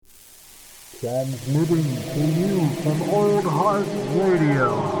Transmitting to you from Old Heart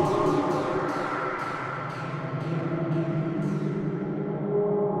Radio.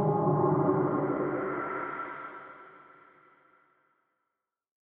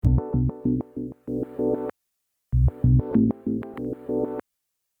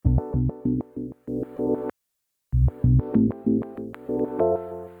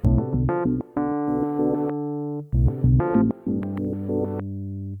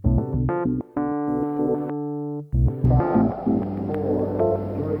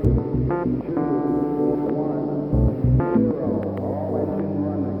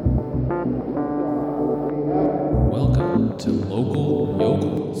 Welcome to Local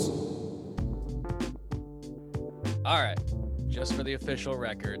Yokels. All right, just for the official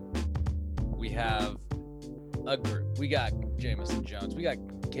record, we have a group. We got Jameson Jones. We got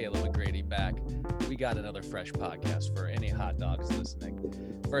Caleb McGrady back. We got another fresh podcast for any hot dogs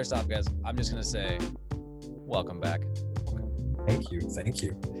listening. First off, guys, I'm just going to say welcome back. Thank you.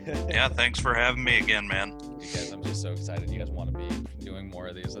 Yeah, thanks for having me again, man. You guys, I'm just so excited you guys want to be doing more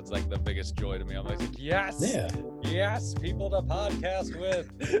of these. It's like the biggest joy to me. I'm like, yes, people to podcast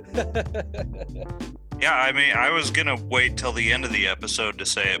with. Yeah, I mean, I was going to wait till the end of the episode to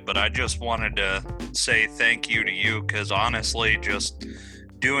say it, but I just wanted to say thank you to you because honestly, just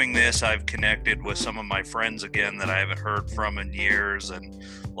doing this, I've connected with some of my friends again that I haven't heard from in years. And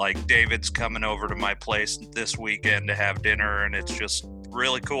like David's coming over to my place this weekend to have dinner, and it's just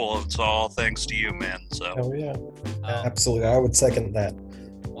really cool. It's all thanks to you, man. So. Oh, yeah. Absolutely. I would second that.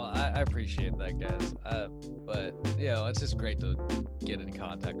 Well, I appreciate that, guys. But it's just great to get in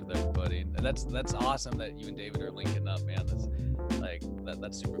contact with everybody, and that's awesome that you and David are linking up, man.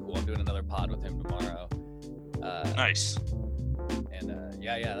 That's super cool. I'm doing another pod with him tomorrow. Nice. And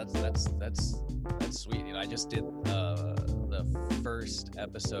that's sweet. I just did the first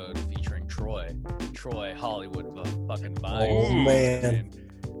episode featuring Troy Hollywood fucking Vibes. Oh man,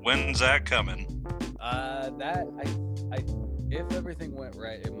 when's that coming? That I if everything went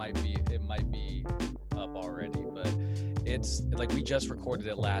right, it might be up already, but it's like we just recorded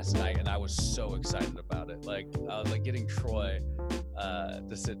it last night and I was so excited about it. Like I was like getting Troy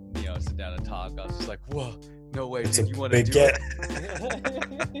to sit down and talk. I was just like, whoa, no way, dude, you want to do it?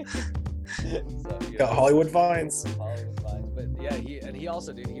 So, got Hollywood Vines. But yeah, he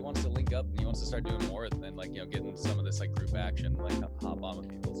also, dude, he wants to link up and he wants to start doing more than getting some of this like group action, like hop on with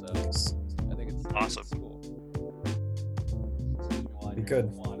people. So I think it's awesome. It's cool. Be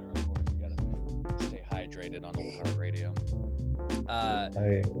good. Water, of course. You gotta stay hydrated on Old Heart Radio.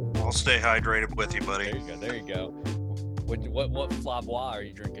 I'll stay hydrated with you, buddy. There you go. What Flavois are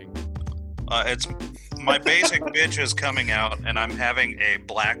you drinking? It's my basic bitch is coming out, and I'm having a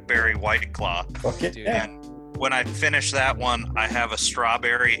blackberry White Claw. Okay. Dude. And when I finish that one, I have a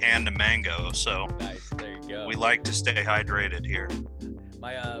strawberry and a mango. So Nice. There you go. we like to stay hydrated here.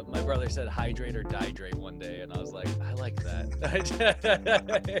 My brother said hydrate or dihydrate one day, and I was like, I like that.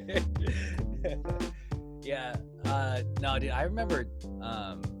 Yeah. No, dude, I remember.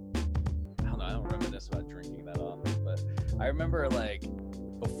 I don't reminisce about drinking that often, but I remember like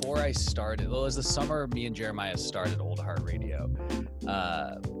before I started. Well, it was the summer me and Jeremiah started Old Heart Radio.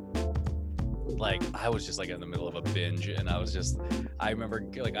 Like I was just like in the middle of a binge, and I remember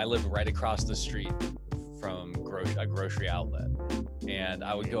like I lived right across the street from a grocery outlet, and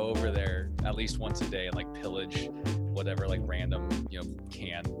I would go over there at least once a day and like pillage whatever like random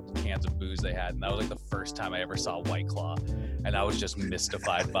cans of booze they had, and that was like the first time I ever saw White Claw, and I was just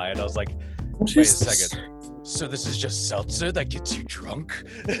mystified by it. I was like, wait a second, so this is just seltzer that gets you drunk?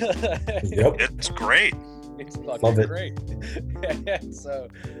 Yep. It's great. It's fucking Love it. great. And so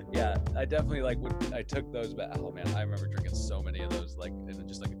yeah, I definitely like when I took those back. Oh man, I remember drinking so many of those like in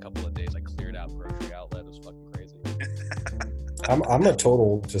just like a couple of days. I cleared out grocery outlet. It was fucking crazy. I'm a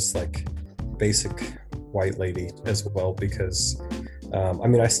total just like basic white lady as well because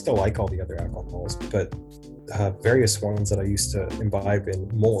I still like all the other alcohols, but various ones that I used to imbibe in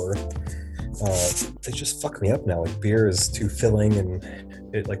more, they just fuck me up now. Like beer is too filling and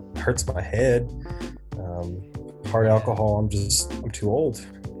it like hurts my head. Hard alcohol, I'm too old,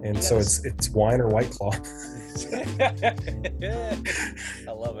 and so it's wine or White Claw.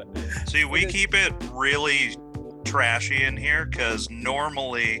 I love it. See, we keep it really trashy in here because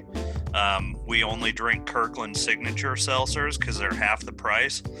normally we only drink Kirkland Signature seltzers because they're half the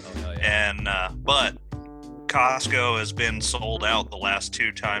price. Oh, hell yeah. And but Costco has been sold out the last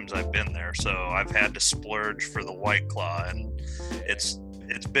 2 times I've been there, so I've had to splurge for the White Claw, and it's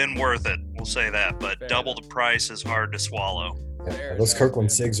been worth it. We'll say that, but Fair double enough. the price is hard to swallow. Yeah, those Kirkland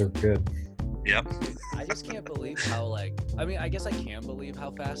Sigs are good. Yep. I just can't believe how I guess I can believe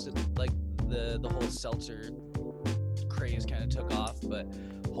how fast the whole seltzer craze kind of took off, but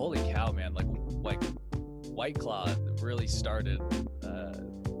holy cow, man, like White Claw really started.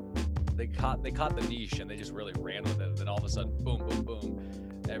 They caught the niche and they just really ran with it. And then all of a sudden, boom, boom,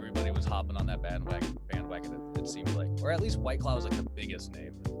 boom, everybody was hopping on that bandwagon. It seemed like, or at least White Claw was like the biggest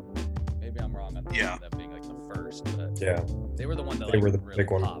name. Maybe I'm wrong on that being like the first, but Yeah, they were the one that they like, were the really big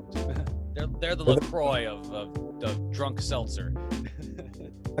one. popped. they're the LaCroix of drunk seltzer.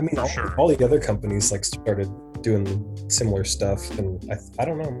 I mean, For sure. all the other companies like started doing similar stuff, and I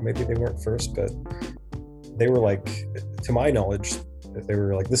don't know, maybe they weren't first, but they were like, to my knowledge, they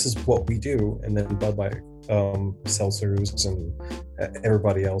were like, this is what we do, and then Bud Light, seltzers, and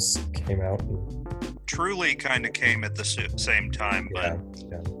everybody else came out. And, Truly kind of came at the same time, yeah,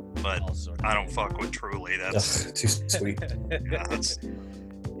 but All sorts I of don't things. fuck with Truly. That's Ugh, too sweet. yeah, that's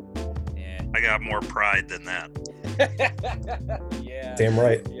Yeah. I got more pride than that. Yeah. Damn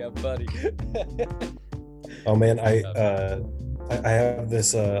right. Yeah, buddy. Oh man, I have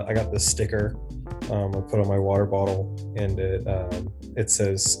this. I got this sticker. I put on my water bottle, and it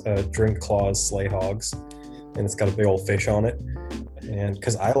says "Drink Claws, Slay Hogs," and it's got a big old fish on it. And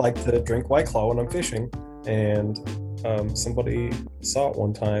because I like to drink White Claw when I'm fishing, and somebody saw it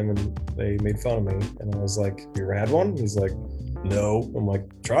one time and they made fun of me, and I was like, "You ever had one?" He's like, "No." I'm like,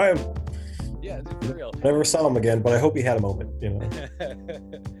 "Try him." Yeah, dude, for real. Never saw him again, but I hope he had a moment. You know.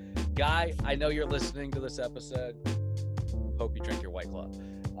 Guy, I know you're listening to this episode. Hope you drink your White Claw.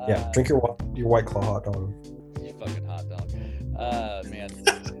 Yeah, drink your White Claw hot dog. You fucking hot dog. Man.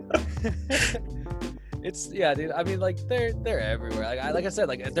 It's dude. I mean, like they're everywhere. Like I said,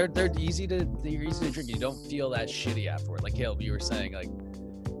 like they're easy to drink. You don't feel that shitty afterward. Like Caleb, you were saying, like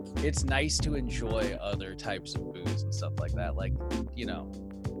it's nice to enjoy other types of booze and stuff like that. Like, you know,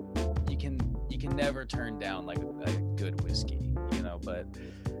 you can never turn down like a good whiskey, you know, but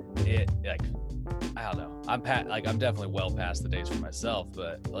it like I don't know. I'm definitely well past the days for myself,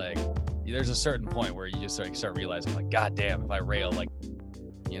 but like there's a certain point where you just start realizing like, God damn, if I rail like,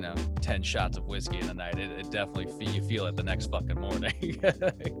 you know, 10 shots of whiskey in a night, it definitely you feel it the next fucking morning.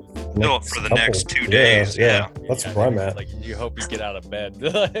 No, for the next 2 days, yeah. That's where I'm at. Like you hope you get out of bed.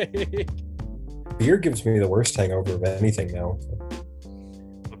 Like, Beer gives me the worst hangover of anything now.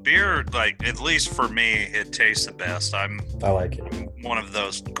 But beer, like at least for me, it tastes the best. I'm I like it. one of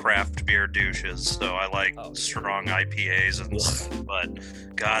those craft beer douches, so I like Oh. strong IPAs and stuff, but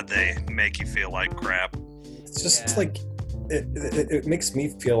God, they make you feel like crap. It's just Yeah. like it makes me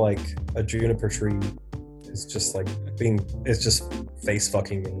feel like a juniper tree is just like it's just face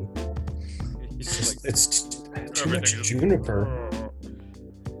fucking me. It's just it's too much Everything is- juniper.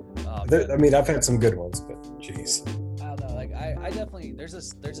 oh, I mean, I've had some good ones, but jeez. I don't know. Like I definitely there's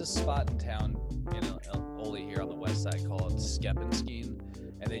a spot in town, you know, Ole here on the west side called Skeppenskeen,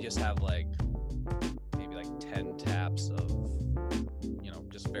 and they just have like maybe like 10 taps of, you know,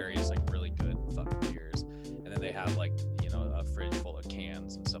 just various like really good fucking beers, and then they have like, you know, a fridge full of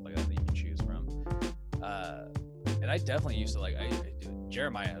cans and stuff like that that you can choose from. And I definitely used to like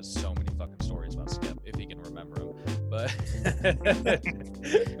Jeremiah has so many fucking stories about Skep if he can remember them, but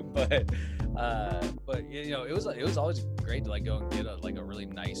but you know, it was always great to like go and get a really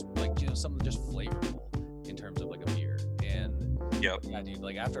nice, like, you know, something just flavorful in terms of like a beer. And Yep. yeah, dude,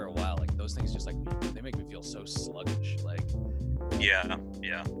 like after a while, like those things just like they make me feel so sluggish. Like Yeah.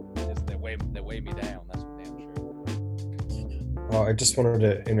 they weigh me down. That's for damn sure. I just wanted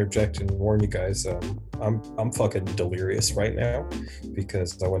to interject and warn you guys. I'm fucking delirious right now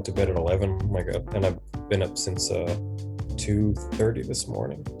because I went to bed at 11. Oh my god, and I've been up since 2:30 this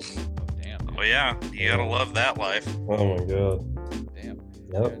morning. Oh damn. Dude. Well, yeah, you gotta love that life. Oh my god. Damn.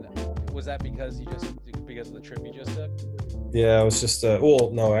 Yep. And was that because of the trip you just took? Yeah, it was just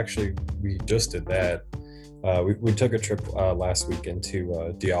well, no, actually, we just did that. We took a trip last weekend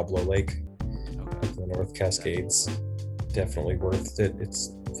to Diablo Lake, Okay. the North Cascades. Definitely worth it.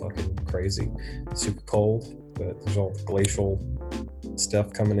 It's fucking crazy. Super cold, but there's all the glacial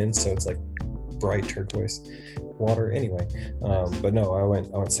stuff coming in, so it's like bright turquoise water. Anyway, but no, I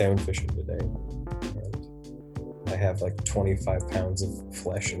went salmon fishing today, and I have like 25 pounds of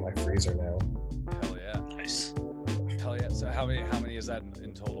flesh in my freezer now. Hell yeah. Nice. Hell yeah. So how many is that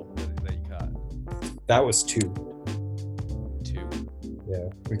in total that you caught? That was 2. 2? Yeah,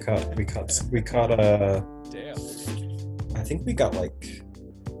 we caught Damn. I think we got like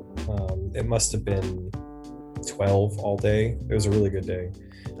it must have been 12 all day. It was a really good day.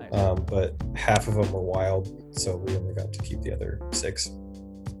 Nice. But half of them were wild, so we only got to keep the other 6.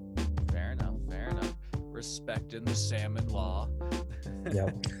 Fair enough. Respecting the salmon law. Yeah.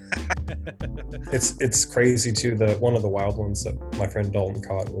 It's crazy too. One of the wild ones that my friend Dalton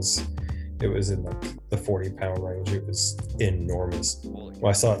caught was It was in like the 40-pound range. It was enormous. Holy When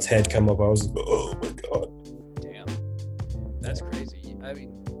I saw its head come up, I was like, oh my god. damn. That's crazy. I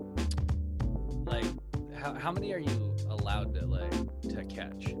mean, like, how many are you allowed to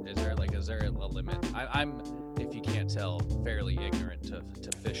catch? Is there a limit? I'm, if you can't tell, fairly ignorant to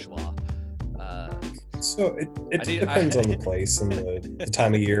fish law. So it depends on the place and the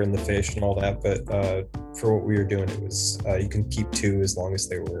time of year and the fish and all that. But for what we were doing, it was you can keep 2 as long as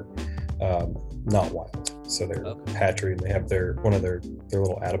they were not wild. So they're Okay. hatchery and they have one of their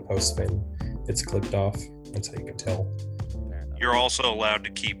little adipose fin. It's clipped off. That's how you can tell. Fair enough. You're also allowed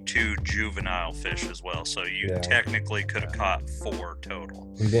to keep 2 juvenile fish as well, so you Yeah. technically could have caught 4 total.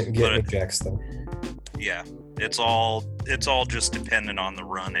 We didn't get But any jacks though. Yeah, it's all just dependent on the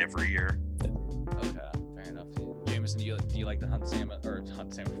run every year. Okay, fair enough. Jameson, do you like to hunt salmon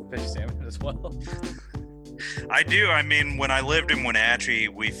fish salmon as well? I do. I mean, when I lived in Wenatchee,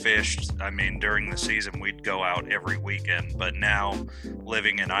 we fished. I mean, during the season, we'd go out every weekend. But now,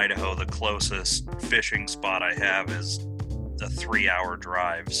 living in Idaho, the closest fishing spot I have is a 3-hour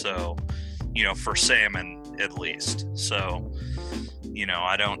drive. So, for salmon at least. So,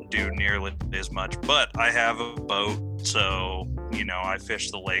 I don't do nearly as much. But I have a boat, so I fish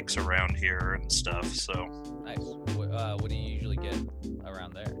the lakes around here and stuff. So. Nice. What do you usually get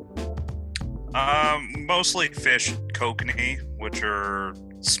around there? Mostly fish kokanee, which are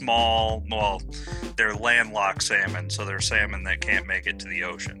small. Well, they're landlocked salmon, so they're salmon that can't make it to the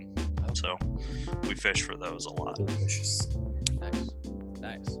ocean. So we fish for those a lot. Delicious.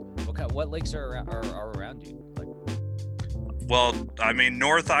 Nice. What lakes are around you? Like, Well, I mean,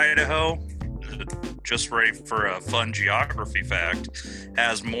 North Idaho, just right for a fun geography fact,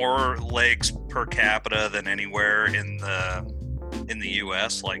 has more lakes per capita than anywhere in the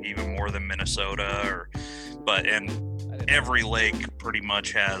U.S., like even more than Minnesota, and every lake pretty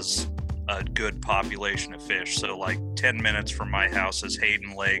much has a good population of fish. So like 10 minutes from my house is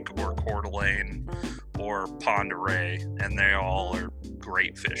Hayden Lake or Coeur d'Alene or Pend Oreille, and they all are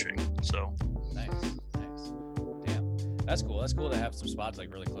great fishing. So nice. Damn, that's cool. That's cool to have some spots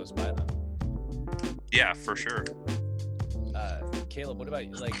like really close by them. yeah, for sure. Caleb, what about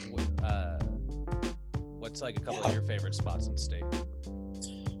you? Like, what's like a couple of your favorite spots in the state?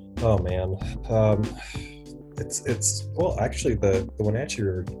 Oh man, it's well, actually the Wenatchee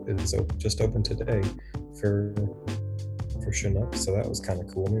River is just open today for Chinook, so that was kind of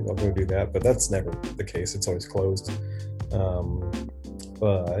cool. Maybe I'll go do that, but that's never the case. It's always closed.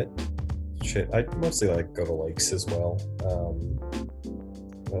 But shit, I mostly like go to lakes as well.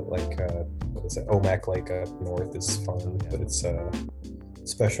 But like what is it? Omak Lake up north is fun, but it's a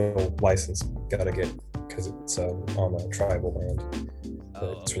special license gotta get because it's on a tribal land.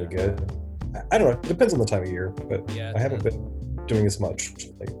 But it's really good. I don't know. It depends on the time of year, but Yeah, I haven't been doing as much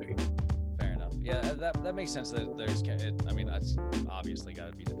lately. Fair enough. Yeah, that makes sense. That there's, I mean, that's obviously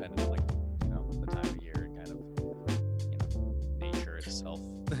got to be dependent on like the time of year and kind of nature itself.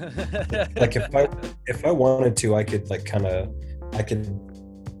 Like if I wanted to, I could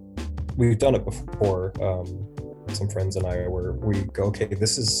we've done it before. Some friends and we go, okay,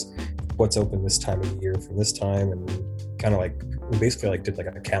 this is what's open this time of year from this time, and kind of like we basically like did like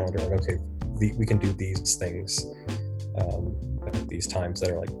a calendar, like okay, we can do these things at these times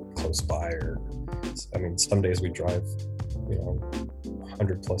that are like close by, or I mean some days we drive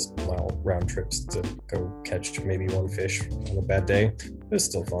 100+ mile round trips to go catch maybe one fish on a bad day. It's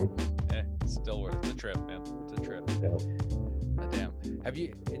still fun. Yeah, it's still worth the trip, man. It's a trip. Yeah. Damn.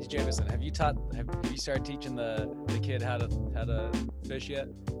 Jameson, have you started teaching the kid how to fish yet?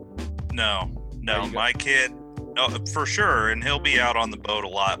 No, my kid, for sure, and he'll be out on the boat a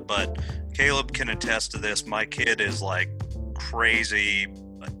lot, but Caleb can attest to this. My kid is like crazy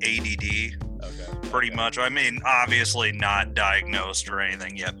ADD, pretty much. I mean, obviously not diagnosed or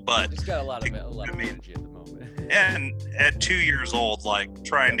anything yet, but He's got a lot of energy at the moment. and at 2 years old, like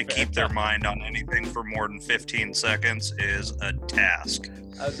trying to keep their mind on anything for more than 15 seconds is a task.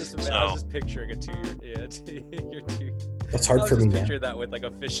 I was just picturing a 2-year. You're 2. That's hard for me now. Picture that with like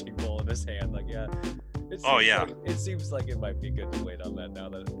a fishing pole in his hand, like yeah. It seems like it might be good to wait on that now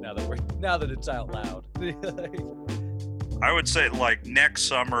that it's out loud. I would say like next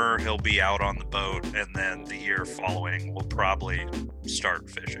summer he'll be out on the boat, and then the year following we'll probably start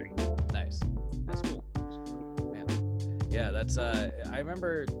fishing. Nice, that's cool, man. Yeah, that's I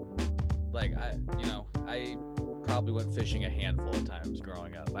remember, like I probably went fishing a handful of times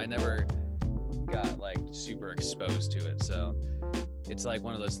growing up. I never got like super exposed to it, so it's like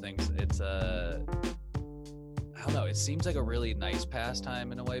one of those things. It's I don't know, it seems like a really nice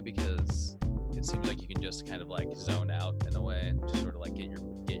pastime in a way, because it seems like you can just kind of like zone out in a way and just sort of like get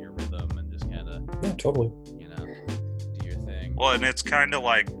your rhythm and Yeah, totally. You know, do your thing. Well, and it's kind of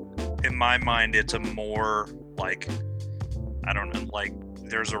like, in my mind, it's a more like, I don't know, like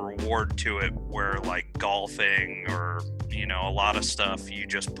there's a reward to it where like golfing or, you know, a lot of stuff, you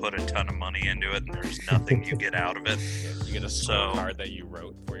just put a ton of money into it and there's nothing you get out of it. Yeah, you get a scorecard that you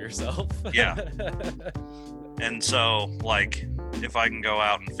wrote for yourself. Yeah. And so, like, if I can go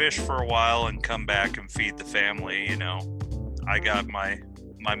out and fish for a while and come back and feed the family, you know, I got my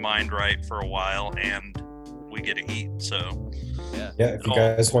mind right for a while and we get to eat. So Yeah. Yeah, if you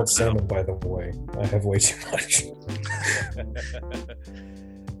guys want salmon, by the way, I have way too much.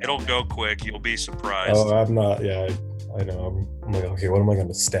 it'll go quick. You'll be surprised. Oh, I'm not. Yeah, I know. I'm like, okay, what am I going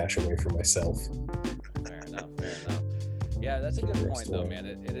to stash away for myself? Fair enough. Yeah, that's a good point, though, man.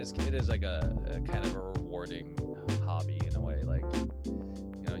 It is like a kind of a rewarding hobby in a way. Like,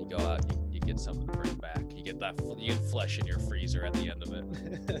 you know, you go out, you get something to bring back. You get flesh in your freezer at the end of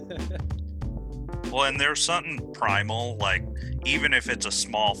it. Well, and there's something primal, like even if it's a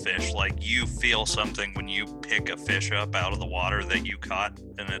small fish, like you feel something when you pick a fish up out of the water that you caught,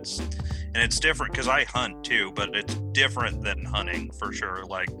 and it's different because I hunt too, but it's different than hunting for sure.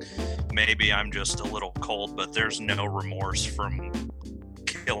 Like maybe I'm just a little cold, but there's no remorse from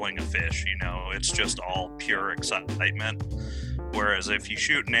killing a fish, you know, it's just all pure excitement. Whereas if you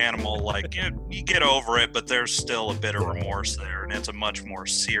shoot an animal, like you get over it, but there's still a bit of remorse there, and it's a much more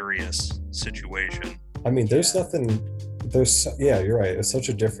serious situation. I mean, there's yeah, you're right. It's such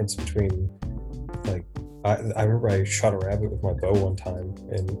a difference between, like, I remember I shot a rabbit with my bow one time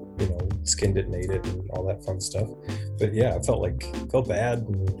and, you know, skinned it and ate it and all that fun stuff. But yeah, I felt bad,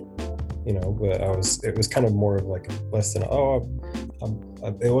 and, you know, but it was kind of more of like less than,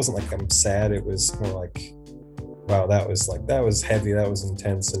 it wasn't like I'm sad. It was more like, wow, that was heavy, that was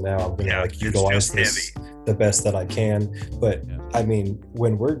intense, and now I'm gonna utilize this the best that I can. But I mean,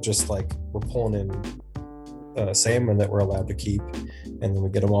 when we're just like we're pulling in salmon that we're allowed to keep, and then we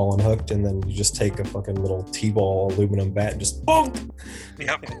get them all unhooked, and then you just take a fucking little T-ball aluminum bat and just bonk,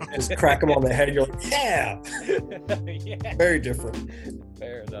 just crack them on the head. You're like, yeah, Yeah. Very different.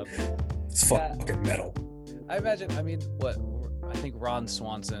 Fair enough. It's fucking metal. I imagine. I mean, I think Ron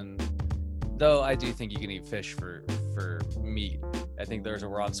Swanson. Though I do think you can eat fish for meat. I think there's a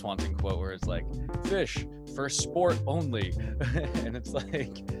Ron Swanson quote where it's like, fish for sport only. And it's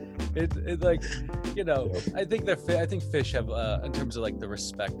like, it's like, you know, I think fish have, in terms of like the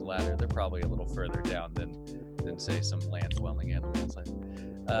respect ladder, they're probably a little further down than say some land dwelling animals.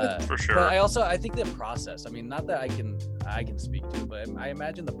 For sure. But I think the process, I mean, not that I can speak to it, but I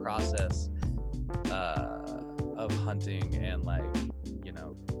imagine the process of hunting and like, you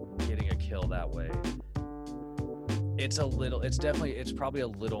know, getting a kill that way, it's probably a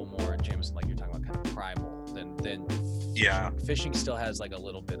little more, Jameson, like you're talking about, kind of primal than fishing still has like a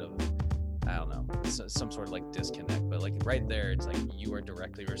little bit of, I don't know, some sort of like disconnect, but like right there it's like you are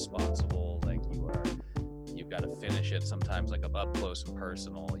directly responsible, like you've got to finish it sometimes like up close and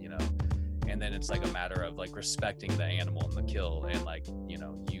personal, you know, and then it's like a matter of like respecting the animal and the kill and like, you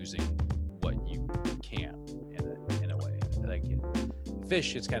know, using what you can in a way. Like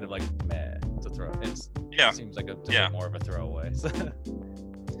fish, it's kind of like meh to throw. It seems like more of a throwaway. So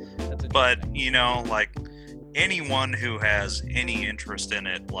but you know, like anyone who has any interest in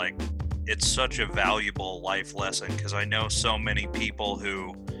it, like it's such a valuable life lesson, because I know so many people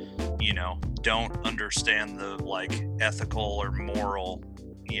who, you know, don't understand the like ethical or moral,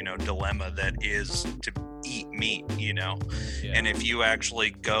 you know, dilemma that is to eat meat, you know. And if you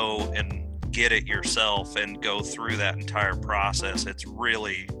actually go and get it yourself and go through that entire process, it's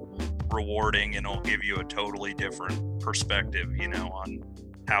really rewarding, and it'll give you a totally different perspective, you know, on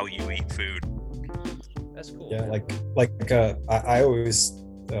how you eat food. That's cool. Yeah, I always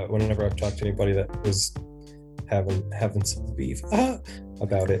whenever I've talked to anybody that was having some beef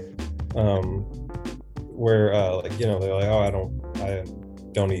about it, where like, you know, they're like, oh, I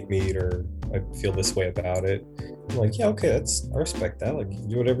don't eat meat, or I feel this way about it. I'm like, yeah, okay, I respect that. Like, you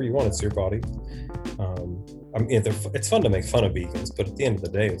do whatever you want. It's your body. I mean, it's fun to make fun of vegans, but at the end of the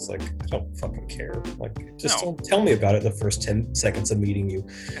day, it's like, I don't fucking care. Like, just don't tell me about it the first 10 seconds of meeting you.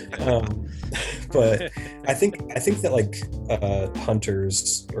 But I think that like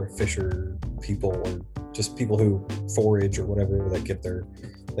hunters or fisher people, or just people who forage or whatever,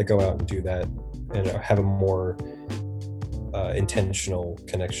 that go out and do that and have a more intentional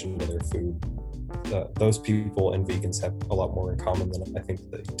connection to their food. Those people and vegans have a lot more in common than I think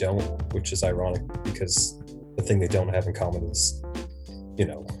they don't, which is ironic, because the thing they don't have in common is, you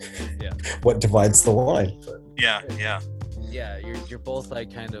know, what divides the line. But, yeah, you're both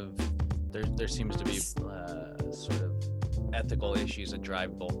like kind of there seems to be sort of ethical issues that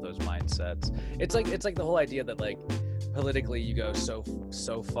drive both those mindsets. It's like the whole idea that like politically you go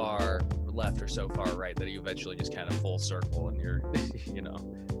so far left or so far right that you eventually just kind of full circle and you're you know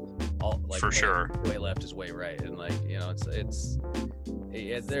all like For sure. way left is way right, and like you know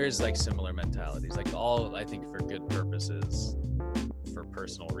there's like similar mentalities, like all I think for good purposes for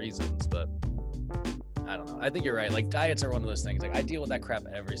personal reasons, but I don't know. I think you're right. Like diets are one of those things. Like I deal with that crap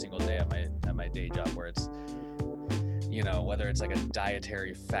every single day at my day job, where it's, you know, whether it's like a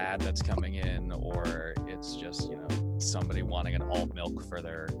dietary fad that's coming in, or it's just, you know, somebody wanting an alt milk for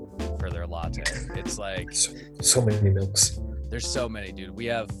their latte. It's like So many milks. there's so many, dude. We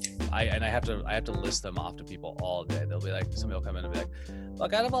have I have to list them off to people all day. They'll be like, somebody will come in and be like,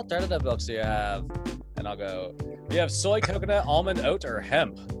 what kind of alternative milks do you have? And I'll go, we have soy, coconut, almond, oat, or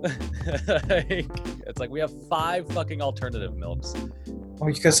hemp. It's like we have 5 fucking alternative milks. Oh,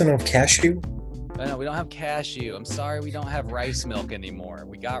 you guys don't have cashew? I know we don't have cashew. I'm sorry, we don't have rice milk anymore.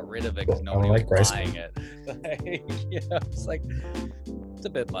 We got rid of it because Well, I nobody like was rice buying it. Like, you know, it's like it's a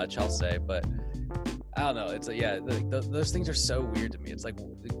bit much, I'll say, but I don't know. It's like, yeah, those things are so weird to me. It's like,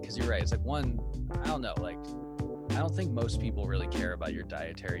 because you're right. It's like one, I don't know, like I don't think most people really care about your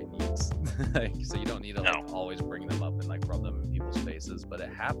dietary needs. Like, so you don't need to like always bring them up and like rub them in people's faces, but it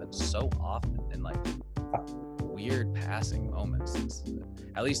happens so often in like weird passing moments. It's,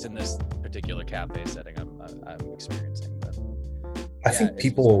 at least in this particular cafe setting I'm experiencing. But I think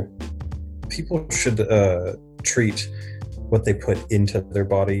people should treat what they put into their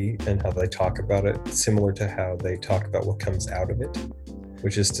body and how they talk about it similar to how they talk about what comes out of it,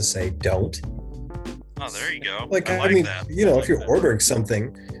 which is to say, don't. Oh, there you go. Like, I I mean, that. you know, like if you're that. ordering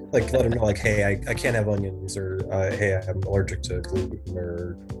something, like let them know, like, hey, I can't have onions, or hey, I'm allergic to gluten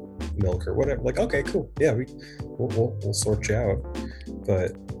or milk or whatever. Like, okay, cool, yeah, we'll sort you out.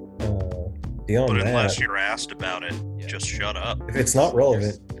 But beyond But unless that, you're asked about it, Yeah. just shut up. if it's not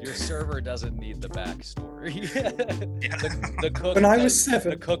relevant, your server doesn't need the backstory. Yeah. the cook. when I was does- 7,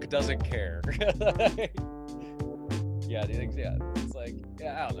 the cook doesn't care. Yeah, dude, yeah. It's like,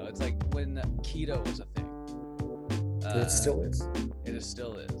 yeah, I don't know. It's like when keto was a thing. it still is. It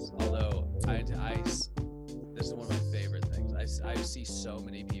still is. Although this is one of my favorite things. I see so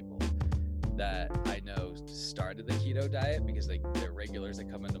many people that I know started the keto diet because they're regulars that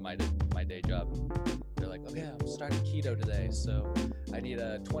come into my day job. They're like, okay, I'm starting keto today, so I need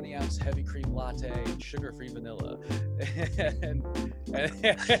a 20-ounce heavy cream latte and sugar-free vanilla.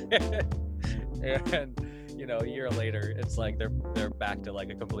 and you know, a year later, it's like they're back to like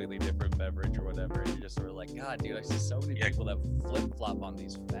a completely different beverage or whatever, and you're just sort of like, God, dude, I see so many people that flip-flop on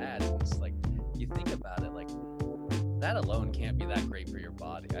these fads, and it's like, you think about it, like that alone can't be that great for your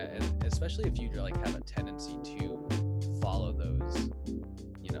body, and especially if you like have a tendency to follow those,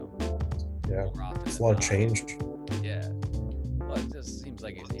 you know, Yeah, more often. it's a than lot of not. change. Yeah. Well, it just seems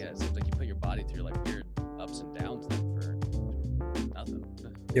like it seems like you put your body through like weird ups and downs then for nothing.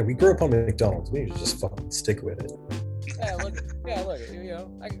 Yeah, we grew up on McDonald's. We need to just fucking stick with it. Look, you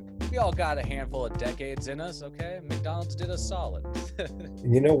know, we all got a handful of decades in us, okay? McDonald's did us solid.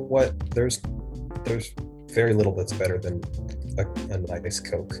 And you know what? There's very little that's better than a nice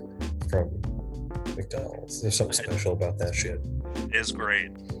Coke from McDonald's. There's something special about that shit. It is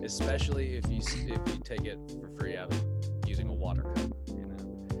great. Especially if you take it for free out of using a water cup, you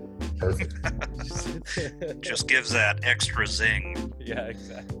know. Perfect. Just gives that extra zing. Yeah,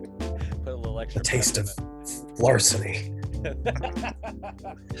 exactly. Put a little extra The taste pep of in larceny. it.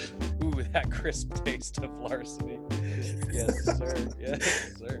 Ooh, that crisp taste of larceny. Yes, sir.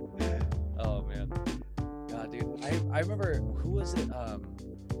 Yes, sir. Oh man. God, dude. I remember, who was it?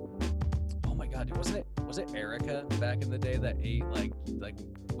 Oh my God, dude, was it Erica back in the day that ate like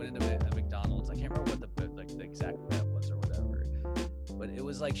went into a McDonald's? I can't remember what the exact bet was or whatever, but it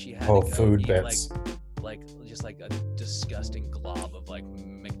was like she had Oh, to go food eat, bets. like just like a disgusting glob of like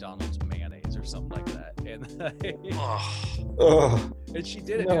McDonald's mayonnaise or something like that, Oh, Ugh, and she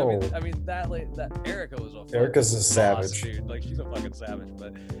did it. No. Dude. I mean that Erica was a Erica's a boss, savage. dude. Like she's a fucking savage.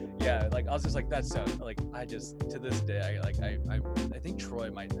 But yeah, like I was just like, that sounds like, I just to this day I think Troy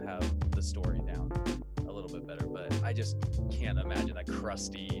might have the story down a little bit better, but I just can't imagine that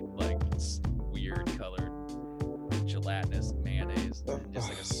crusty, like weird colored gelatinous mayonnaise and just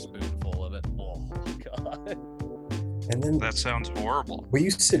like a spoonful of it. Oh God. And then that sounds horrible. we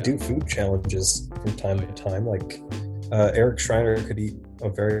used to do food challenges from time to time. Like Eric Schreiner could eat a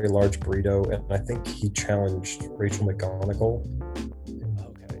very large burrito, and I think he challenged Rachel McGonigal.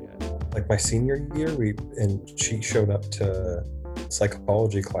 Okay, yeah. Like my senior year, and she showed up to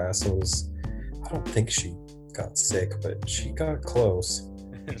psychology class and I don't think she got sick, but she got close.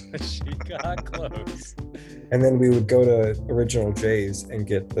 She got close. And then we would go to Original J's and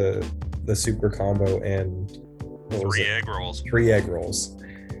get the super combo and what was 3 it? egg rolls. 3 egg rolls.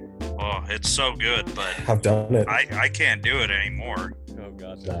 Oh, it's so good, but I've done it. I can't do it anymore. Oh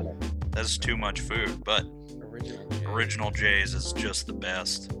god. No. That's too much food. But Original J's is just the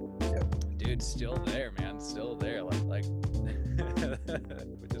best. Dude, still there, man. Still there. Like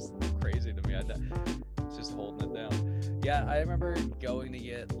which is crazy to me. It's just holding it down. Yeah, I remember going to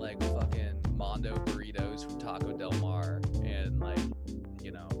get like fucking Mondo burritos from Taco Del Mar, and like,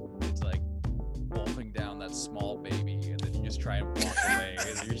 you know, it's like wolfing down that small baby, and then you just try and walk away,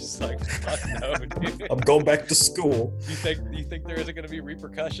 and you're just like, fuck no, dude. I'm going back to school. You think there isn't gonna be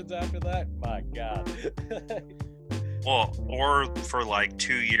repercussions after that? My god. Well, or for like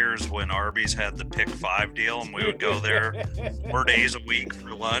 2 years when Arby's had the Pick 5 deal, and we would go there 4 days a week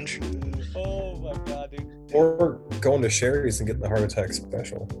for lunch. Oh my god, dude. Or going to Sherry's and getting the heart attack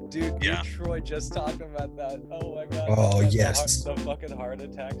special. Dude, Yeah. Troy just talked about that. Oh my god. Oh, The yes. The fucking heart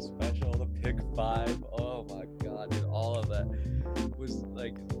attack special, the Pick 5. Oh my god, dude. All of that was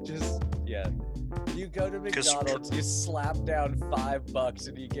like just, yeah. You go to 'Cause- McDonald's, you slap down $5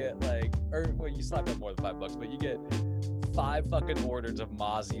 and you get like, or well, you slap down more than $5, but you get 5 fucking orders of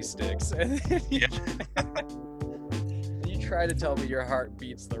Mozzie sticks. And then you try to tell me your heart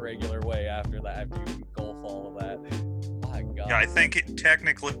beats the regular way after that, after you engulf all of that. My god. Yeah, I think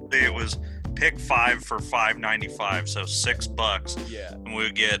technically it was Pick 5 for $5.95, so $6. Yeah. And we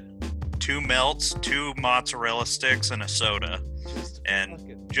would get 2 melts, 2 mozzarella sticks, and a soda. And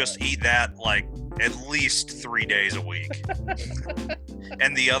fucking just nuts. eat that like at least 3 days a week.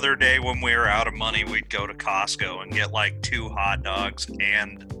 And the other day when we were out of money, we'd go to Costco and get like 2 hot dogs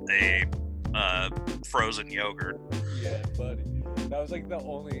and a frozen yogurt. Yeah, buddy. That was like the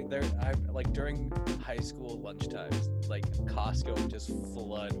only there. I like during high school lunchtimes, like Costco would just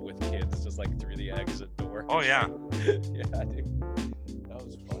flood with kids just like through the exit door. Oh, yeah. Yeah, dude. That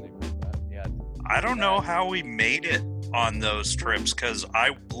was funny. Yeah. I don't know how we made it on those trips because I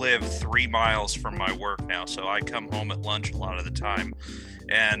live 3 miles from my work now, so I come home at lunch a lot of the time,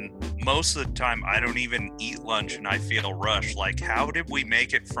 and most of the time I don't even eat lunch and I feel rushed. Like, how did we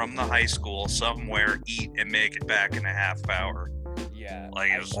make it from the high school somewhere, eat, and make it back in a half hour? Yeah.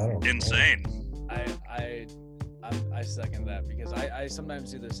 Like, it was I don't know. insane. I second that because I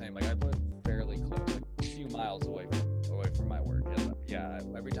sometimes do the same. Like I live fairly close, like a few miles away from my work. And yeah,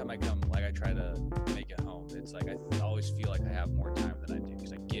 every time I come, like I try to make it home. It's like I always feel like I have more time than I do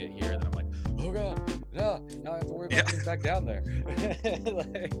because I get here and then I'm like, oh god, no, now I have to worry about getting back down there.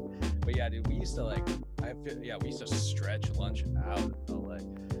 Like, but yeah, dude, we used to we used to stretch lunch out. Like,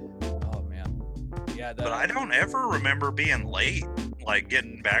 oh man, yeah. But I don't ever remember being late, like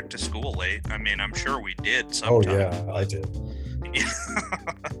getting back to school late. I mean, I'm sure we did Oh sometimes. yeah, I did.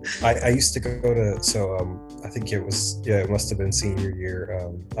 I used to go to I think it must have been senior year.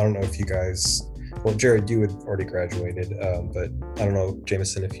 I don't know if you guys, well, Jared, you had already graduated, but I don't know,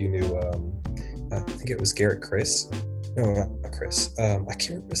 Jameson, if you knew. I think it was Garrett Chris. No, not Chris. I can't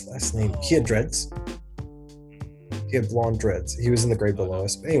remember his last name. He had dreads. He had blonde dreads. He was in the grade below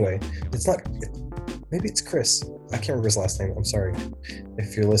us. But anyway, it's not. Maybe it's Chris. I can't remember his last name. I'm sorry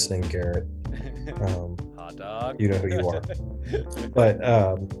if you're listening, Garrett. Hot dog. You know who you are. But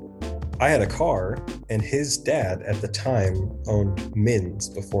I had a car, and his dad at the time owned Min's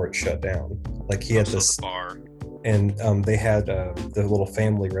before it shut down. Like he had Also this, the bar. and they had the little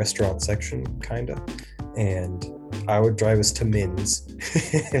family restaurant section, kind of. And I would drive us to Min's,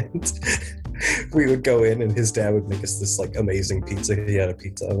 and we would go in, and his dad would make us this like amazing pizza. He had a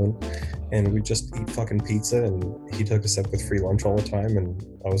pizza oven, and we'd just eat fucking pizza. And he took us up with free lunch all the time. And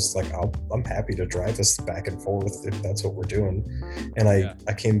I was like, I'm happy to drive us back and forth if that's what we're doing. And I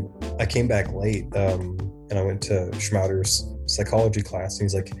came back late, and I went to Schmouder's psychology class. And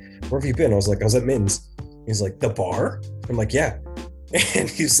he's like, "Where have you been?" I was like, "I was at Min's." He's like, "The bar?" I'm like, "Yeah." And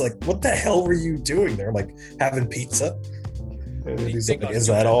he's like, "What the hell were you doing there?" I'm like, "Having pizza." And he's like, "Is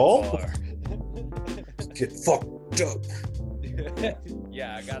that all?" Get fucked up.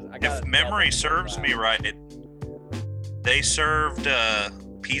 Yeah, I got. If memory serves me right, they served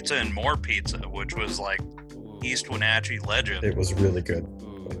pizza and more pizza, which was like East Wenatchee legend. It was really good.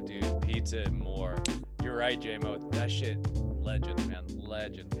 Ooh, dude, pizza and more. You're right, J-Mo. That shit, legend, man,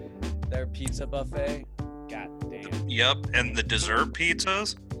 legend. Their pizza buffet, god damn. Yep, and the dessert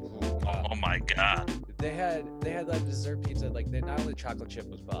pizzas. Oh my god. They had that dessert pizza, like they not only chocolate chip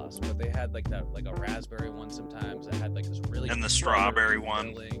was boss, but they had like that like a raspberry one sometimes that had like this really And the strawberry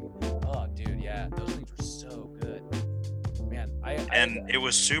one. filling. Oh dude, yeah, those things were so good. Man, And it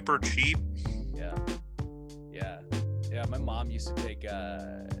was super cheap. yeah. Yeah, my mom used to take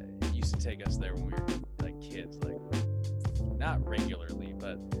us there when we were like kids, like not regularly,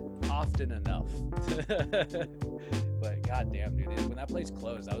 but often enough. But goddamn, dude, when that place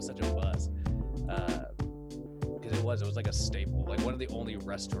closed, that was such a buzz. Because it was like a staple, like one of the only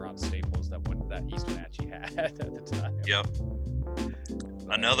restaurant staples that East Wenatchee had at the time. Yep.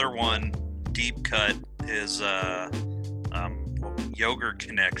 Another one, deep cut, is Yogurt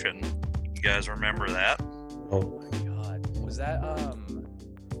Connection. You guys remember that? Oh, my God, was that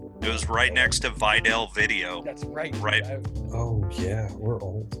It was right next to Vidal Video. That's right. Right. oh yeah, we're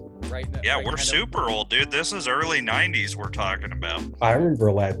old. Yeah, right we're kind of- super old, dude. This is early 90s we're talking about. I remember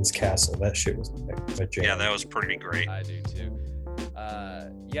Aladdin's Castle. That shit was a jam. Yeah, that was pretty great. I do too.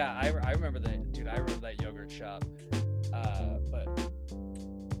 Yeah, I remember that, dude. I remember that yogurt shop. But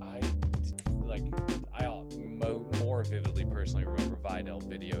I more vividly personally remember Vidal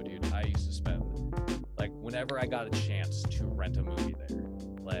Video, dude. I used to spend like whenever I got a chance to rent a movie there,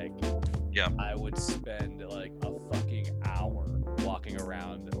 like Yeah. I would spend like a fucking hour walking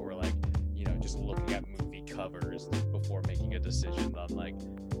around or like, you know, just looking at movie covers before making a decision on like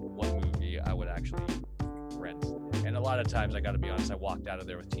what movie I would actually rent. And a lot of times, I gotta be honest, I walked out of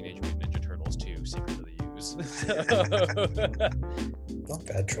there with Teenage Mutant Ninja Turtles 2, Secret of the Ooze. Not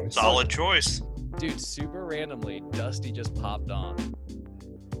bad choice. Solid choice. Dude, super randomly, Dusty just popped on.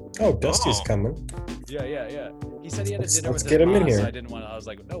 Oh, Dusty's Oh. coming. Yeah. He said he had a Let's- dinner let's with get his him in boss, here. so I didn't want to. I was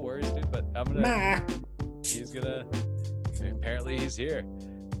like, no worries, dude, but I'm gonna. He's gonna. Apparently, he's here.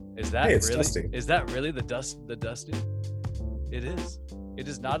 Is that Hey, it's really? Dusty. Is that really the Dusty? It is. It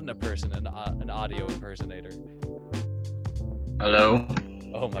is not an audio impersonator. Hello,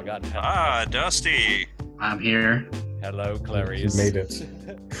 Oh my God. Ah, Dusty. I'm here. Hello, You Clarice. made it.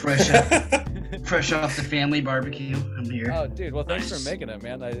 Fresh off the family barbecue. I'm here. Oh, dude. Well, thanks Nice. for making it,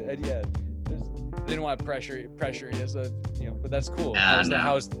 man. I didn't want to pressure you, so but that's cool. Ah, no.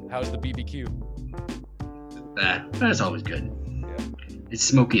 How's the BBQ? That's always good. Yeah. It's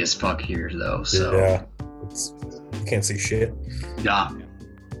smoky as fuck here, though. So Yeah. You can't see shit. yeah,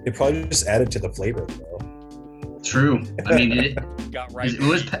 They probably just added to the flavor, though. true. I mean, it Got right.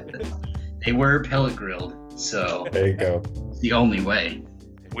 was. They were pellet grilled, so There you go. it's the only way.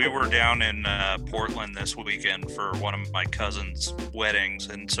 We were down in Portland this weekend for one of my cousin's weddings,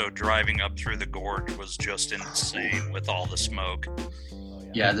 and so driving up through the gorge was just insane with all the smoke. Oh,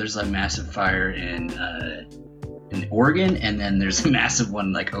 Yeah, there's a massive fire in Oregon, and then there's a massive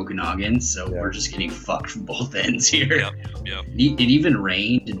one like Okanagan. So Yeah. we're just getting fucked from both ends here. Yep. It even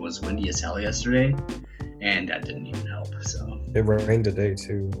rained and was windy as hell yesterday, and that didn't even help. So It rained today,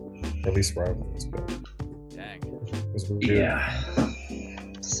 too. At least where I was. But Dang. it was weird. yeah.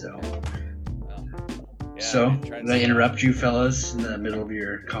 So Well, yeah, so I'm trying did I to- interrupt you fellas in the middle of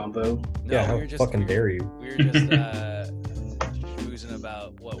your combo? No, Yeah, how we were just, fucking dare you? We were just schmoozing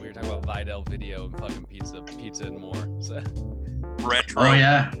about what we were talking about. Vidal Video and fucking pizza and more. So, Retro. Oh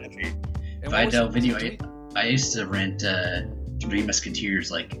yeah, and what was Vidal it- Video. do we- I used to rent Three Musketeers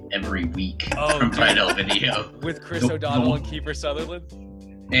like every week Oh, from dude. Vidal Video. with Chris The- O'Donnell the- and Kiefer Sutherland.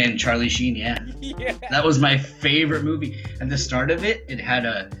 And Charlie Sheen, yeah. Yeah. That was my favorite movie. At the start of it, it had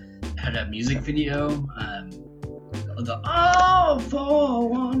a music video. The all for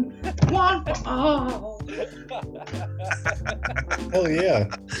one, one for all. Hell yeah.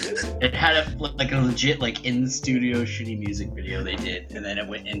 It had a legit in studio shitty music video they did, and then it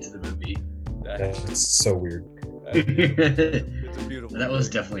went into the movie. That's so weird. It's a beautiful. That was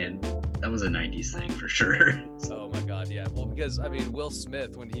thing. definitely a 90s thing for sure. Oh my God, yeah. Well, because I mean, Will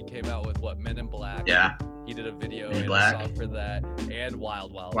Smith when he came out with Men in Black. Yeah, He did a video Men in and Black. a song for that, and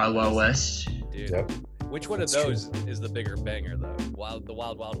Wild Wild Wild Wild West. Dude, Yep. which one of That's those is the bigger banger though? The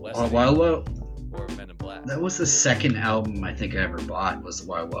Wild Wild West Oh, Wild Wild. or Men in Black? That was the second album I think I ever bought. Was the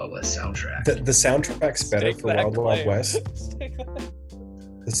Wild Wild West soundtrack. The soundtrack's better Take for back Wild the Wild claim. West.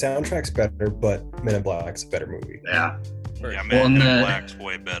 The soundtrack's better, but Men in Black's a better movie. Yeah. First. Yeah, Well, Man and in the- Black's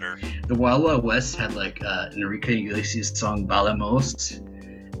way better. The Wild Wild West had Enrique Iglesias song Balamos,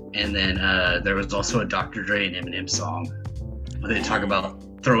 and then there was also a Dr. Dre and Eminem song where they talk about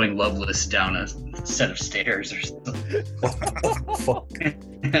throwing Loveless down a set of stairs or something. Fuck.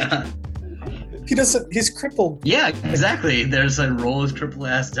 He doesn't. He's crippled. Yeah, exactly. There's a roll his crippled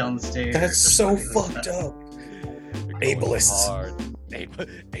ass down the stairs. That's so fucked up. Going Ableists. hard.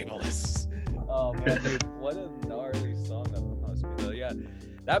 Ableists. Oh man, dude, what a gnarly song that must be though. Yeah,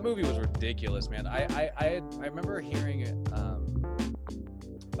 that movie was ridiculous, man. I remember hearing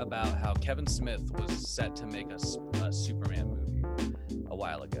about how Kevin Smith was set to make a Superman movie a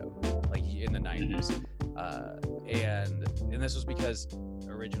while ago, like in the 90s, and this was because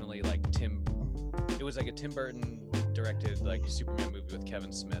originally like it was like a Tim Burton directed like Superman movie with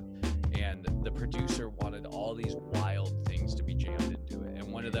Kevin Smith, and the producer wanted all these wild things to be jammed into it,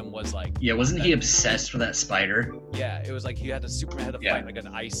 and one of them was like, Yeah, wasn't he obsessed with that spider? yeah, it was like Superman had to Yeah. fight like an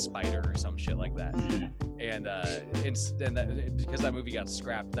ice spider or some shit like that. And because that movie got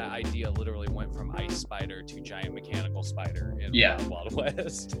scrapped, that idea literally went from ice spider to giant mechanical spider in Yeah. Wild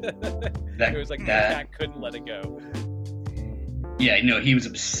West. That It was like that Jack couldn't let it go. yeah, no, he was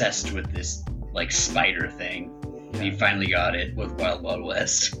obsessed with this like spider thing. And he Yeah. finally got it with Wild Wild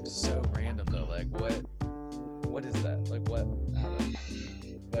West. So random though. Like what is that? Like what? I don't know.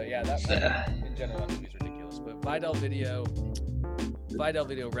 But yeah, that in general that movie's ridiculous. But Vidal Video,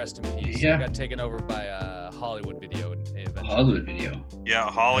 rest in peace. Yeah. It got taken over by Hollywood Video eventually. Hollywood Video. Yeah,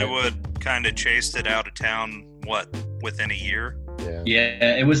 Hollywood kind of chased it out of town. Within a year? Yeah.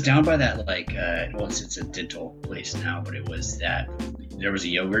 Yeah, it was down by that like well, it's a dental place now, but it was that there was a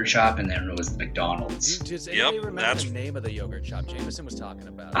yogurt shop and then it was McDonald's. Does Yep, anybody remember that's- the name of the yogurt shop? Jameson was talking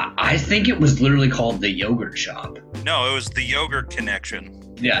about it. I think it was literally called the Yogurt Shop. No, it was the Yogurt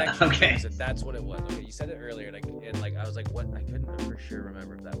Connection. Yeah, Connection okay. was it. That's what it was. Okay, you said it earlier, and I was like, what? I couldn't for sure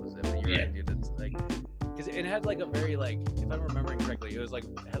remember if that was it. But you're Yeah. right, dude. It's like, because it had like a very like, if I'm remembering correctly, it was like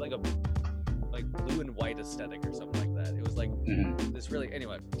had like a like blue and white aesthetic or something like that. It was like Mhm. this really.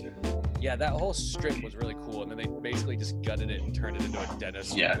 Anyway, yeah, that whole strip was really cool, and then they basically just gutted it and turned it into a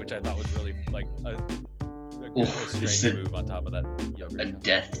dentist, Yeah. which I thought was really like a Oof, strange this is move on top of that yogurt A shop.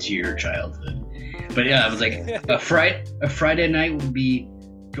 death to your childhood. But yeah, it was like a Friday night would be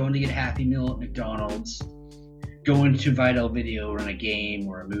going to get Happy Meal at McDonald's, going to Vidal Video run a game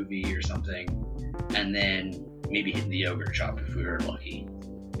or a movie or something, and then maybe hitting the yogurt shop if we were lucky.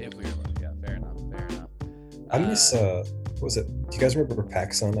 If we were like, yeah, fair enough. I miss what was it? Do you guys remember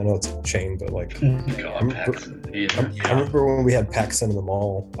PacSun? I know it's a chain, but like God, I'm- Paxson. Yeah. I remember when we had PacSun in the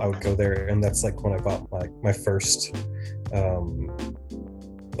mall, I would go there, and that's like when I bought my first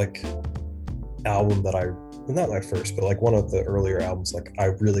like album that not my first, but like one of the earlier albums. Like, I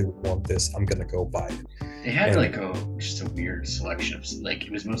really want this. I'm gonna go buy it. They had And- like just a weird selection of like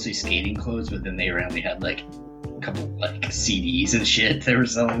it was mostly skating clothes, but then they randomly had like a couple like CDs and shit they were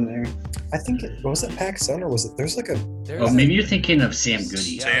selling there. I think was it PacSun or was it? There's like a There's Oh, a- maybe you're thinking of Sam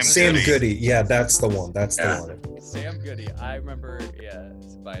Goody. Yeah. Sam Goody. Goody. Yeah, that's the one. That's Yeah. the one. Sam Goody. I remember,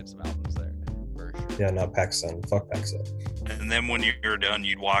 buying some albums there for sure. Yeah, not PacSun. Fuck PacSun. And then when you're done,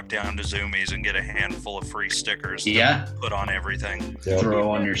 you'd walk down to Zoomies and get a handful of free stickers to Yeah, put on everything. Yeah.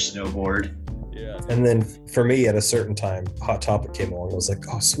 throw on your snowboard. Yeah. And then for me, at a certain time, Hot Topic came along. I was like,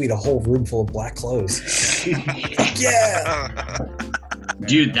 oh, sweet, a whole room full of black clothes. Fuck yeah.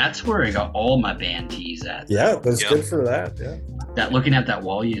 Dude, that's where I got all my band tees at. Yeah, that's Yep. good for that. Yeah. That looking at that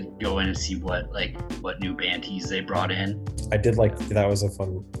wall, you go in and see what new band tees they brought in. I did like that. Was a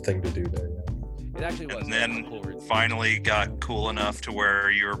fun thing to do there. Yeah. It actually was. And That was then a cool routine. finally got cool enough to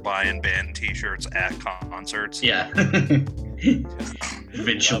where you were buying band t-shirts at concerts. Yeah.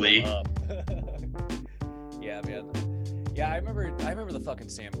 Eventually. Level up. Yeah, man. Yeah, I remember the fucking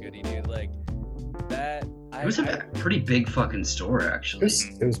Sam Goody, dude. Like that. It was a pretty big fucking store, It actually.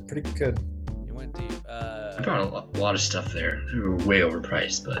 was pretty good. It went deep. I brought a lot of stuff there. They were way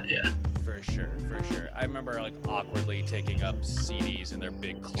overpriced, but yeah. For sure. I remember like awkwardly taking up CDs in their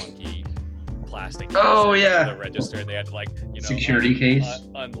big clunky plastic. Oh, cases yeah. to the register, and they had to like Security case.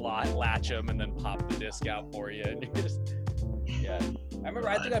 latch them and then pop the disc out for you. And you're just, yeah. I remember.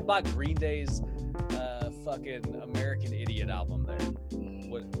 I think I bought Green Day's fucking American Idiot album there.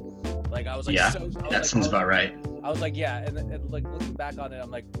 Like I was like, Yeah, so, I was that like, sounds about right. I was like, yeah, and like looking back on it, I'm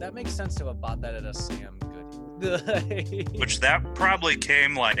like, that makes sense to have bought that at a Sam Goody. Which that probably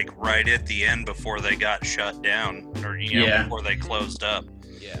came like right at the end before they got shut down, or Yeah. before they closed up.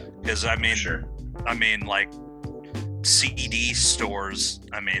 Yeah. Because I mean, Sure. like CD stores.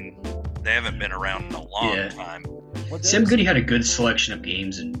 I mean, they haven't been around in a long Yeah. time. Well, Sam Goody had a good selection of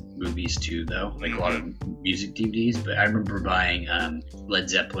games and movies too, though. Like a lot of music DVDs. But I remember buying Led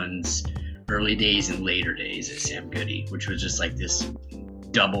Zeppelin's Early Days and Later Days at Sam Goody, which was just like this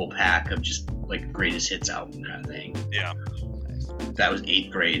double pack of just like greatest hits album kind of thing. Yeah. That was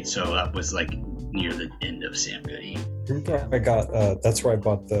 8th grade, so that was like near the end of Sam Goody. Remember I got that's where I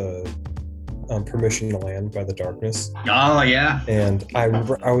bought the Permission to Land by The Darkness, Oh yeah, and I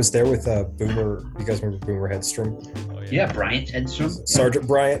remember I was there with Boomer. You guys remember Boomer Hedstrom? Oh, yeah, Bryant Hedstrom, Sergeant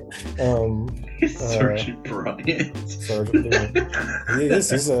Bryant. Sergeant Bryant. Sergeant. Yeah.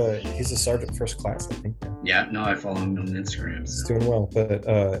 He's a sergeant first class, I think. Yeah, no, I follow him on Instagram. He's So. doing well, but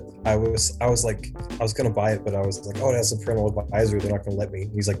I was like, I was gonna buy it, but I was like, oh, it has a parental advisory. They're not gonna let me.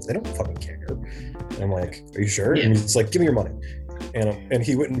 He's like, they don't fucking care. And I'm like, are you sure? Yeah. And he's like, give me your money. and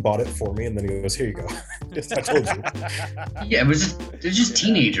he went and bought it for me, and then he goes, "Here you go." Yes, I told you. Yeah, it's just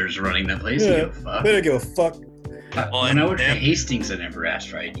teenagers running that place. Yeah, You give a fuck. they don't give a fuck. Well, When I and worked at then- Hastings, I never asked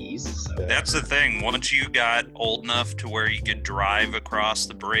for IDs. So. Yeah. That's the thing. Once you got old enough to where you could drive across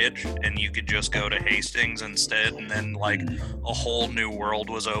the bridge and you could just go to Hastings instead, and then like a whole new world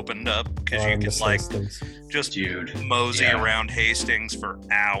was opened up because I you could miss like those things. just Dude, mosey yeah. around Hastings for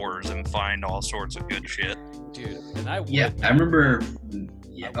hours and find all sorts of good shit. Dude, and I would. Yeah, I remember.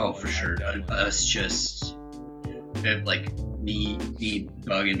 Yeah, I oh, would, for I sure. definitely- Us just like me,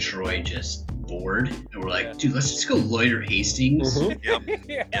 Bug, and Troy just bored, and we're like, Yeah. dude, let's just go loiter Hastings. Mhm. Yep.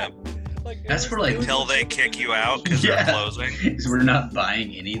 yeah. Yep. Like, That's for, like, Until they kick you out because Yeah. they're closing. Because we're not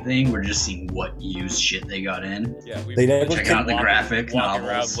buying anything. We're just seeing what used shit they got in. Yeah, we They never Check out the graphic walking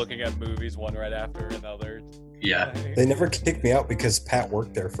around novels. looking at movies one right after another. Yeah. They never kicked me out because Pat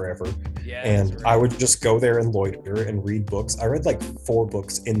worked there forever, Yeah, and that's I right. would just go there and loiter and read books. I read like 4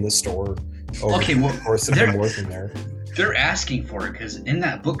 books in the store over Okay, the well, course of him working there. They're asking for it because in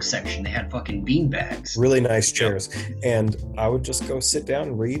that book section they had fucking bean bags. Really nice chairs, and I would just go sit down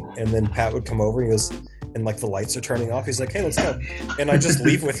and read, and then Pat would come over and he goes, and like the lights are turning off. He's like, "Hey, let's go," and I just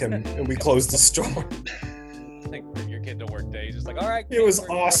leave with him, and we close the store. Like bring your kid to work day. He's just like, all right, It was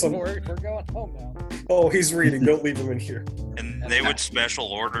we're- awesome. We're going home now. Oh, he's reading. Don't leave him in here. And they would special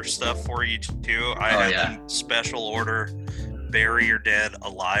order stuff for you too. I Oh, had yeah. them special order Bury Your Dead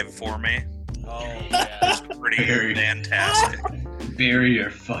Alive for me. Oh yeah. Pretty Very- fantastic. Bury your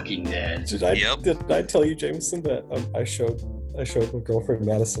fucking dead. Did I tell you, Jameson, that I showed my girlfriend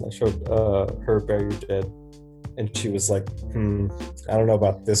Madison. I showed her Bury Your Dead, and she was like, I don't know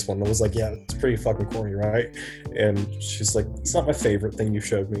about this one. I was like, yeah, it's pretty fucking corny, right? And she's like, it's not my favorite thing you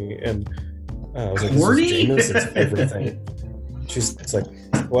showed me. And I was like, Corny? this is Jameson's favorite thing. She's like,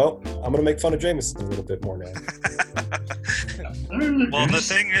 well, I'm gonna make fun of Jameson a little bit more now. Well, the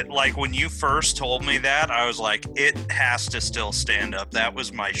thing, like when you first told me that, I was like, it has to still stand up. That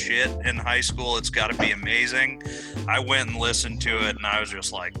was my shit in high school. It's got to be amazing. I went and listened to it, and I was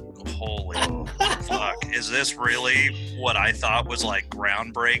just like, holy fuck, is this really what I thought was like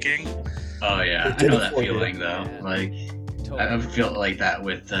groundbreaking? Oh yeah, It I did know it that for you. feeling though. Yeah. Like Totally. I felt like that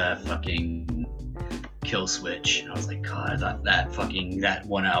with fucking Kill Switch. I was like, God, I thought that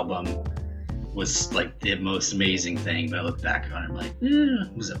one album was like the most amazing thing. But I look back on it, I'm like,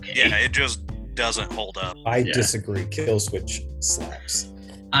 it was okay. Yeah, it just doesn't hold up. I Yeah. disagree. Kill Switch slaps.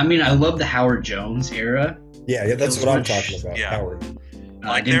 I mean, I love the Howard Jones era. Yeah, that's Kill what I'm Switch, talking about. yeah. Howard. I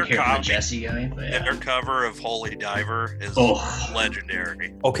Like didn't their care for the copy- Jesse guy, but yeah. Their cover of Holy Diver is Oh.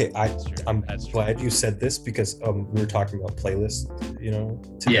 legendary. Okay, That's true. I'm That's true. glad you said this because we were talking about playlists,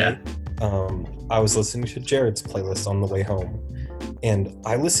 today. Yeah. I was listening to Jared's playlist on the way home, and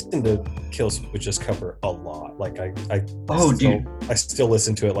I listened to Kill Switch's cover a lot. Like I Oh, still, dude. I still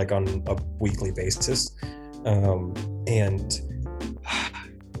listen to it like on a weekly basis, and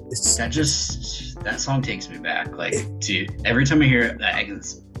it's that song takes me back. Like, to every time I hear it, I can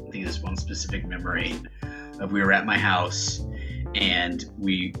think of this one specific memory of we were at my house and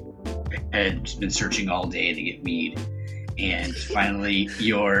we had been searching all day to get weed, and finally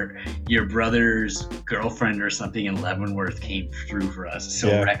your brother's girlfriend or something in Leavenworth came through for us. So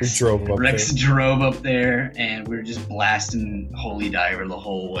yeah, Rex we drove up Rex there. drove up there and we were just blasting Holy Diver the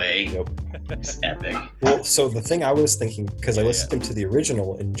whole way. Yep. It's epic. Well, so the thing I was thinking, because I Yeah. listened to the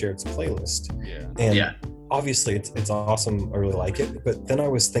original in Jared's playlist, Yeah. and Yeah. obviously it's awesome. I really like it. But then I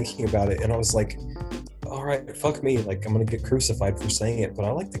was thinking about it, and I was like, all right, fuck me. Like, I'm gonna get crucified for saying it, but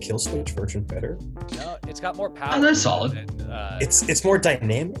I like the Kill Switch version better. No, it's got more power. Oh, that's solid. Than, It's more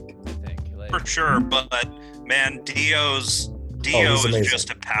dynamic. I think. Like, For sure, but man, Dio is amazing. just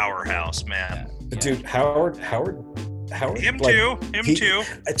a powerhouse, man. But dude, Howard, Him like, too. Him he- too.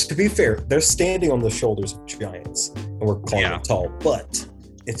 To be fair, they're standing on the shoulders of giants, and we're calling Yeah. them tall. But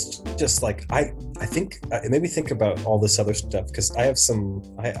it's just like I think it made me think about all this other stuff because I have some.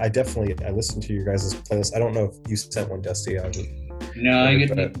 I definitely listened to your guys' playlist. I don't know if you sent one, Dusty. No, I Really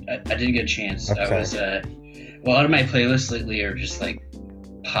didn't get a chance. Okay. I was a lot of my playlists lately are just like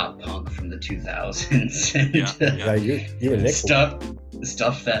pop punk from the 2000s. Yeah. You and Nick.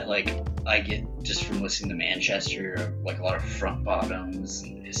 stuff that like I get just from listening to Manchester, like a lot of Front Bottoms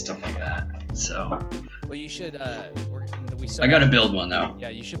and stuff like that. So well, you should. We still I got to build one though. Yeah,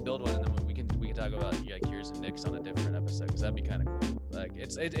 you should build one, and then we can talk about like yours and Nick's on a different episode because that'd be kind of cool. Like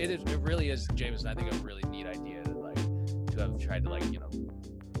it really is, Jameson. I think a really neat idea to have tried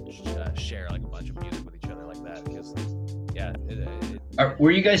to share like a bunch of music with each other like that because yeah,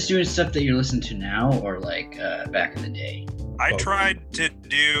 Were you guys doing stuff that you're listening to now or like back in the day? I Both. tried to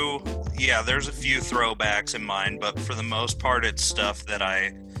do there's a few throwbacks in mine, but for the most part, it's stuff that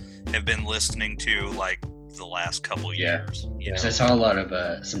I have been listening to like the last couple years. You know? So I saw a lot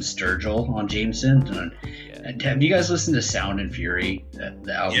of some Sturgill on Jameson. Have you guys listened to Sound and Fury?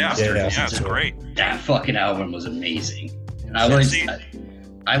 The album? Yeah, Sturgill it's great. That fucking album was amazing. And I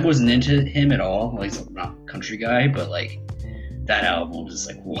wasn't into him at all. Like, I'm not a country guy, but like that album was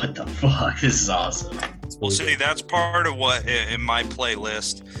like, what the fuck? This is awesome. Well, see, that's part of what in my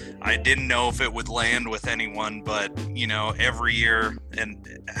playlist, I didn't know if it would land with anyone, but you know, every year, and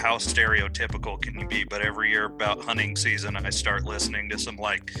how stereotypical can you be, but every year about hunting season, I start listening to some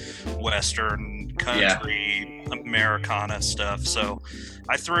like Western country, Americana stuff. So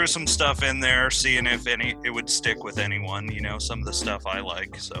I threw some stuff in there, seeing if it would stick with anyone, you know, some of the stuff I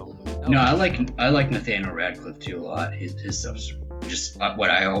like. So no, I like Nathaniel Radcliffe too a lot. His stuff's just what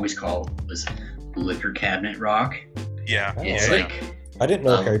I always call was liquor cabinet rock. Yeah. It's like I didn't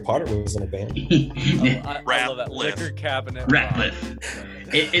know Harry Potter was in a band. I love that. Liquor cabinet. Ratcliffe.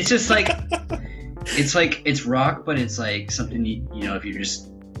 It's just like it's rock, but it's like something you know, if you're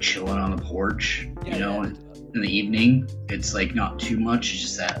just chilling on the porch, you know, in the evening, it's like not too much. It's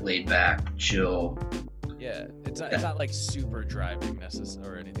just that laid back, chill. Yeah, it's not like super driving necessary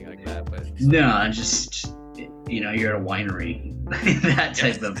or anything like that, but no, just you know, you're at a winery, that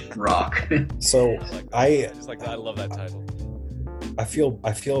type of rock. So I love that title. I feel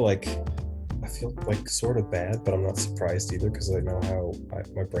like sort of bad, but I'm not surprised either because I know how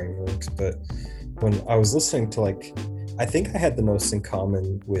my brain works. But when I was listening to I think I had the most in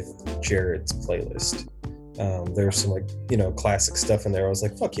common with Jared's playlist. There's some classic stuff in there. I was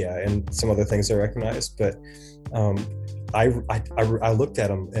like, fuck yeah, and some other things I recognized. But I looked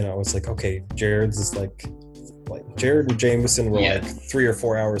at him and I was like, okay, Jared's is like Jared and Jameson were like 3 or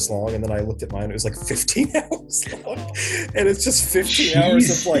 4 hours long, and then I looked at mine, it was like 15 hours long, and it's just 15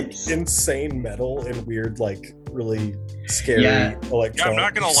 hours of insane metal and weird, really scary electronic. Yeah, I'm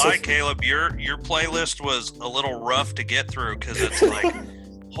not gonna lie, Caleb, your playlist was a little rough to get through because it's like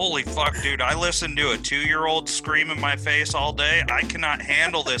holy fuck, dude, I listened to a 2-year-old scream in my face all day. I cannot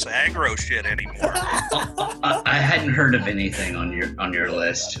handle this aggro shit anymore. I hadn't heard of anything on your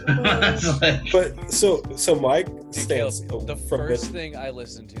list. But so Mike stands the first thing I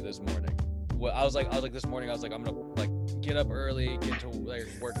listened to this morning. Well, I was like this morning I was like, I'm gonna get up early, get to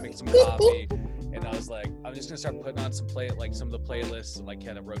work, make some coffee, and I was like, I'm just gonna start putting on some of the playlists and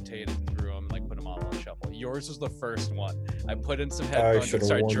kind of rotated through them, put them all on shuffle. Yours was the first one. I put in some headphones and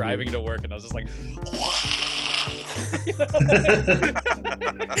started driving to work, and I was just like,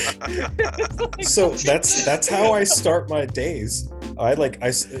 so that's how I start my days. I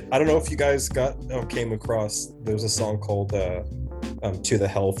don't know if you guys came across. There's a song called "To the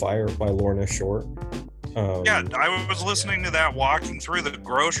Hellfire" by Lorna Shore. Yeah, I was listening to that walking through the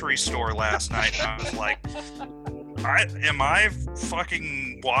grocery store last night, and I was like, am I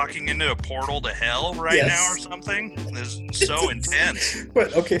fucking walking into a portal to hell right now or something? This is so intense.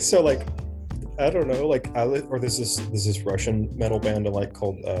 But okay, so I don't know, there's this Russian metal band I like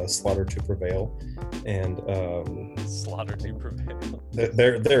called Slaughter to Prevail, and Slaughter to Prevail.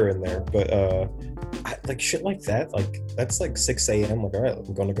 They're in there, but shit like that, that's 6 a.m. All right,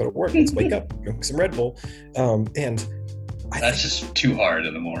 we're gonna go to work. Let's wake up, drink some Red Bull, and that's just too hard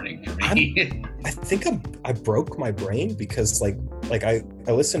in the morning for me. I think I broke my brain because I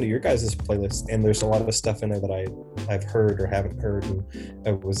listened to your guys' playlist, and there's a lot of stuff in there that I've heard or haven't heard, and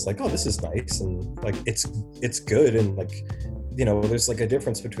I was like, oh, this is nice, and it's good, and there's a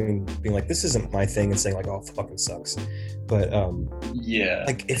difference between being like, this isn't my thing, and saying oh, it fucking sucks. But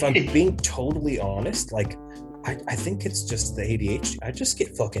if I'm being totally honest, I think it's just the ADHD. I just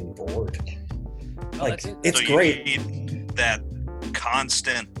get fucking bored. It's so great. You need that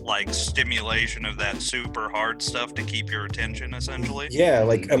constant stimulation of that super hard stuff to keep your attention, essentially. Yeah,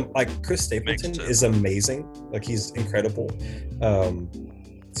 Chris Stapleton is amazing. He's incredible,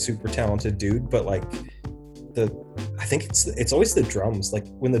 super talented dude. But I think it's always the drums.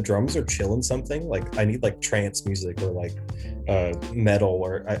 When the drums are chilling something, I need trance music or metal,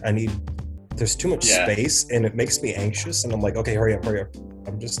 or I need. There's too much space, and it makes me anxious, and I'm like, okay, hurry up.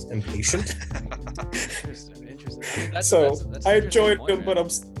 I'm just impatient. Interesting. That's I enjoyed them, but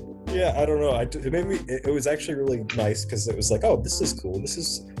I don't know. It made me. It was actually really nice because it was oh, this is cool.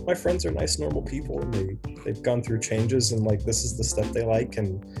 My friends are nice, normal people, and they've gone through changes, and this is the stuff they like,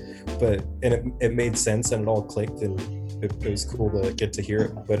 and it made sense, and it all clicked, and it was cool to get to hear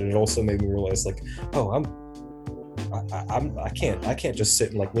it. But it also made me realize oh, I can't just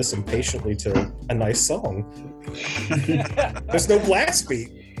sit and listen patiently to a nice song. There's no blast beat.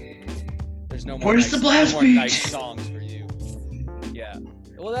 There's no more. Where's the blast beat? Nice songs for you. Yeah.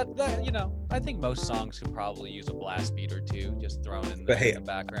 Well, that you know, I think most songs could probably use a blast beat or two, just thrown in But hey, in the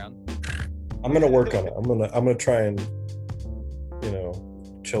background. I'm gonna work on it. I'm gonna try and, you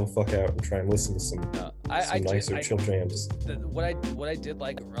know, chill the fuck out and try and listen to some nicer chill jams. What I did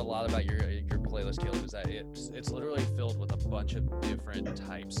like a lot about your playlist, Caleb, is that it's literally filled with a bunch of different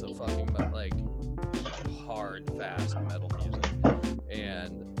types of fucking like hard, fast metal music,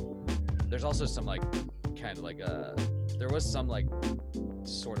 and there's also some like kind of like there was some like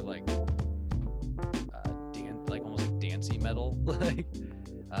sort of like like almost like dancey metal, like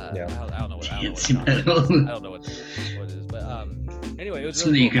Yeah. I don't know what Dancey I don't know metal. I don't know what it is, but anyway, it was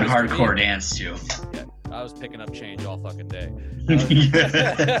Something really you can cool. hardcore dance to. Yeah, I was picking up change all fucking day. I'm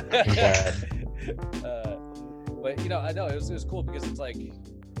glad. But you know, I know it was cool because it's like,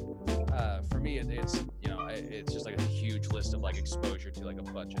 for me, it's you know, it's just like a huge list of like exposure to like a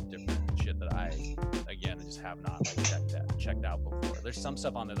bunch of different shit that I, again, just have not like checked out before. There's some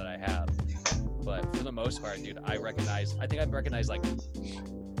stuff on there that I have, but for the most part, dude, I think I've recognized like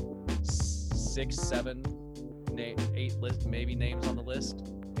 6, 7, 8 list maybe names on the list,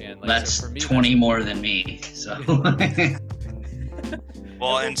 and like, That's so for me, 20 more than me. So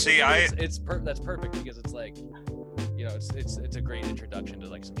Well, and see, that's perfect because it's like, you know, it's a great introduction to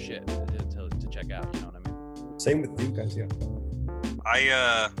like some shit to check out. You know what I mean? Same with you guys, yeah.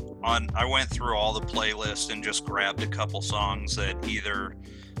 I went through all the playlists and just grabbed a couple songs that either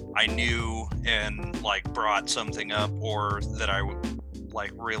I knew and like brought something up, or that I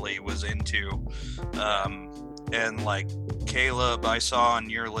like really was into. And like Caleb, I saw on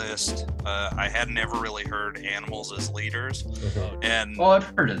your list, I had never really heard Animals as Leaders, and oh, I've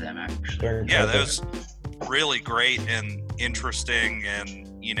heard of them actually. They're yeah, that incredible. was really great and interesting, and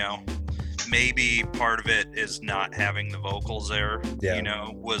you know, maybe part of it is not having the vocals there, Yeah. you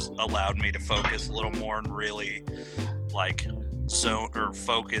know, was allowed me to focus a little more and really like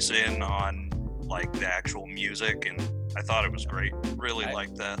focus in on like the actual music, and I thought it was great. Really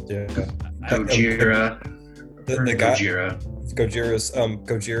liked that. Yeah. Gojira. The guy, Gojira.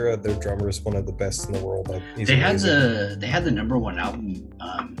 Gojira, their drummer, is one of the best in the world. He's They had amazing. the #1 album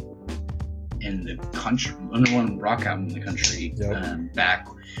in the country, #1 rock album in the country, Yep. back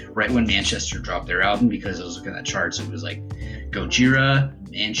right when Manchester dropped their album, because I was looking at the charts. It was like Gojira,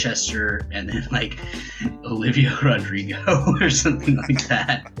 Manchester, and then like Olivia Rodrigo or something like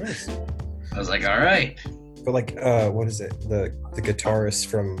that. Nice. I was like, all right. But like, what is it? The guitarist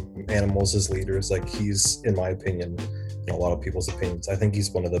from Animals as Leaders, like he's, in my opinion, in a lot of people's opinions, I think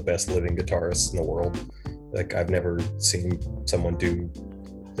he's one of the best living guitarists in the world. Like I've never seen someone do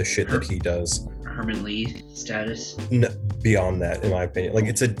the shit that he does. Herman Lee status. Beyond that, in my opinion, like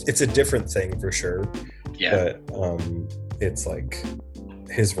it's a different thing for sure. Yeah. But it's like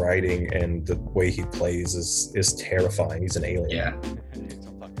his writing and the way he plays is terrifying. He's an alien. Yeah.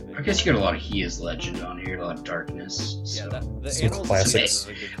 I guess you got a lot of He Is Legend on here, a lot of Darkness. Yeah, So. the Some Animals classics. is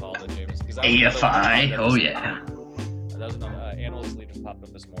a good call, though, James. 'Cause that was another AFI, one that oh was- yeah. That was another, Animals Leaders popped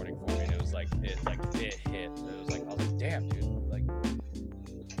up this morning for me, and it was like it hit. It was like, I was like, damn, dude. Like,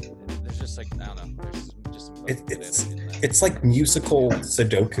 there's just like, I don't know. There's just some. fucking good It's energy in there. it's like musical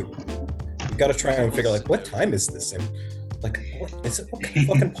Sudoku. You got to try and figure like, what time is this in? Like, what is it? What kind of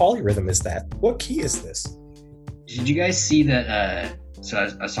fucking polyrhythm is that? What key is this? Did you guys see that? So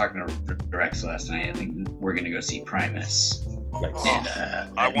I was talking to Rex last night. I think we're gonna go see Primus. Nice. And,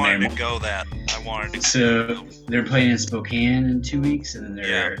 I at wanted to Marymount. go that. I wanted to. So they're playing in Spokane in 2 weeks, and then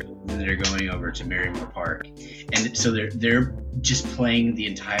Yeah. they're going over to Marymount Park, and so they're just playing the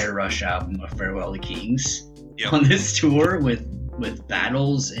entire Rush album of Farewell to Kings Yep. on this tour with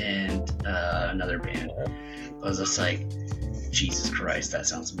Battles and another band. I was just like, Jesus Christ, that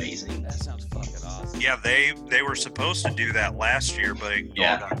sounds amazing. That sounds fucking awesome. Yeah, they were supposed to do that last year, but it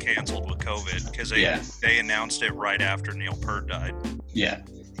Yeah. all got canceled with COVID because Yeah. they announced it right after Neil Peart died. Yeah.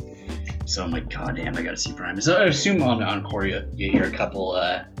 So I'm like, God damn, I gotta see Primus. So I assume on Encore you hear a couple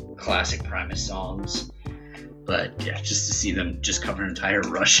classic Primus songs. But yeah, just to see them just cover an entire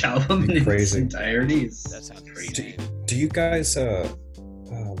Rush album in its Crazy. entirety That is sounds crazy. insane. Do you guys shit?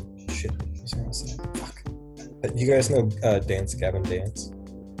 What was I gonna say? Fuck. You guys know Dance Gavin Dance?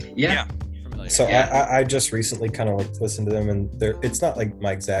 Yeah. Familiar. So Yeah. I just recently kind of like listened to them, and it's not like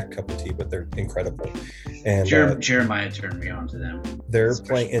my exact cup of tea, but they're incredible. And Jeremiah turned me on to them. they're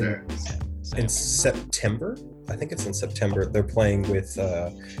Especially playing their- in September. I think it's in September. They're playing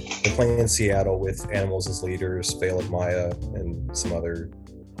in Seattle with Animals as Leaders, Veil of Maya, and some other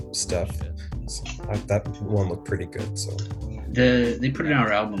stuff. So that one looked pretty good. So They put out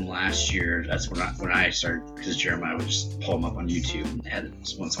our album last year. That's when I started, because Jeremiah would just pull them up on YouTube, and they had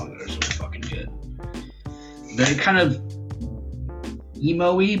this one song that was really fucking good. They kind of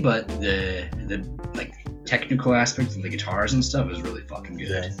emo-y, but the like technical aspects of the guitars and stuff is really fucking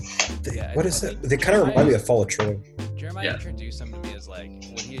good. Yeah, What I is it? think They kind of remind me of Fall of Troy. Jeremiah Yeah. introduced them to me as like,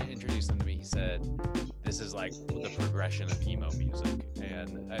 when he introduced them to me, he said, this is like the progression of emo music.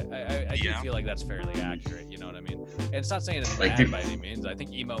 And I do Yeah. feel like that's fairly accurate, you know what I mean? And it's not saying it's Like bad the- by any means. I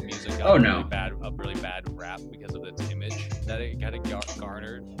think emo music got Oh, a no. really bad rap because of its image that it kind of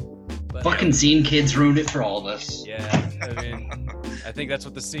garnered. But Fucking scene kids ruined it for all of us. yeah, I mean, I think that's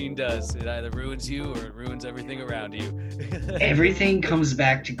what the scene does. It either ruins you or it ruins everything around you. Everything comes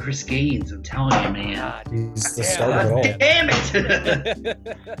back to Chris Gaines. I'm telling you, man. God He's the damn, start of God it all. damn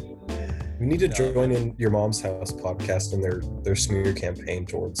it! We need to No. join in Your Mom's House podcast and their smear campaign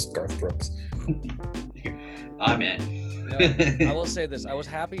towards Garth Brooks. I'm in. You know, I will say this: I was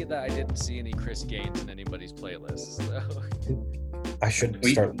happy that I didn't see any Chris Gaines in anybody's playlist. So. I should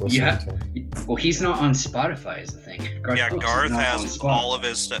Wait, start listening yeah. to him. Well, he's not on Spotify, is the thing. Yeah, Brooks is Garth not on has Spotify. all of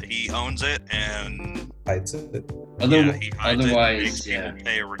his stuff. He owns it, and Hides it. Other- he hides it and otherwise, makes yeah. people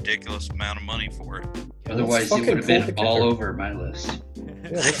pay a ridiculous amount of money for it. Otherwise, Let's he would have fucking been pull all together. over my list.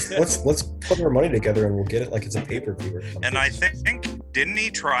 Yeah, let's put our money together and we'll get it like it's a pay-per-view or something. And I think, didn't he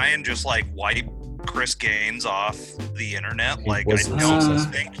try and just like wipe Chris Gaines off the internet? He Like, I wasn't don't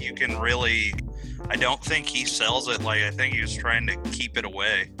successful. think you can really. I don't think he sells it. Like, I think he was trying to keep it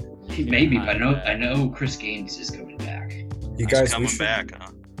away. Maybe, but I know Chris Gaines is coming back. you He's guys, we coming should, back,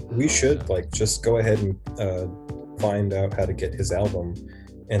 huh? we should like just go ahead and find out how to get his album,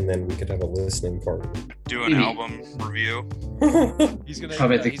 and then we could have a listening party. Do an Maybe. album review. He's gonna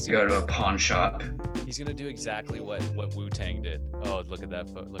Probably no, have he's to go gonna, to a pawn shop. he's gonna do exactly what Wu-Tang did. Oh, look at that!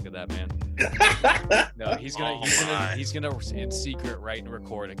 Look at that man. No, he's gonna Oh he's my. gonna he's gonna in secret write and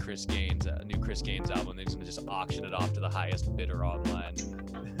record a new Chris Gaines album. Then he's gonna just auction it off to the highest bidder online.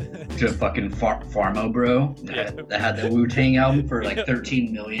 To a fucking Farmo bro that had the Wu-Tang album for like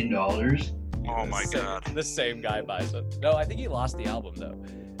 $13 million. Oh my Same- god. The same guy buys it. No, I think he lost the album though.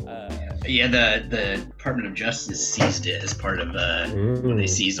 Yeah, the Department of Justice seized it as part of when they Mm.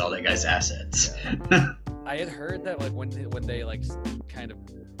 seized all that guy's assets. I had heard that like when they like kind of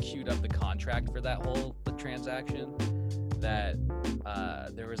queued up the contract for that whole transaction, that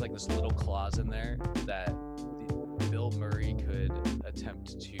there was like this little clause in there that Bill Murray could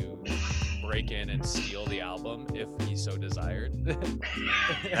attempt to break in and steal the album if he so desired.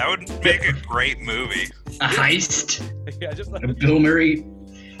 That would make a great movie. A heist. Yeah, just like, A Bill Murray.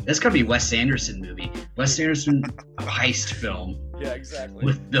 That's gotta be a Wes Anderson movie. Wes Anderson heist film yeah, exactly.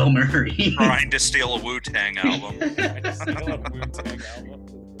 with Bill Murray. Trying to steal a Wu-Tang album. Trying to steal a Wu-Tang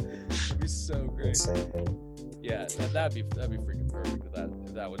album. It'd be so great. Insane. Yeah, that'd be freaking perfect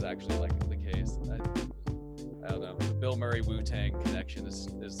if that was actually like the case. I don't know. The Bill Murray Wu-Tang connection is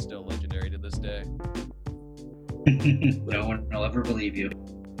still legendary to this day. No one will ever believe you.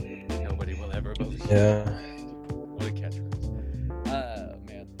 Nobody will ever believe. Yeah. What a catchphrase.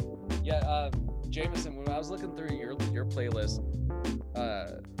 Man. Yeah, Jameson, when I was looking through your playlist,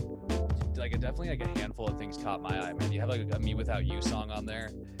 like definitely like a handful of things caught my eye, man. You have like a Me Without You song on there.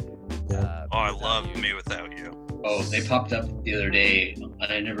 Yeah. Oh, I Me Without love You. Me Without You. Oh, they popped up the other day.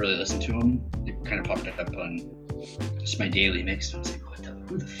 I never really listened to them. They kind of popped up on just my daily mix. I was like,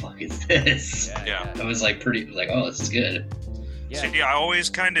 who the fuck is this? Yeah. I was like oh, this is good. Yeah. See, I always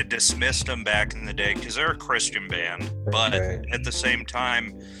kind of dismissed them back in the day because they're a Christian band, but Right. at the same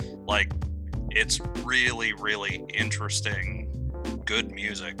time, like, it's really, really interesting, good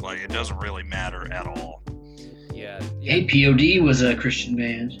music. Like, it doesn't really matter at all. Yeah. Hey, POD was a Christian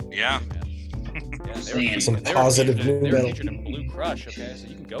band. Yeah. Yeah, they Saying. were Some featured- positive they were new metal. featured in Blue Crush, okay, so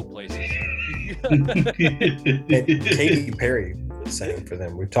you can go places. And Katy Perry sang for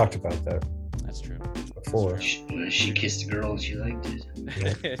them. We've talked about that That's true. before. She kissed a girl and she liked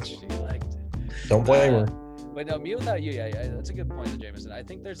it. She liked it. Don't blame her. But no, Me Without You, yeah, that's a good point, Jameson. I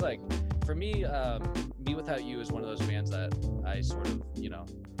think there's like, for me, Me Without You is one of those bands that I sort of,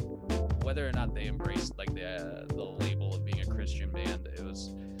 whether or not they embraced like the label of being a Christian band, it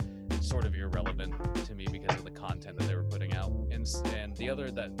was sort of irrelevant to me because of the content that they were putting out. And the other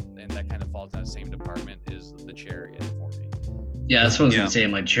that kind of falls in that same department is The Chariot for me. Yeah, that's what I was Yeah. gonna say.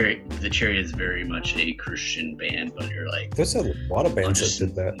 Like, the Chariot is very much a Christian band, but you're like, There's a lot of bands just that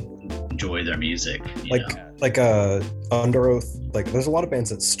did that. enjoy their music. You Like, know? like Under Oath. Like, there's a lot of bands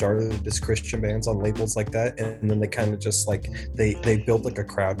that started as Christian bands on labels like that, and then they kind of just like they built like a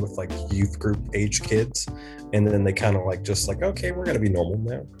crowd with like youth group age kids, and then they kind of like just like, okay, we're gonna be normal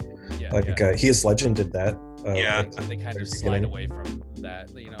now. Yeah, Like yeah. He Is Legend did that. Yeah. like, They kind very of slide beginning. away from that.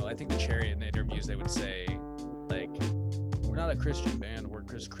 I think The Chariot in interviews they would say, like, we're not a Christian band, we're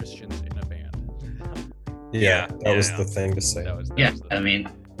just Christians in a band. Yeah, that was the thing to say. That was Yeah, the- I mean,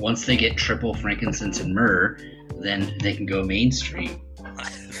 once they get triple frankincense and myrrh, then they can go mainstream.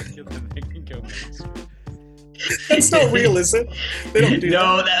 They can go mainstream. That's not real, is it? They don't do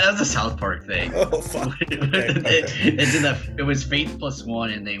No, that. that's a South Park thing. Oh fuck. Okay, okay. It did that. It was faith plus one,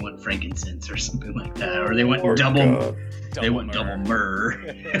 and they went frankincense or something like that, or they went Oh, double. God. They went double myrrh.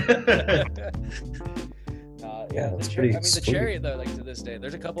 Yeah, the that's Char- pretty I mean, the sweet. Chariot though, like to this day,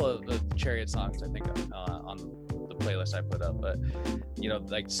 there's a couple of the Chariot songs I think on the playlist I put up, but you know,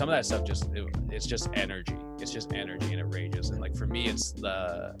 like some of that stuff it's just energy. It's just energy and it rages. And like for me,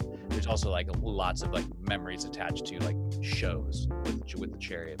 there's also like lots of like memories attached to like shows with the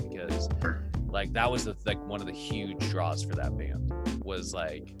Chariot, because like that was one of the huge draws for that band was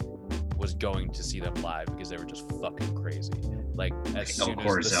going to see them live, because they were just fucking crazy. Like as soon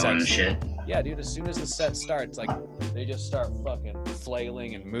as the and set, shit. yeah, dude, as soon as the set starts, like they just start fucking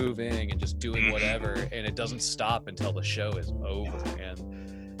flailing and moving and just doing whatever, and it doesn't stop until the show is over.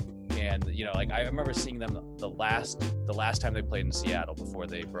 And you know, like I remember seeing them the last time they played in Seattle before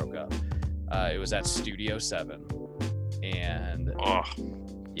they broke up. It was at Studio 7, and Oh,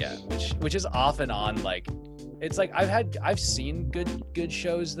 yeah, which is off and on. Like it's like I've seen good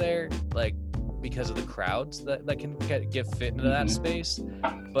shows there, like because of the crowds that can get fit into that space,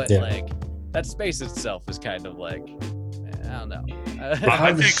 but Yeah. like that space itself is kind of like, I don't know.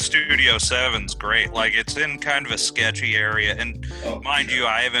 I think Studio 7's great. Like, it's in kind of a sketchy area, and mind you,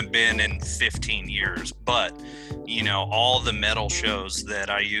 I haven't been in 15 years, but you know, all the metal shows that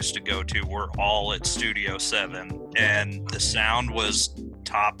I used to go to were all at Studio 7, and the sound was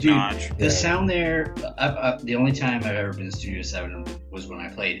top Dude, notch. the Yeah. sound there. The only time I've ever been to Studio 7 was when I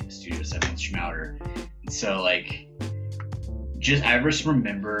played Studio 7 with Schmouter. And so like, I just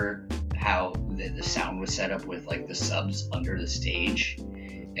remember how the sound was set up with like the subs under the stage,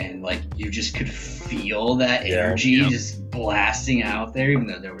 and like you just could feel that Yeah. energy Yep. just blasting out there, even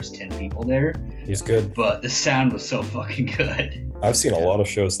though there was 10 people there. He's good. But the sound was so fucking good. I've seen a lot of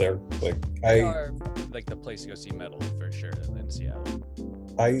shows there. Like They are like the place to go see metal for sure in Seattle.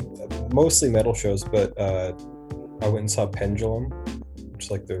 I mostly metal shows, but I went and saw Pendulum, which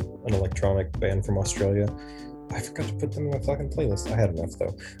is like an electronic band from Australia. I forgot to put them in my fucking playlist. I had enough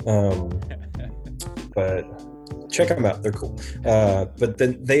though. But check them out; they're cool. But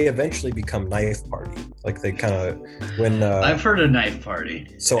then they eventually become Knife Party. Like they kind of when I've heard of Knife Party.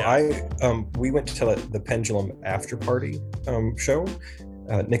 so we went to the Pendulum after party show.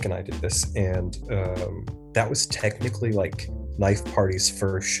 Nick and I did this, and that was technically like Knife Party's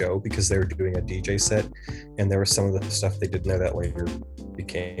first show, because they were doing a DJ set, and there was some of the stuff they did in there that later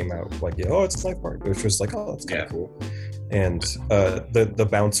became out like, it's Knife Party, which was like, that's kind of cool. And the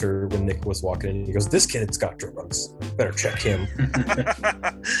bouncer, when Nick was walking in, he goes, "This kid's got drugs. Better check him."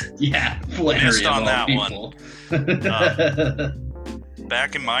 Yeah, Flannery Missed of on all that people.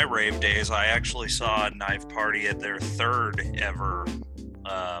 Back in my rave days, I actually saw Knife Party at their third ever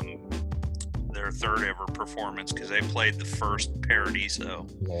performance, because they played the first Paradiso.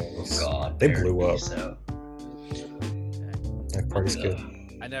 Nice. God, They blew up. So. Knife Party's good.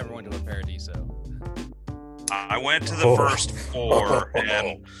 I never went to a Paradiso. I went to the Oh. first 4,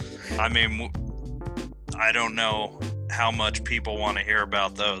 and I mean, I don't know how much people want to hear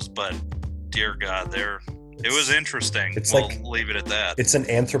about those, but dear God, it was interesting. It's We'll like- leave it at that. It's an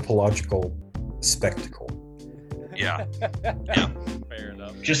anthropological spectacle. Yeah. Fair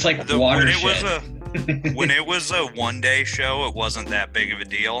enough. Just like When Watershed. it was a one-day show, it wasn't that big of a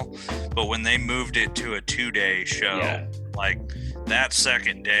deal. But when they moved it to a 2-day show, Yeah. like that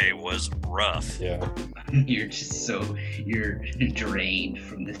second day was rough. Yeah. You're drained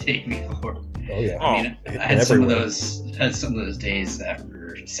from the day before. Oh yeah. Oh, I mean, I had some of those days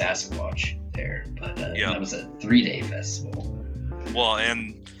after Sasquatch there, but Yeah. that was a 3-day festival. Well,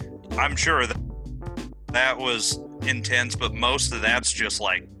 and I'm sure that was intense, but most of that's just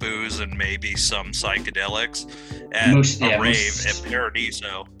like booze and maybe some psychedelics. At a rave at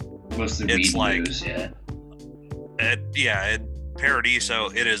Paradiso, Mostly It's weed like- booze, yeah. at Paradiso,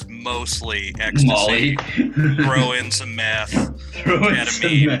 it is mostly ecstasy. Molly. Throw in some meth. Throw in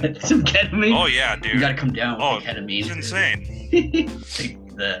ketamine. some ketamine. Oh yeah, dude. You gotta come down with Oh, the ketamine. it's insane.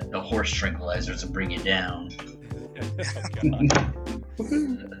 Take the horse tranquilizers and bring you down.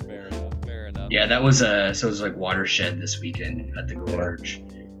 Fair enough. Yeah, that was so it was like Watershed this weekend at the Gorge,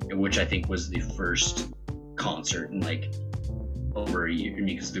 which I think was the first concert in like over a year. I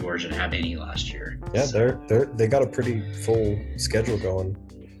mean, because the Gorge didn't have any last year. Yeah, So, they got a pretty full schedule going,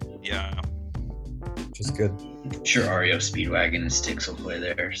 Yeah. which is good. I'm sure REO Speedwagon and Styx will play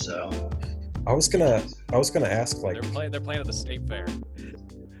there. So, I was gonna ask, like, They're playing at the state fair.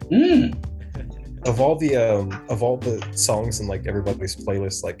 Of all the songs in like everybody's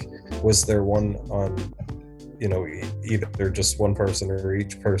playlist, like, was there one on, either just one person or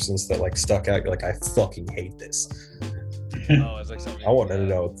each person's that like stuck out? You're like, I fucking hate this. Oh, it's like something. I want to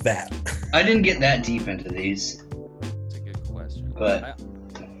know that. I didn't get that deep into these, It's a good question. but I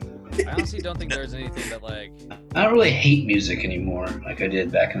honestly don't think there's anything that like. I don't really hate music anymore like I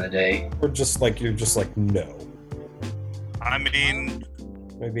did back in the day. Or just like you're just like no. I mean,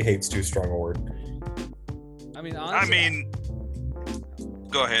 Maybe hate's too strong a word. I mean, honestly.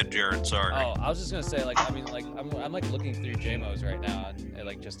 Go ahead, Jared. Sorry. Oh, I was just gonna say, like, I mean, like, I'm like looking through JMOs right now, and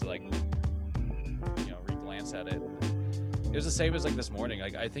like just to like, re-glance at it. It was the same as like this morning.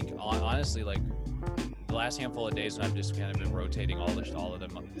 Like, I think honestly, like, the last handful of days when I've just kind of been rotating all of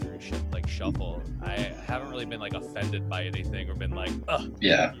them up through like shuffle, I haven't really been like offended by anything or been like, ugh.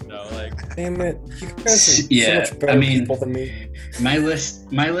 Yeah. Like, damn it, you guys are Yeah, so much better people than me. My list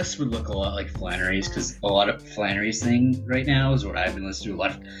would look a lot like Flannery's, because a lot of Flannery's thing right now is what I've been listening to a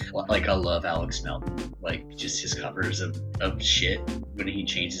lot of. Like, I love Alex Melton, like just his covers of shit when he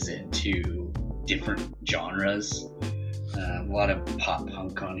changes it into different genres. A lot of pop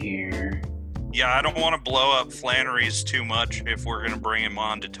punk on here. Yeah, I don't want to blow up Flannery's too much if we're going to bring him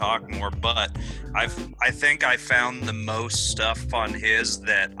on to talk more, but I think I found the most stuff on his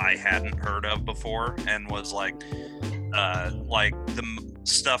that I hadn't heard of before, and was like the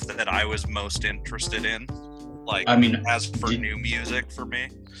stuff that I was most interested in. Like, I mean, as for new music for me.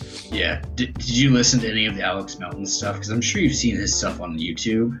 Yeah. Did you listen to any of the Alex Melton stuff? Because I'm sure you've seen his stuff on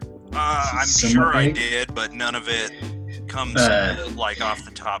YouTube. I'm sure I did, but none of it comes like off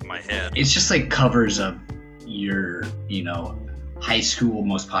the top of my head. It's just like covers of your, high school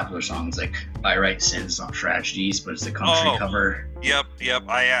most popular songs, like I Write Sins, Not Tragedies, but it's a country cover. Yep.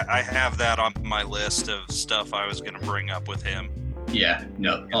 I have that on my list of stuff I was going to bring up with him. Yeah,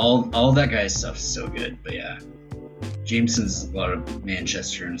 no, all that guy's stuff is so good, but yeah. Jameson's a lot of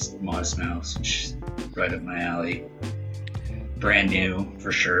Manchester and Modest Mouse, which is right up my alley. Brand new,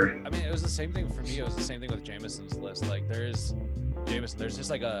 for sure. I mean, it was the same thing for me. It was the same thing with Jameson's list. Like, there's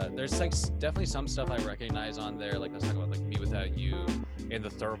just like definitely some stuff I recognize on there. Like, let's talk about like Me Without You and the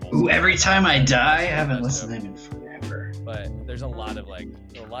Thermals. Ooh, Every Time I Die, I haven't listened to them in forever. But there's a lot of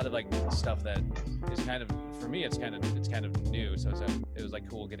stuff that is kind of, for me, it's kind of new. So it was like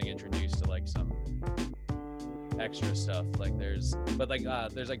cool getting introduced to like some extra stuff. Like there's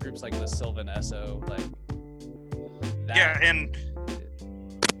like groups like the Sylvan Esso, like. Yeah, and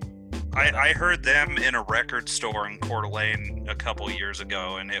I heard them in a record store in Coeur d'Alene a couple years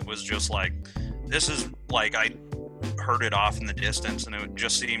ago, and it was just like, this is like, I heard it off in the distance, and it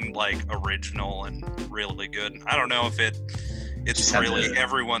just seemed like original and really good. I don't know if it's really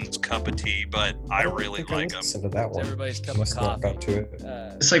everyone's cup of tea, but I really like them. To that one. Everybody's cup of coffee. Got to it.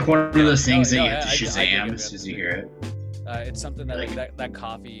 It's like one of those things that you have to Shazam as soon as you hear it. It's something that like that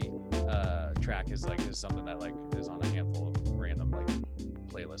coffee track is something that like is on a handful of random like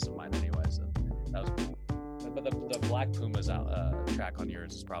playlists of mine anyway, so that was cool. But the Black Pumas track on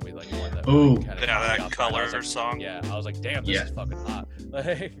yours is probably like one that really kind of that Color song. Yeah, I was like, damn, this is fucking hot.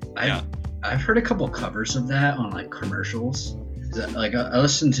 Like, I've heard a couple covers of that on like commercials. Like I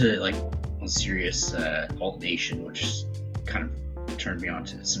listened to like on Sirius Alt Nation, which kind of turned me on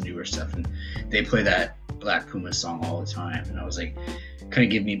to some newer stuff, and they play that Black Puma song all the time, and I was like, kind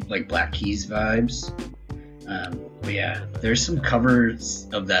of give me like Black Keys vibes. But yeah, there's some covers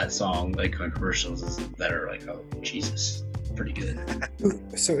of that song like on commercials that are like, oh Jesus, pretty good.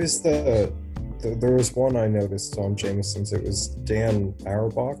 So is there was one I noticed on Jameson's. It was Dan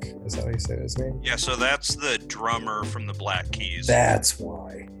Auerbach. Is that how you say his name? Yeah, so that's the drummer from the Black Keys. That's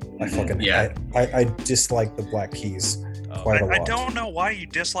why. I dislike the Black Keys quite a lot. I don't know why you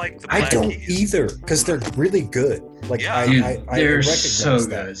dislike the Black Keys. I don't either, because they're really good. Like, yeah. They're recognize so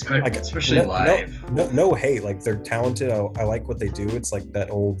that. good, Like, especially live. No hate. Like, they're talented. I like what they do. It's like that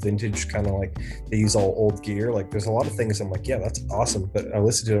old vintage kind of like, they use all old gear. Like, there's a lot of things I'm like, yeah, that's awesome. But I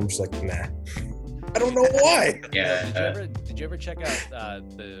listen to them, I'm just like, nah. I don't know why. Yeah. Did you ever check out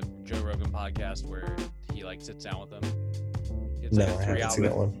the Joe Rogan podcast where he like sits down with them? It's No, like I haven't seen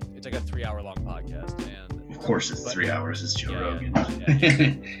that one. It's like a 3-hour long podcast, and Of course, it's 3 hours. It's Joe Rogan.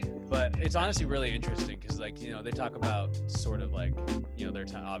 Yeah. But it's honestly really interesting because, like, they talk about sort of like, their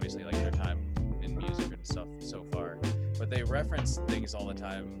time, obviously, like their time in music and stuff so far. But they reference things all the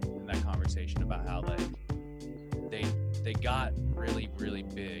time in that conversation about how like they got really, really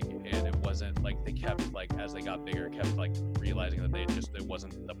big, and it wasn't like they kept like as they got bigger, kept like realizing that it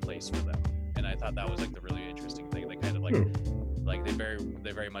wasn't the place for them. And I thought that was like the really interesting thing. They kind of like they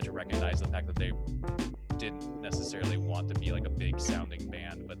very much recognize the fact that they didn't necessarily want to be like a big sounding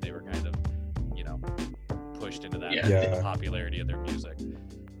band, but they were kind of, pushed into that Yeah. the popularity of their music.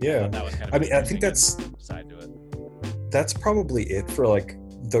 Yeah. That was kind of I mean, I think interesting side to it. that's probably it for like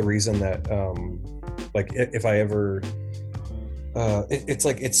the reason that like if I ever it's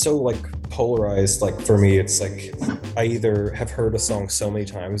like it's so like polarized. Like for me, it's like I either have heard a song so many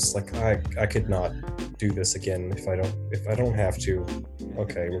times, like I could not do this again if I don't have to.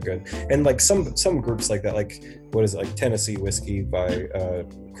 Okay, we're good. And like some groups like that, like what is it, like Tennessee Whiskey by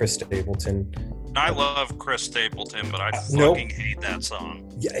Chris Stapleton. I love Chris Stapleton, but I Nope. fucking hate that song.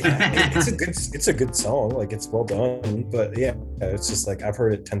 Yeah, it's a good song. Like it's well done, but yeah, it's just like I've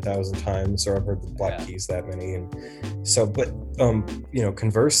heard it 10,000 times, or I've heard the Black Keys that many, and so. But you know,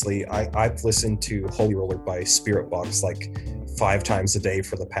 conversely, I've listened to Holy Roller by Spiritbox like 5 times a day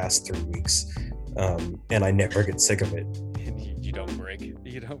for the past 3 weeks, and I never get sick of it. And you don't break.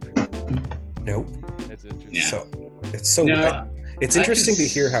 You don't break. Nope. That's interesting. Yeah. So it's so. No, it's interesting to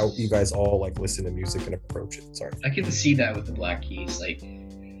hear how you guys all like listen to music and approach it. Sorry. I can see that with the Black Keys. Like,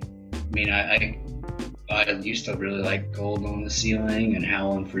 I mean, I used to really like Gold on the Ceiling and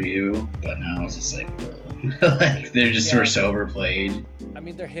Howlin' for You, but now it's just like, like they're just sort of overplayed. I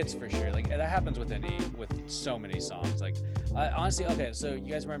mean, they're hits for sure. Like that happens with so many songs. Like honestly, okay. So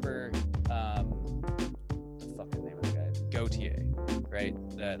you guys remember the fucking name of the guy, Gautier, right?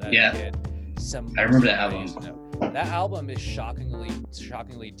 That Yeah. kid. I remember that album. That album is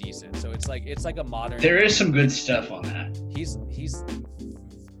shockingly decent. So it's like a modern. There is some good stuff on that. He's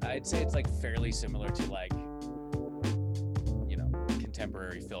I'd say it's like fairly similar to like, you know,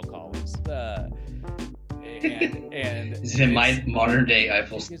 contemporary Phil Collins. And Is it in my modern day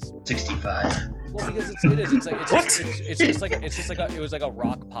Eiffel it's- 65? Well, because it is. It's like What? it's just like it was like a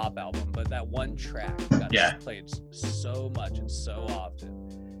rock pop album, but that one track got Yeah. played so much and so often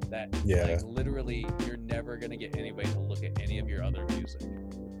that Yeah. like literally you're never gonna get anybody to look at any of your other music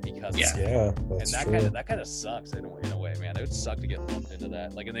because Yeah. Yeah, and that's that true. kind of sucks in a way, man. It would suck to get lumped into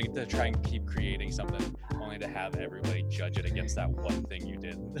that, like, and then to try and keep creating something only to have everybody judge it against that one thing you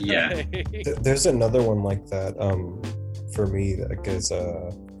did. Yeah. There's another one like that for me that is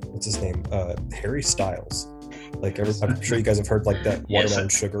what's his name, Harry Styles. Like I'm sure you guys have heard like that Yes. Watermelon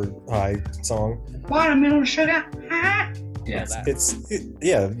Sugar High song. Watermelon sugar. Yeah.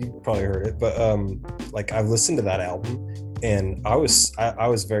 Yeah, you probably heard it, but like I've listened to that album and I was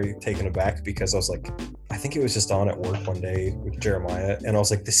very taken aback because I was like, I think it was just on at work one day with Jeremiah, and I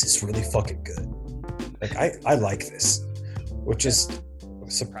was like, this is really fucking good. Like I like this, which is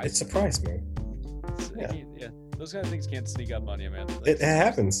it surprised me. Yeah. Yeah, those kind of things can't sneak up on you, man. Like, It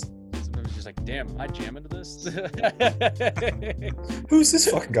happens. sometimes it's just like, damn, am I jamming to this? Who's this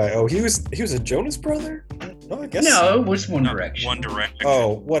fucking guy? Oh, he was a Jonas brother? No, I guess. No, it was One No, Direction. One Direction.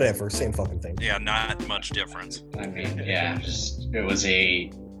 Oh, whatever. Same fucking thing. Yeah, not much difference. I mean, yeah, just it was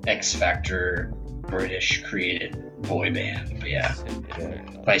a X Factor British created boy band. But yeah,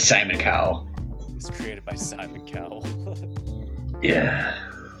 by Simon Cowell. It's created by Simon Cowell. Yeah.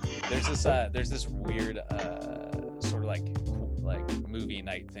 There's this weird sort of like movie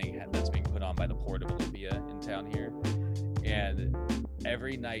night thing that's being put on by the Port of Olympia in town here, and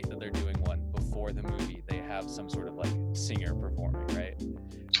every night that they're doing one before the movie, they have some sort of like singer performing, right?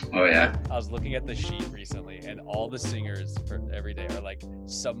 Oh yeah. I was looking at the sheet recently, and all the singers for every day are like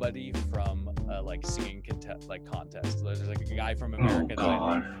somebody from like singing contest. So there's like a guy from Oh American Idol.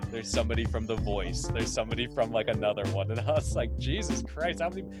 god. There's somebody from The Voice. There's somebody from like another one, and I was like, Jesus Christ,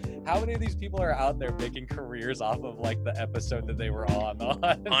 how many of these people are out there making careers off of like the episode that they were on?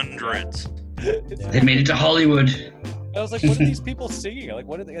 Hundreds. They made it to Hollywood. I was like, what are these people singing? Like,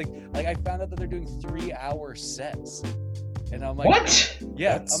 what are they like? I found out that they're doing 3-hour sets, and I'm like, What?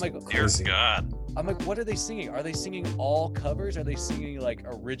 Yeah, That's I'm like, Dear crazy. God. I'm like, what are they singing? Are they singing all covers? Are they singing like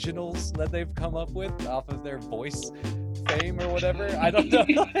originals that they've come up with off of their Voice fame or whatever? I don't know.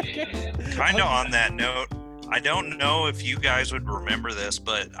 Kind of on that note, I don't know if you guys would remember this,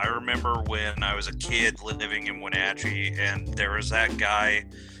 but I remember when I was a kid living in Wenatchee, and there was that guy,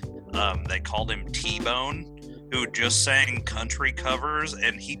 they called him T-Bone, who just sang country covers,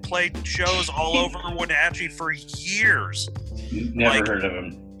 and he played shows all over Wenatchee for years. Never Like- heard of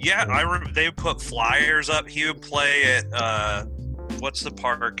him. Yeah, they would put flyers up. He would play at what's the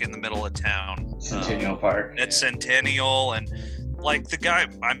park in the middle of town? Centennial Park. At Centennial, and like the guy,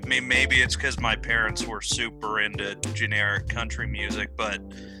 I mean, maybe it's because my parents were super into generic country music, but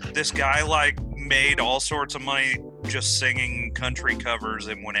this guy like made all sorts of money just singing country covers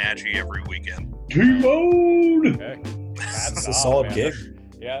in Wenatchee every weekend. T-Bone! Okay. That's It's a odd, solid man. gig.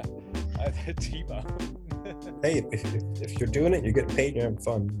 Yeah, T-Bone. Hey, if you're doing it, you're getting paid, you're having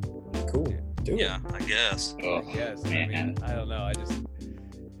fun. Cool. Do it. Yeah, I guess. Oh, Yes, man. I mean, I don't know.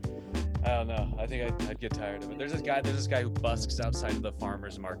 I don't know. I think I'd get tired of it. There's this guy who busks outside of the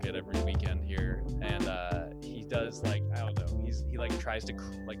farmer's market every weekend here, and he does like, I don't know. He like tries to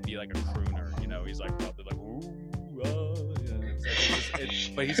like be like a crooner, you know. He's like probably like, ooh,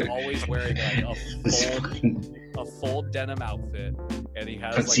 but he's always wearing like a full denim outfit, and he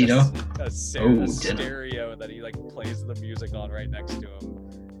has like a stereo that he like plays the music on right next to him.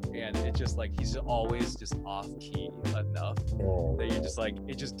 And it's just like he's always just off key enough that you're just like,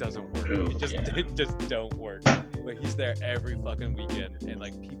 it just doesn't work. It just don't work. But he's there every fucking weekend, and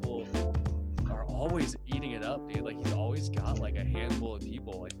like people are always eating it up, dude. Like he's always got like a handful of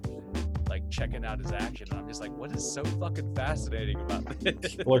people like checking out his action. And I'm just like, what is so fucking fascinating about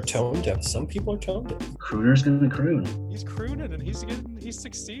this? People are tone deaf. Some people are tone deaf. Crooner's gonna croon. He's crooning and he's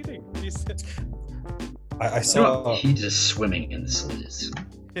succeeding. I saw. He's just swimming in the sliz.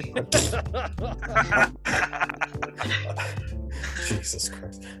 Jesus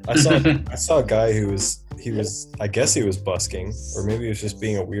Christ! I saw a guy who was I guess he was busking, or maybe he was just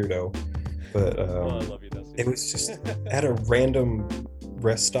being a weirdo. But I love you, Dusty. it was just at a random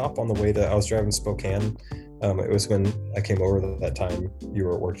rest stop on the way to. I was driving to Spokane. It was when I came over that time. You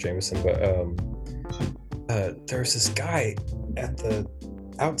were at work, Jameson. But there was this guy at the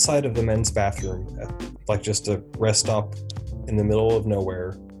outside of the men's bathroom, at, like just a rest stop in the middle of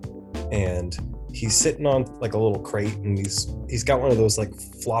nowhere, and he's sitting on like a little crate, and he's got one of those like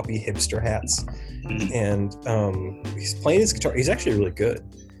floppy hipster hats, and he's playing his guitar. He's actually really good.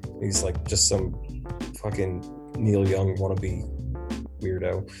 He's like just some fucking Neil Young wannabe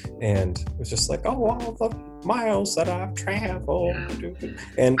weirdo, and it was just like, oh, all the miles that I've traveled,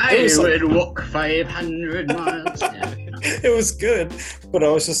 and I would walk 500 miles. It was good, but I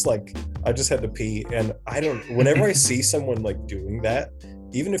was just like, I just had to pee, and whenever I see someone like doing that,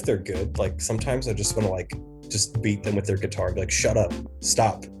 even if they're good, like sometimes I just want to like just beat them with their guitar and be like, shut up,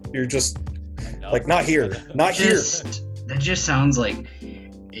 stop, you're just like not here. That just sounds like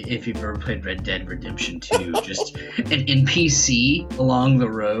if you've ever played Red Dead Redemption 2, just an NPC along the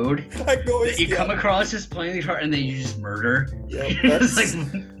road that you come across just playing the guitar, and then you just murder.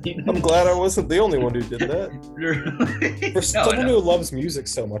 I'm glad I wasn't the only one who did that. For someone who loves music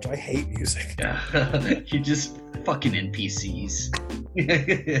so much, I hate music. You just fucking NPCs.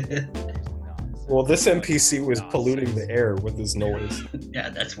 Well, this NPC was polluting the air with his noise. Yeah,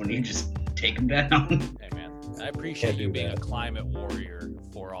 that's when you just take him down. Hey man, I appreciate you being a climate warrior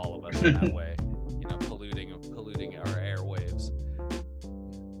for all of us in that way. You know, polluting our airwaves.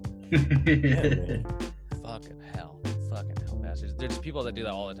 Fucking hell, bastards. There's people that do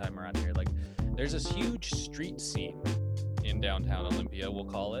that all the time around here. Like, there's this huge street scene in downtown Olympia, we'll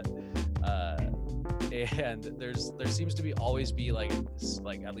call it, and there seems to always be like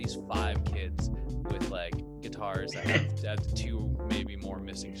at least 5 kids with like guitars that have 2, maybe more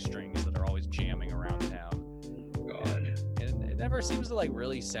missing strings that are always jamming around town. God. And it never seems to like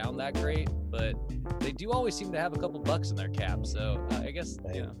really sound that great, but they do always seem to have a couple bucks in their cap. So I guess,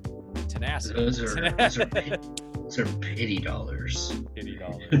 you know, tenacity. Those are pity dollars. Pity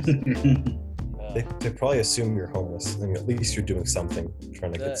dollars. They probably assume you're homeless. I mean, at least you're doing something,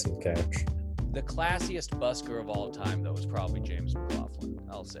 trying to get some cash. The classiest busker of all time, though, is probably James McLaughlin.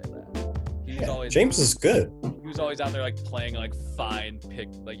 I'll say that. James is good. He was always out there like playing like fine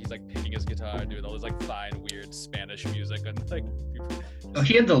he's like picking his guitar, doing all this like fine weird Spanish music, and like. Oh,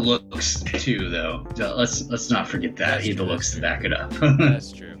 he had the looks too, though. Let's not forget that. He had the looks to back it up.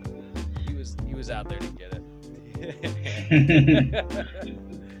 That's true. He was out there to get it.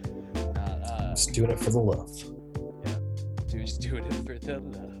 Just doing it for the love. Yeah, just doing it for the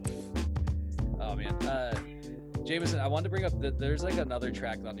love. Oh man, Jameson, I wanted to bring up there's like another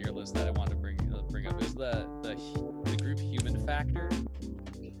track on your list that I wanted to bring up. It was the group Human Factor.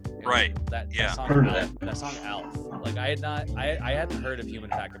 Right. That song, that song Alf. Like I hadn't heard of Human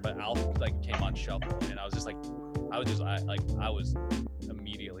Factor, but Alf like came on shuffle, and I was just like, I was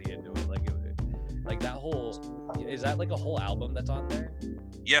immediately into it. Like that whole, is that like a whole album that's on there?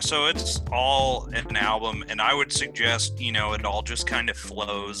 Yeah, so it's all an album, and I would suggest, you know, it all just kind of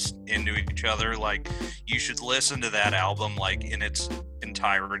flows into each other. Like, you should listen to that album like in its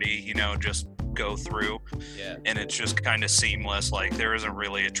entirety, you know, just go through. Yeah. And it's just kind of seamless. Like, there isn't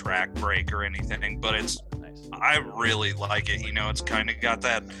really a track break or anything, but I really like it. You know, it's kind of got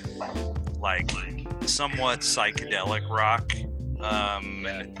that like somewhat psychedelic rock,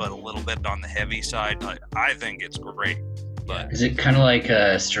 but a little bit on the heavy side. I think it's great. But is it kind of like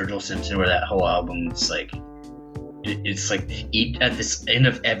Sturgill Simpson, where that whole album's like, it's like at this end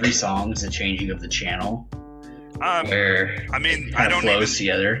of every song is a changing of the channel, where I mean, it kind of flows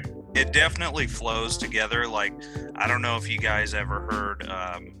together. It definitely flows together. Like, I don't know if you guys ever heard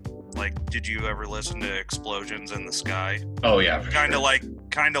Like, did you ever listen to Explosions in the Sky? Oh yeah, for Kind of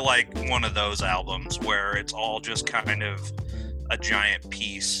sure. like one of those albums where it's all just kind of a giant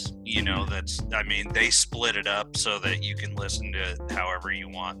piece, you know. They split it up so that you can listen to it however you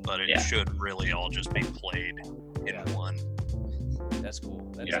want, but it Yeah. should really all just be played in one. That's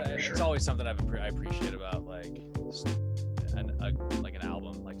cool. That's, Yeah, for It's sure. always something I appreciate about like an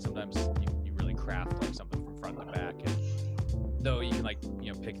album. Like sometimes you really craft like something from front to back, and though you can like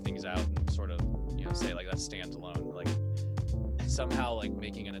pick things out and sort of say like that stands alone. Like somehow like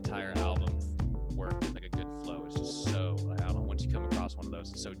making an entire album work with like a good flow is just so, I don't know. Once you come across one of those,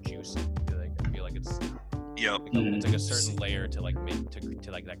 it's so juicy. I feel like it's Yep. it's like a certain layer to like make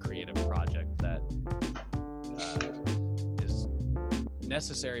to like that creative project that is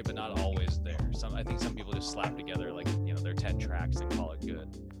necessary but not always there. I think some people just slap together like their 10 tracks and call it good.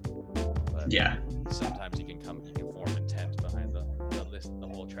 But Yeah. sometimes you can form intent behind the list, the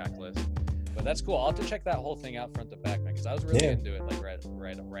whole track list. But that's cool. I'll have to check that whole thing out front to back, man, because I was really Yeah. into it like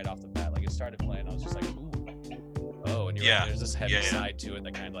right off the bat. Like it started playing, I was just like, ooh, oh, and Yeah. there's this heavy Yeah, yeah. side to it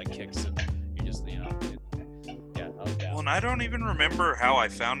that kind of like kicks, and you just I was down. Well, and I don't even remember how I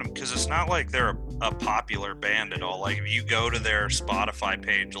found them, because it's not like they're a popular band at all. Like if you go to their Spotify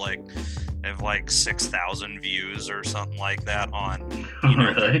page, like they have like 6,000 views or something like that on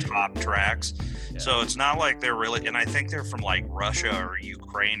their Really? top tracks. Yeah. So it's not like they're really, and I think they're from like Russia or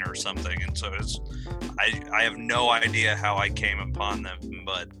Ukraine or something. And so I have no idea how I came upon them,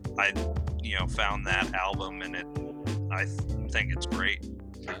 but I found that album, and I think it's great.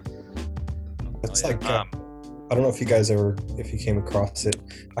 It's Oh, yeah. like I don't know if you came across it.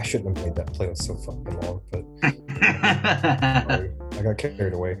 I shouldn't have made that playlist so fucking long, but sorry, I got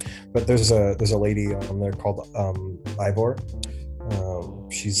carried away. But there's a lady on there called Ivor.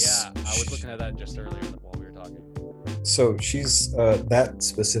 She's I was looking at that just earlier while we were talking. So she's that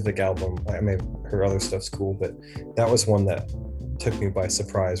specific album. I mean, her other stuff's cool, but that was one that took me by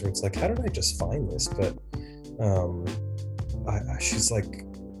surprise. Where it's like, how did I just find this? But she's like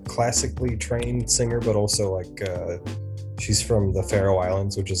classically trained singer, but also like she's from the Faroe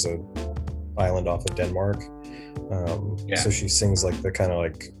Islands, which is an island off of Denmark. Yeah. So she sings like the kind of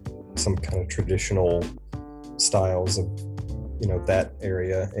like some kind of traditional styles of that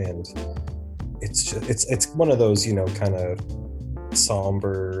area, and it's one of those kind of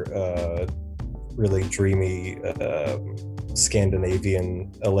somber, really dreamy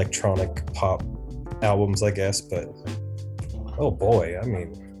Scandinavian electronic pop albums, I guess. But oh boy, I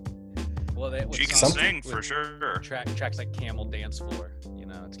mean, Well, She can Something sing for sure. Tracks like Camel Dance Floor,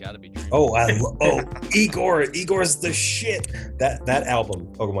 it's got to be dreamy. Igor's the shit. That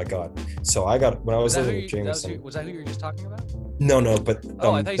album, oh my god. So I got, when I was living with Jameson. Was that who you were just talking about? No, but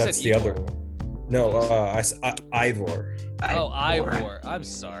Oh, I thought you that's said the Igor. other one. No, Ivor. Oh, Ivor. I'm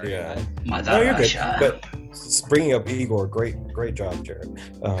sorry. Yeah. Mother No, you're good. Russia. But bringing up Igor, great job, Jared.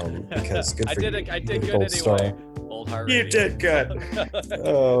 Because good I for did you. it. I You did a good gold anyway. star. Old heart. You radio. did good.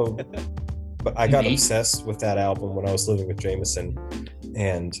 But I got obsessed with that album when I was living with Jameson,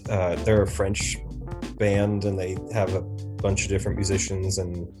 and they're a French band, and they have a bunch of different musicians,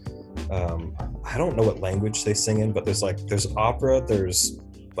 and I don't know what language they sing in, but there's opera, there's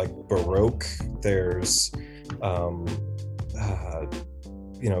like Baroque, there's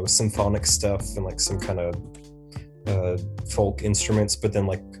symphonic stuff, and like some kind of folk instruments, but then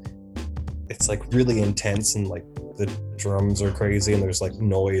like it's like really intense, and like the drums are crazy, and there's like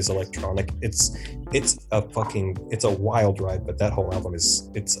noise, electronic. It's a wild ride, but that whole album it's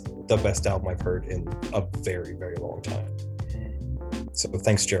the best album I've heard in a very, very long time. So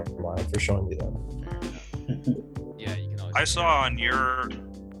thanks, Jeremiah, for showing me that. Yeah, you can always. I saw on your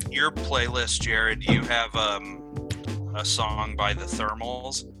playlist, Jared, you have a song by the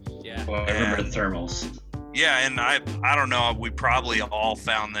Thermals. Yeah. Well, I remember the Thermals. Yeah, and I don't know, we probably all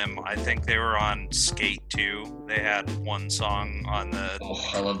found them. I think they were on Skate 2. They had one song on the Oh,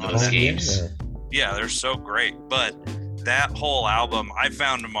 I love those games. Yeah, they're so great. But that whole album, I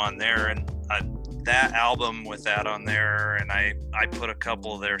found them on there, and that album with that on there, and I put a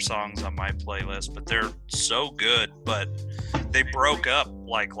couple of their songs on my playlist, but they're so good. But they broke up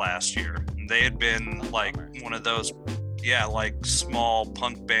like last year. They had been like one of those, like small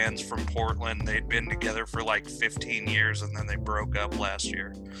punk bands from Portland. They'd been together for like 15 years, and then they broke up last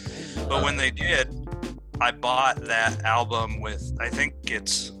year. But when they did, I bought that album with, I think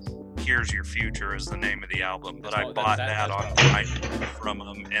it's Here's Your Future is the name of the album, but I bought that on vinyl from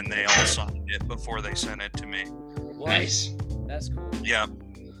them, and they all signed it before they sent it to me. What? Nice. That's cool. Yeah.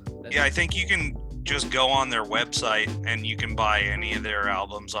 Yeah, I think you can just go on their website and you can buy any of their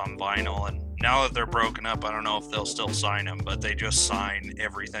albums on vinyl, and now that they're broken up, I don't know if they'll still sign them, but they just sign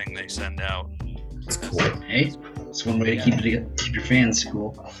everything they send out. It's cool. Hey, it's one way to keep your fans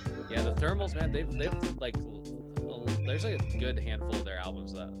cool. Yeah, the Thermals, man, they've like, there's like a good handful of their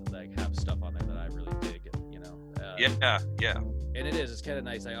albums that like have stuff on there that I really dig, you know. Yeah. And it's kind of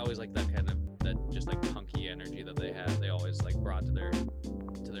nice. I always like that just like punky energy that they have. They always like brought to their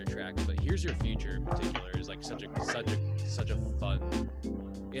tracks. But Here's Your Future in particular is like such a fun.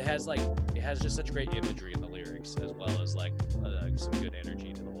 It has just such great imagery in the lyrics, as well as like some good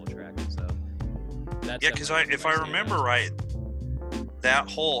energy to the whole track. So that's because if I remember right, that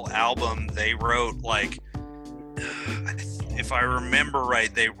whole album they wrote like, if I remember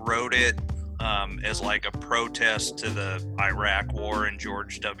right, they wrote it as like a protest to the Iraq War and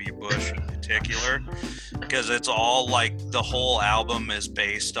George W. Bush in particular, because it's all like the whole album is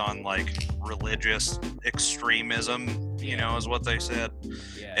based on like religious extremism, you know, is what they said.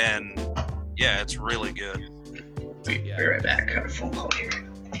 Yeah. And yeah, it's really good. Be right back. Got a phone call here.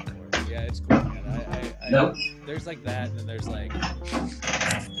 Yeah, it's cool, man. Nope. There's like that, and then there's like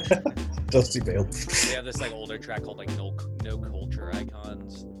Dusty Bale. they have this like older track called like No Culture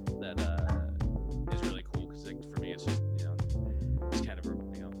Icons that is really cool, because like, for me it's just, you know, it's kind of a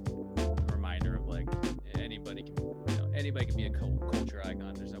reminder of like anybody can be a culture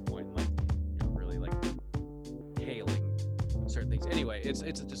icon. There's no point in like, you know, really like hailing certain things. Anyway, it's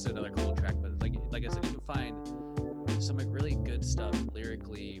just another cool track, but like I said, you can find some like really good stuff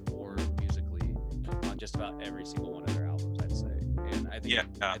lyrically or musically on just about every single one of their albums, I'd say. And I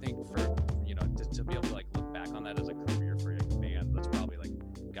think for, you know, to be able to like look back on that as a career for a band, that's probably like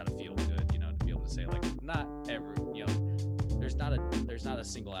gotta feel good, you know, to be able to say like, not every, you know, there's not a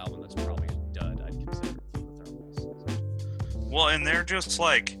single album that's probably a dud, I'd consider, for the Thermals. So. Well, and they're just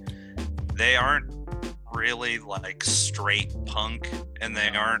like, they aren't really like straight punk, and they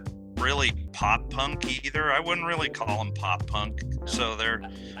aren't really pop punk either. I wouldn't really call them pop punk. So they're,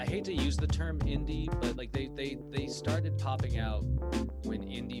 I hate to use the term indie, but like they started popping out when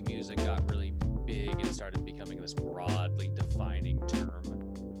indie music got really big and started becoming this broadly defining term.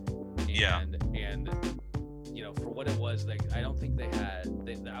 And you know, for what it was, like, I don't think I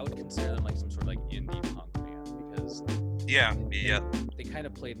would consider them like some sort of like indie punk band, because they kind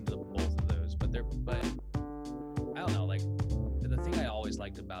of played into both of those, but I don't know, like, the thing I always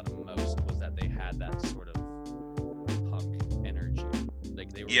liked about them most was that they had that sort of punk energy.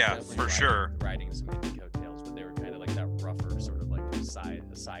 Like, they were definitely riding some indie coattails, but they were kind of like that rougher sort of like aside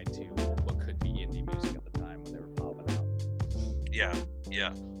to what could be indie music at the time when they were popping out.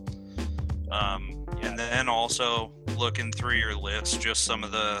 And then also looking through your list, just some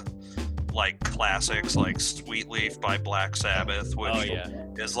of the like classics like Sweet Leaf by Black Sabbath, which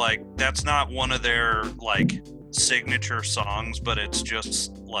is like, that's not one of their like signature songs, but it's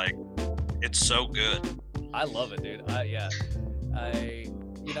just like, it's so good. I love it, dude. I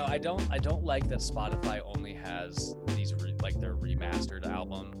don't like that Spotify only has these their remastered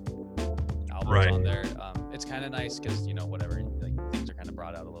albums on there. It's kind of nice because, you know, whatever, like, things are kind of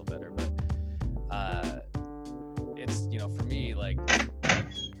brought out a little better, but it's, you know, for me, like,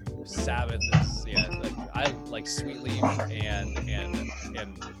 Sabbath is, like, I like Sweet Leaf and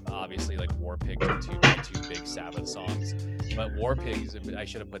obviously like War Pigs are two big Sabbath songs, but War Pigs, I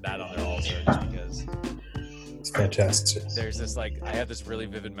should have put that on there also, just because it's fantastic. There's this, like, I have this really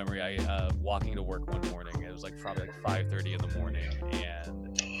vivid memory. I walking to work one morning. It was like probably like 5:30 in the morning,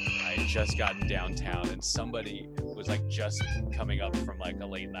 and I had just gotten downtown, and somebody was like just coming up from like a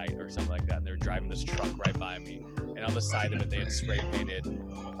late night or something like that, and they were driving this truck right by me, and on the side of it they had spray painted.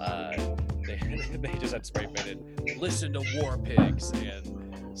 They just had spray painted "Listen to War Pigs,"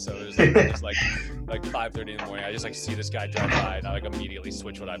 and so it was like, like 5:30 in the morning. I just like see this guy drive by, and I like immediately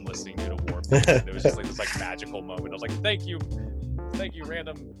switch what I'm listening to War Pigs. And it was just like this like magical moment. I was like, thank you,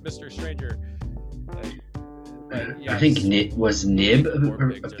 random Mr. Stranger. I think Nib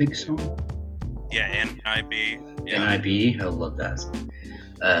a big song. Yeah, N.I.B. Yeah. N.I.B. I love that song.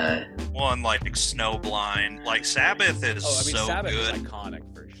 One like Snowblind, like Sabbath is Sabbath good. Is iconic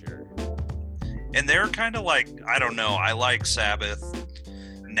for sure. And they're kind of like, I don't know, I like Sabbath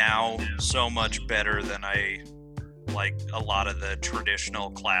now so much better than I like a lot of the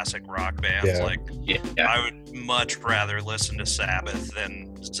traditional classic rock bands. I would much rather listen to Sabbath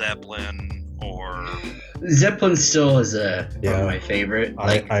than Zeppelin, or Zeppelin still is one of my favorite.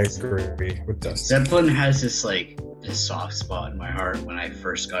 Like, I agree with Dustin. Zeppelin has this like this soft spot in my heart when I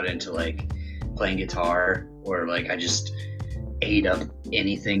first got into like playing guitar, or like I just ate up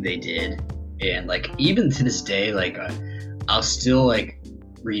anything they did, and like even to this day, like I'll still like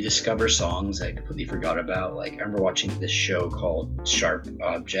rediscover songs I completely forgot about. Like, I remember watching this show called Sharp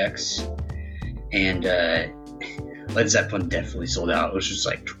Objects, and Led Zeppelin definitely sold out. It was just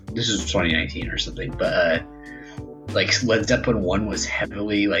like, this is 2019 or something, but like Led Zeppelin 1 was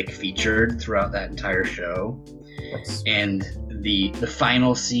heavily like featured throughout that entire show. And the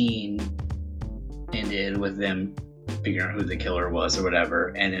final scene ended with them figuring out who the killer was or whatever,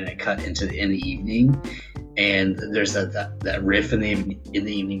 and then it cut in the evening, and there's that riff in the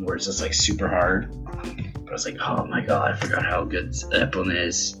evening where it's just like super hard. But I was like, oh my god, I forgot how good Zeppelin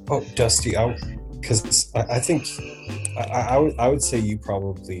is. Oh, Dusty, because I think I would say you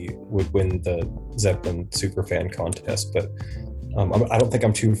probably would win the Zeppelin Superfan contest, but I don't think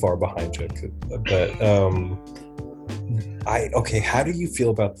I'm too far behind you. But how do you feel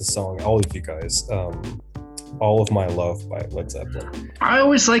about the song, all of you guys? All of My Love by Led Zeppelin. I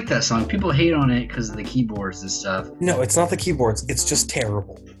always like that song. People hate on it because of the keyboards and stuff. No, it's not the keyboards. It's just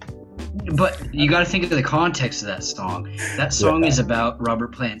terrible. But you got to think of the context of that song. That song is about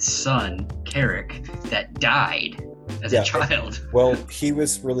Robert Plant's son, Carrick, that died as a child. Well, he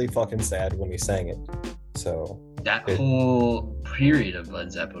was really fucking sad when he sang it. So that whole period of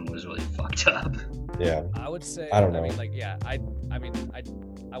Led Zeppelin was really fucked up. Yeah. I would say. I don't know. I mean, like, yeah. I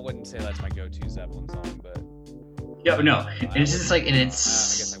wouldn't say that's my go-to Zeppelin song, but. Yeah, no. It's just like, and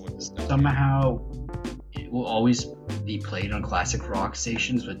it's somehow it will always be played on classic rock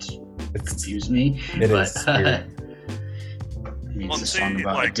stations, which confused me. It's a song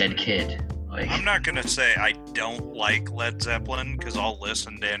about a dead kid. Like, I'm not gonna say I don't like Led Zeppelin because I'll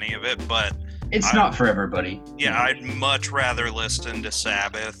listen to any of it, but it's not for everybody. Yeah, I'd much rather listen to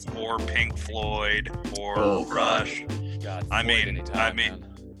Sabbath or Pink Floyd or Rush. God,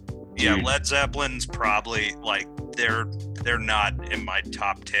 yeah, Led Zeppelin's probably like they're not in my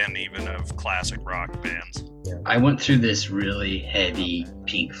top 10 even of classic rock bands. I went through this really heavy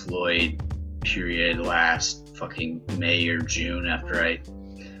Pink Floyd period last fucking May or June after I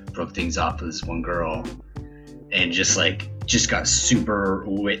broke things off with this one girl, and just got super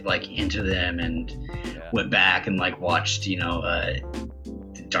into them, and went back and watched The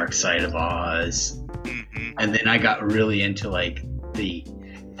Dark Side of Oz, and then I got really into the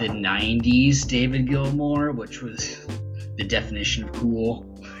 90s David Gilmour, which was the definition of cool.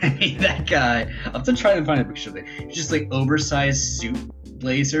 I mean, that guy, I'm still trying to find a picture of it. He's just oversized suit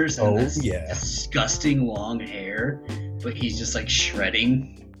blazers and disgusting long hair, but he's just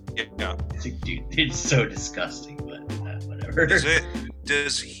shredding. Yeah. It's dude, it's so disgusting, but whatever.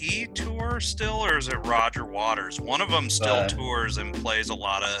 Does he tour still, or is it Roger Waters? One of them still tours and plays a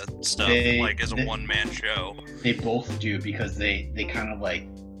lot of stuff as a one-man show. They both do, because they kind of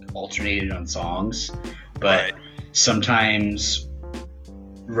alternated on songs, but sometimes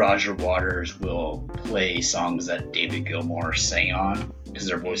Roger Waters will play songs that David Gilmour sang on because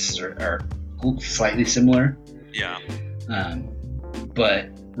their voices are slightly similar. Yeah. But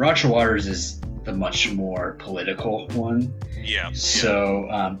Roger Waters is the much more political one. Yeah. So,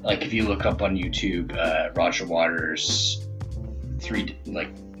 if you look up on YouTube, Roger Waters,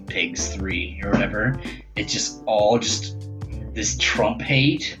 Pigs 3 or whatever, it's just all this Trump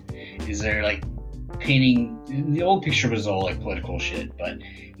hate. Is there painting? The old picture was all political shit, but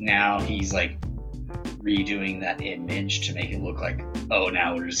now he's redoing that image to make it look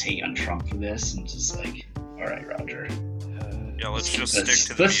now we're just hating on Trump for this, and just all right, Roger. Yeah, let's stick to the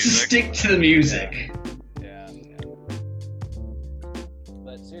music. Let's stick to the music. Yeah.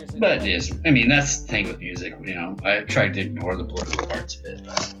 But seriously. But it is. I mean, that's the thing with music. I tried to ignore the political parts of it,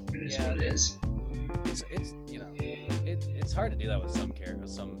 but it is what it is. It's hard to do that with some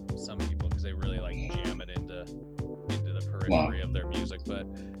people, because they really jam it into the periphery of their music. But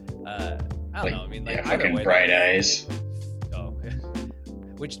I don't know. I mean, fucking Bright Eyes. Oh,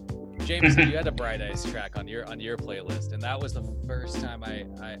 which. James, you had a Bright Eyes track on your playlist, and that was the first time I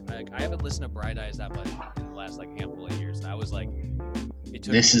haven't listened to Bright Eyes that much in the last handful of years, and I was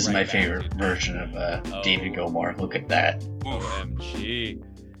this is my favorite version of David Gilmour. Look at that. OMG.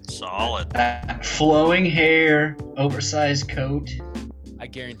 Solid. Flowing hair, oversized coat. I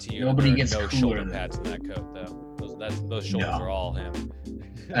guarantee you nobody gets no cooler shoulder pads in that coat, though. Those shoulders are all him.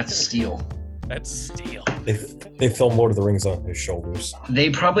 That's steel. That's steel. They filmed Lord of the Rings on his shoulders. They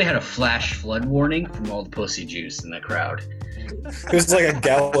probably had a flash flood warning from all the pussy juice in the crowd. It was like a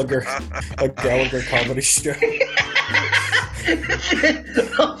Gallagher comedy show.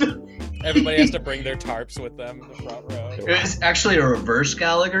 Everybody has to bring their tarps with them in the front row. It was actually a reverse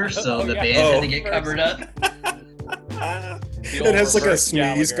Gallagher, so the band had to get covered up. It has a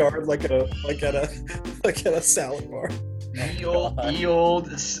sneeze guard, like at a salad bar. The old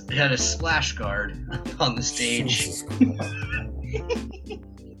had a splash guard on the stage.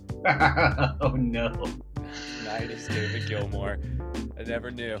 Oh no! 90s David Gilmour. I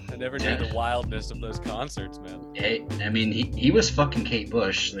never knew the wildness of those concerts, man. Hey, I mean, he was fucking Kate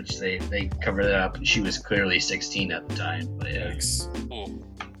Bush, which they covered that up, and she was clearly 16 at the time. But yeah, Yikes. Ooh.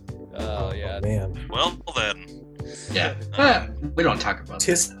 Oh yeah. Man. Well then, yeah. We don't talk about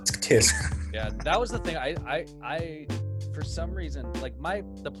Tisk that. tisk. Yeah, that was the thing. I for some reason, like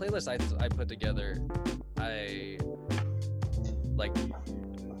the playlist I put together, I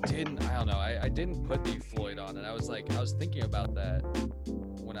don't know. I didn't put Pink Floyd on, and I was thinking about that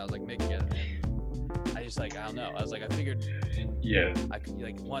when I was like making it. And I just I don't know. I was like, I figured, Yeah. I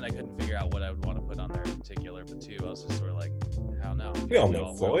couldn't figure out what I would want to put on there in particular, but two, I was just sort of like, I don't know. We all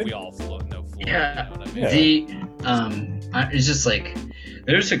know Floyd. We all know Floyd. Yeah. You know what I mean? Yeah. It's just like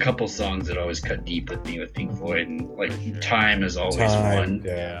there's a couple songs that always cut deep with me with Pink Floyd, and like For sure. Time is always Time. one.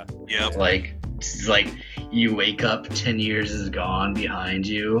 Yeah. yep. Like it's like you wake up, 10 years is gone behind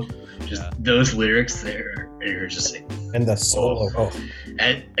you. Just Yeah. those lyrics there, and you're just like, And the solo. Oh,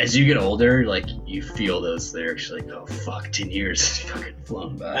 as you get older, like you feel those lyrics, you're like, oh fuck, 10 years has fucking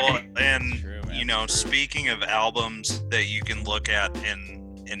flown by. Well, and True, man. you know, True. speaking of albums that you can look at in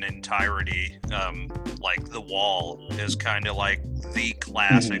entirety, like The Wall is kind of like the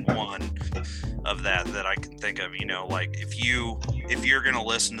classic one of that I can think of. You know, like if you're gonna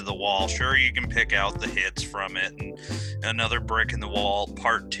listen to The Wall, sure, you can pick out the hits from it, and Another Brick in the Wall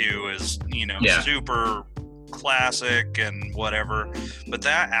Part 2 is, you know, Yeah. super classic and whatever, but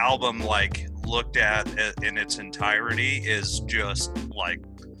that album, like looked at in its entirety, is just like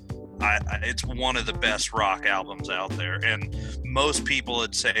it's one of the best rock albums out there. And most people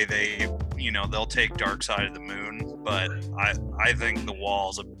would say they'll take Dark Side of the Moon, but I think The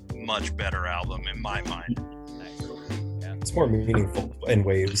Wall's a much better album in my mind. Nice. Yeah. it's more meaningful in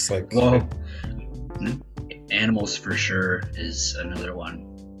ways. Like, Well, Animals for sure is another one.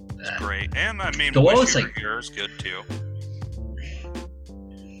 Great. And I mean, The Wall Wish is You like- Were Here is good too.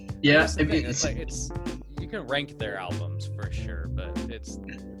 Yeah, That's the I mean, thing, it's you can rank their albums for sure, but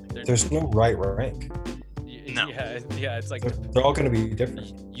there's no right rank. No. Yeah, it's like They're all going to be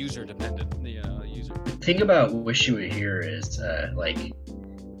different. user dependent, user. the thing about Wish You Were Here is and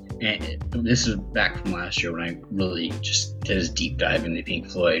this is back from last year when I really just did a deep dive into Pink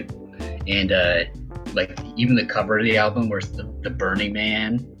Floyd, and like even the cover of the album where it's the Burning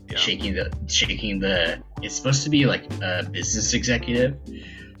Man Yeah. shaking the it's supposed to be like a business executive,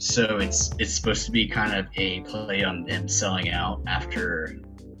 so it's supposed to be kind of a play on them selling out after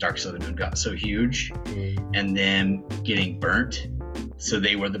Dark Side of the Moon got so huge, and them getting burnt, so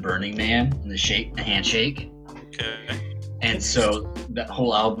they were the Burning Man and the handshake. Okay. And so that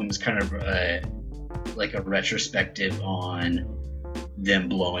whole album is kind of like a retrospective on them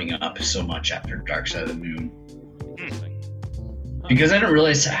blowing up so much after Dark Side of the Moon. Interesting. Huh. Because I didn't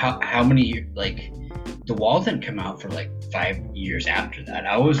realize how many, like, The Wall didn't come out for like 5 years after that.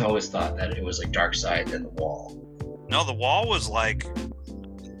 I always thought that it was like Dark Side then The Wall. No, The Wall was like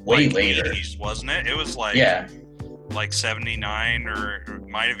Way like later. 80s, wasn't it? It was like Yeah, like 79, or it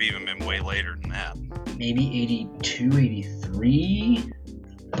might have even been way later than that. maybe 82, 83.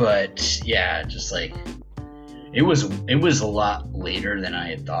 But yeah, just like it was a lot later than I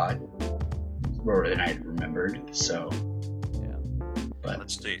had thought, or than I had remembered. So But-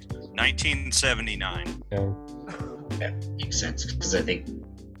 Let's see, 1979. Yeah. that makes sense because I think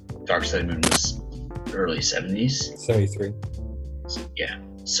Dark Side of the Moon was early 70s. 73. Yeah,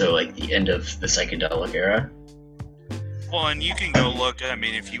 so like the end of the psychedelic era. Well, and you can go look. I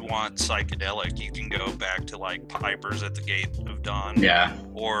mean, if you want psychedelic, you can go back to like Pipers at the Gate of Dawn, Yeah,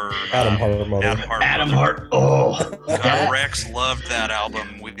 or Adam Hart Mother. Adam Mother. Hart. Oh, God, that, Rex loved that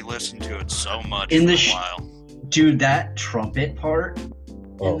album. We listened to it so much In for the a sh- while. dude, that trumpet part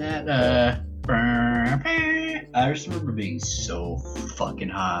Oh, in that I just remember being so fucking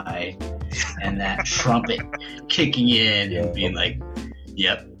high, and that trumpet kicking in and being like,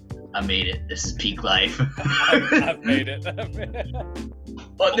 "Yep, I made it. This is peak life." I've made it.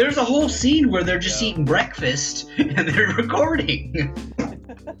 But there's a whole scene where they're just Yeah. eating breakfast and they're recording.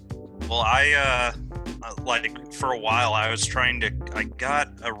 Well, I like for a while I got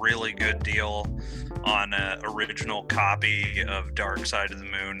a really good deal on an original copy of Dark Side of the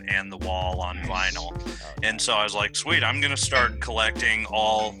Moon and The Wall on vinyl. And so I was like, sweet, I'm going to start collecting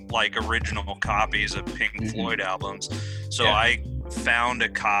all like original copies of Pink Mhm. Floyd albums. So Yeah. I found a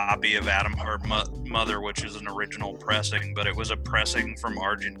copy of Adam Hart Mother, which is an original pressing, but it was a pressing from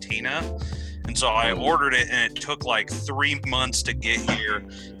Argentina. And so I ordered it, and it took like 3 months to get here.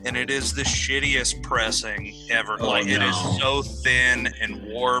 And it is the shittiest pressing ever. Oh, like, it is no. so thin and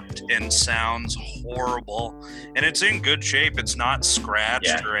warped and sounds horrible. And it's in good shape. It's not scratched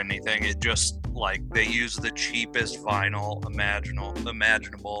Yeah. or anything. It just Like they use the cheapest vinyl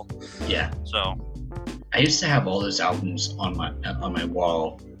imaginable. Yeah. So I used to have all those albums on my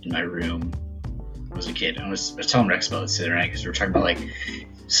wall in my room when I was a kid. I was telling Rex about this the other night because we were talking about like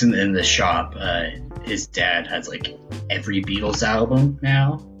in the shop. His dad has like every Beatles album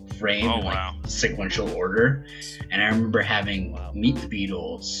now framed in like sequential order, and I remember having Meet the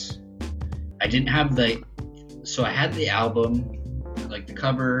Beatles. I didn't have so I had the album, like the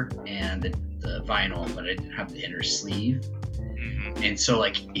cover and the vinyl, but I didn't have the inner sleeve. And so,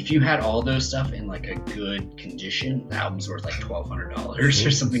 like, if you had all those stuff in like a good condition, the album's worth like $1,200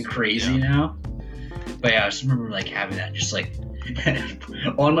 or something crazy now. But yeah, I just remember like having that just like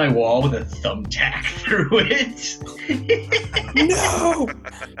on my wall with a thumbtack through it. No.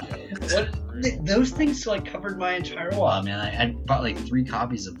 Those things like covered my entire wall, man. I bought like 3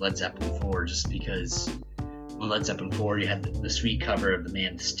 copies of Led Zeppelin 4 just because on Led Zeppelin 4 you had the sweet cover of the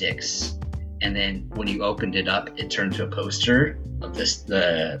man Styx, and then when you opened it up, it turned to a poster of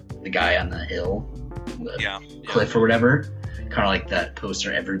the guy on the hill, the cliff or whatever, kind of like that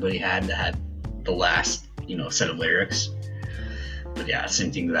poster everybody had that had the last set of lyrics. But yeah,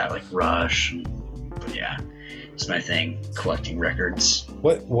 same thing to that, like Rush. But yeah, it's my thing, collecting records.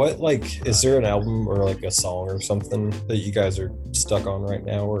 What like, is there an album or like a song or something that you guys are stuck on right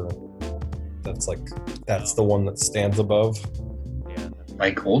now, or that's the one that stands above? Yeah.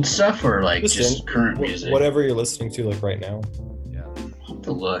 Like old stuff or like just current music? Whatever you're listening to like right now. Yeah. I'll have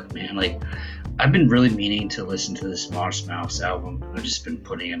to look, man. Like, I've been really meaning to listen to this Modest Mouse album. I've just been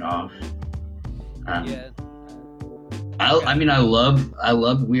putting it off. I mean, I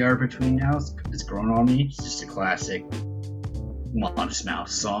love We Are Between Now. It's grown on me. It's just a classic Modest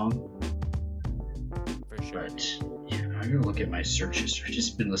Mouse song. For sure. But yeah, I'm gonna look at my search history. I've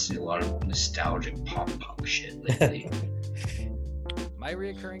just been listening to a lot of nostalgic pop punk shit lately. My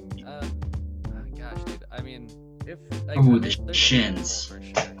reoccurring, gosh, dude. I mean, if the Shins. For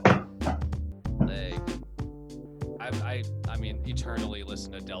sure. Like, I mean, eternally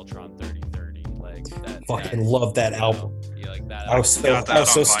listen to Deltron 3030. Like that. Fucking love that album. Yeah, like that. I was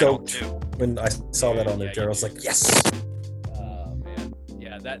so stoked too. when I saw that on there, Jared. I was like, yes. Oh man,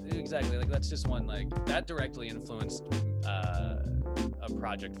 yeah, that exactly. Like that's just one like that directly influenced a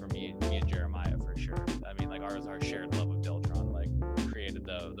project for me and Jeremiah for sure. I mean, like our shared love of Deltron like created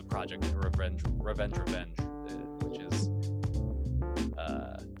the project Revenge, which is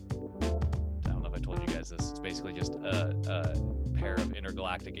I don't know if I told you guys this. It's basically just a pair of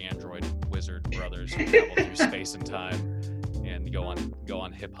intergalactic android wizard brothers who travel through space and time and go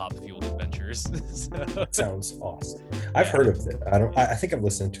on hip hop fueled adventures. So. Sounds awesome. I've heard of it. I think I've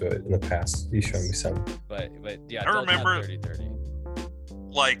listened to it in the past. You showed me some. But yeah, I remember 3030.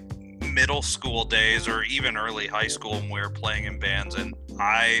 Like middle school days or even early high school when we were playing in bands, and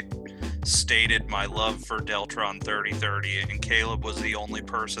I stated my love for Deltron 3030, and Caleb was the only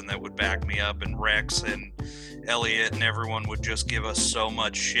person that would back me up, and Rex and Elliot and everyone would just give us so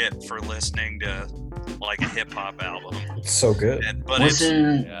much shit for listening to like a hip-hop album. It's so good. But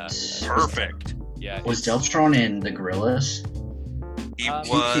it's perfect. Yeah. Was Deltron in the Gorillaz? He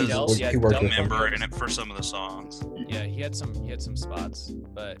was he worked a with member in it for some of the songs. Yeah, he had some spots,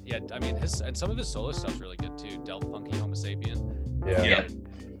 but yeah, I mean some of his solo stuff's really good too. Del Funky Homo Sapien. Yeah.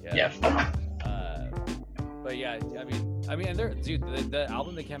 But yeah, I mean, and there, dude, the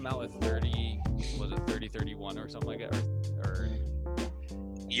album that came out with 3031 or something like that, or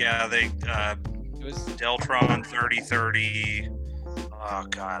yeah, they it was Deltron 3030. Oh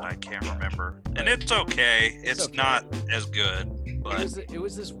God, I can't remember. And it's okay. It's okay. Not as good. But it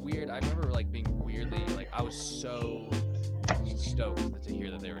was this weird. I remember like being weirdly like I was so stoked to hear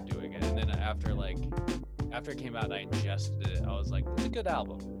that they were doing it, and then after it came out and I ingested it, I was like, it's a good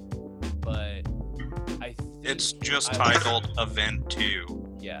album, but I think it's just titled Event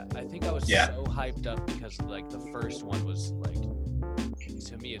 2. Yeah, I think I was so hyped up because like the first one was like,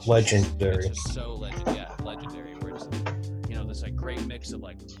 to me it's legendary. It's just so legendary. Where it's this like great mix of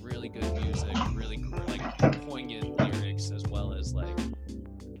like really good music, really like poignant lyrics, as well as like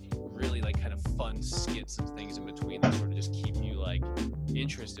really like kind of fun skits and things in between that sort of just keep you like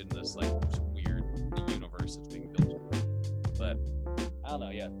interested in this like weird universe that's being built. But I don't know,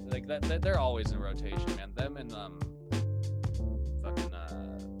 yeah, like that they're always in rotation, man. Them and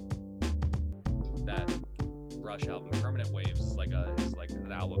that Rush album, Permanent Waves, is like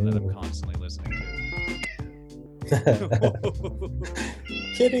an album that I'm constantly listening to.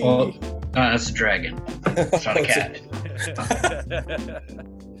 Kitty. Oh, that's a dragon. It's not a cat.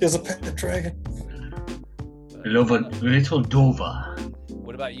 Here's a pet dragon. Little Dova.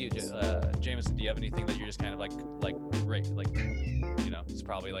 What about you, Jameson? Do you have anything that you're just kind of like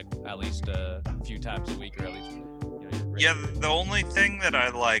probably like at least a few times a week, or at least Yeah, the only thing that I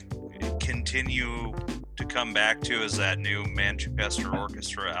like continue to come back to is that new Manchester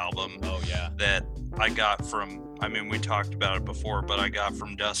Orchestra album. Oh yeah. That I got from, I mean, we talked about it before, but I got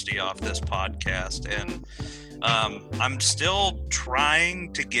from Dusty off this podcast, and I'm still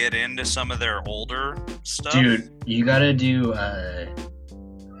trying to get into some of their older stuff. Dude, you gotta do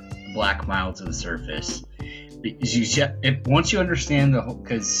Black Mile to the Surface. Once you understand the whole,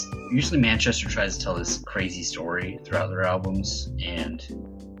 because usually Manchester tries to tell this crazy story throughout their albums, and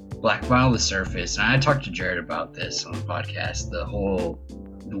Black Mile to the Surface, and I talked to Jared about this on the podcast,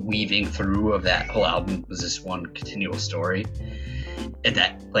 the weaving through of that whole album was this one continual story, and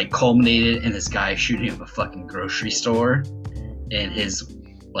that like culminated in this guy shooting up a fucking grocery store, and his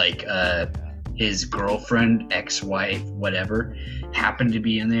his girlfriend, ex-wife, whatever, happened to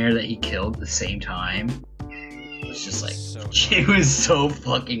be in there that he killed at the same time. It was just like, it was so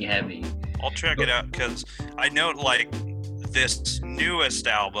fucking heavy. I'll check it out, because I know like this newest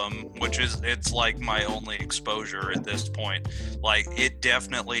album, which is, it's like my only exposure at this point, like it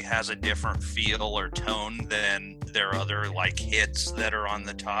definitely has a different feel or tone than their other like hits that are on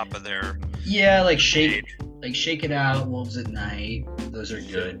the top of their like Shake It Out, Wolves at Night, those are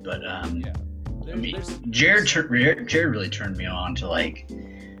good, but I mean, Jared really turned me on to like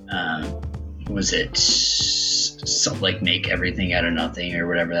was it something like Make Everything Out of Nothing or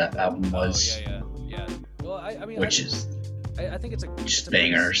whatever that album was. Yeah. Well, I mean, which I think it's just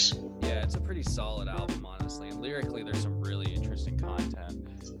bangers. It's a pretty solid album, honestly. And lyrically, there's some really interesting content.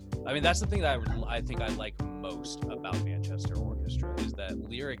 I mean, that's the thing that I think I like most about Manchester Orchestra, is that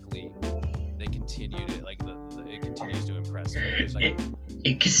lyrically, they continue to like it continues to impress me. Like,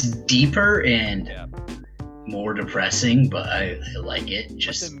 it gets deeper and more depressing, but I like it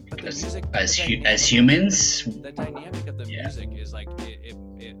just because as humans, the dynamic of the music is like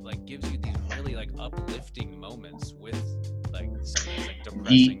it like gives you these really like uplifting moments with like some of these like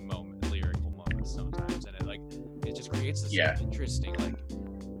depressing lyrical moments sometimes, and it just creates this interesting like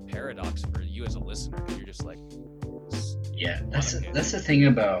paradox for you as a listener, because you're just like that's the thing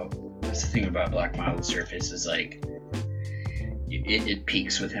about Black Mile to the Surface is like it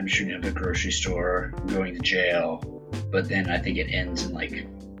peaks with him shooting up a grocery store, going to jail, but then I think it ends in like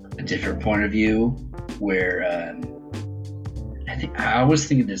a different point of view where I always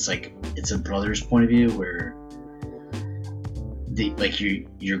think of this like it's a brother's point of view where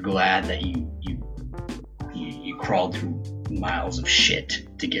you're glad that you crawled through miles of shit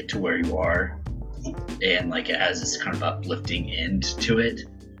to get to where you are, and like it has this kind of uplifting end to it,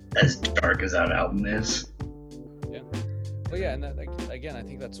 as dark as that album is. Well, yeah, and that, like, again, I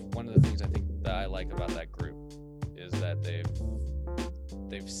think that's one of the things I think that I like about that group is that they've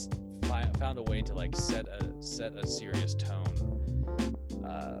found a way to like set a serious tone.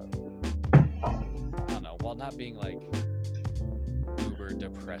 I don't know, while not being like uber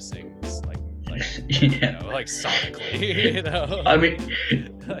depressing, like you know, like sonically, you know. I mean,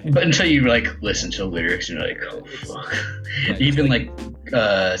 but until you like listen to the lyrics, and you're like, oh fuck. Even like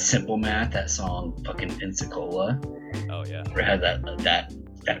Simple Math, that song, fucking Pensacola. Oh yeah. Where it had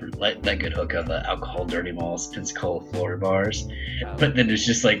that good hook of alcohol, dirty malls, Pensacola, Florida bars. But then there's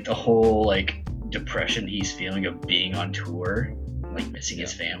just like the whole like depression he's feeling of being on tour, like missing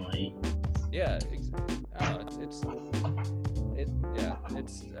his family. Yeah,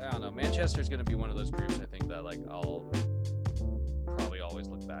 it's I don't know. Manchester's gonna be one of those groups I think that like I'll probably always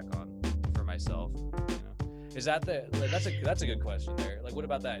look back on for myself. You know, is that that's a good question there. Like, what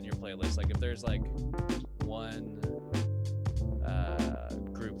about that in your playlist? Like, if there's like one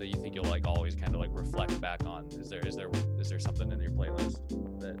group that you think you'll like always kind of like reflect back on, is there something in your playlist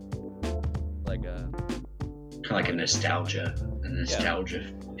that like kind of like a nostalgia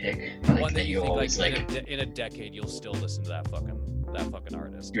pick, like one that you think always like in a decade you'll still listen to that fucking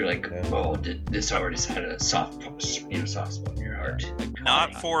artist? You're like, oh, this artist had a soft spot in your heart. Like,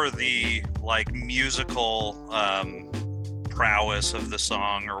 not for the like musical prowess of the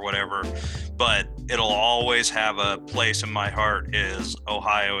song or whatever, but it'll always have a place in my heart. Is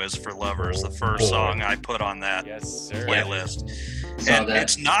Ohio Is for Lovers, the first song I put on that playlist. And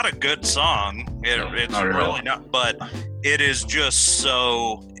it's not a good song. It's really not, but it is just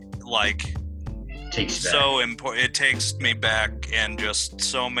so like so important. It takes me back, and just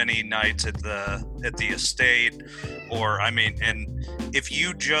so many nights at the estate, or I mean, and if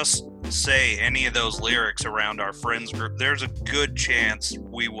you just say any of those lyrics around our friends group, there's a good chance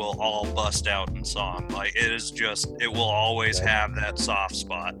we will all bust out in song. Like it will always have that soft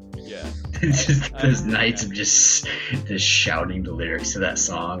spot. Yeah. Just those nights of just shouting the lyrics to that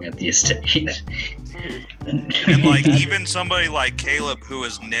song at the estate. And like even somebody like Caleb, who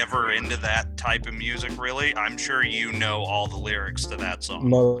is never into that type of music, really, I'm sure you know all the lyrics to that song.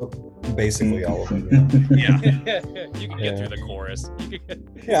 Basically all of them. Yeah. You can get through the chorus.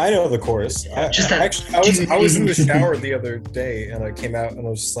 Yeah, I know the chorus. I was in the shower the other day, and I came out, and I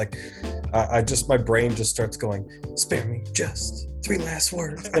was just like, my brain just starts going, "Spare me just 3 last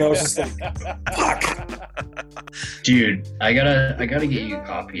words," and I was just like, "Fuck." Dude, I gotta get you a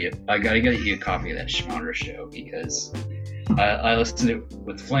copy of that Schmouder show, because I listened to it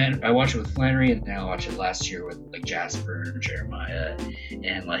with I watched it with Flannery, and then I watched it last year with like Jasper and Jeremiah,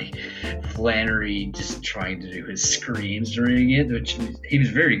 and like Flannery just trying to do his screams during it, which he was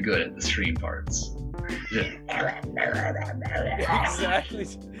very good at the scream parts. Exactly.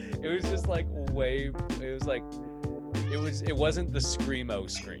 It was just like it wasn't the screamo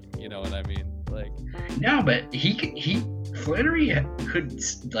scream, you know what I mean? Like, no, but Flannery could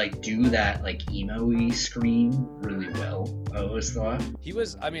like do that like emo-y scream really well. I always thought he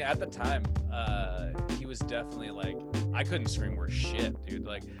was. I mean, at the time, he was definitely like, I couldn't scream worth shit, dude.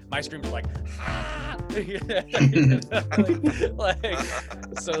 Like my screams were like, like,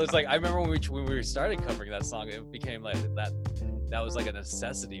 so it's like I remember when we started covering that song, it became like that. That was like a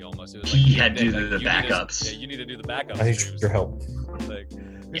necessity almost. It was like you had to do the backups. You need to do the backups. I need your help. Like,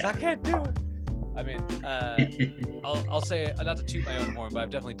 I can't do it. I mean, I'll say, not to toot my own horn, but I've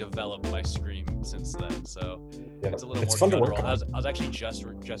definitely developed my scream since then. So it's a little more fun to guttural. work on. I was actually just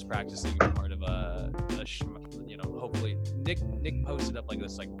practicing part of hopefully Nick posted up like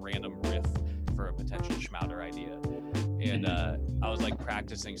this like random riff for a potential Schmouder idea, and I was like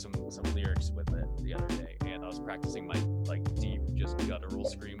practicing some lyrics with it the other day, and I was practicing my like deep just guttural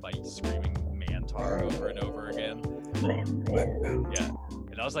scream by screaming Mantar over and over again. Yeah.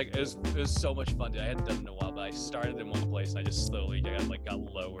 And I was like, it was so much fun, dude. I hadn't done it in a while, but I started in one place and I just slowly got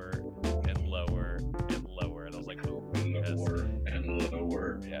lower and lower and lower, and I was like, oh, lower and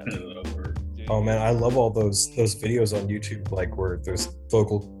lower and lower. Dude, Oh man, I love all those videos on YouTube, like where there's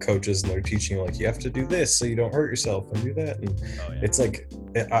vocal coaches and they're teaching you like you have to do this so you don't hurt yourself and do that, and it's like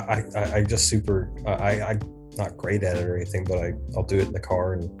I just super I'm not great at it or anything, but I'll do it in the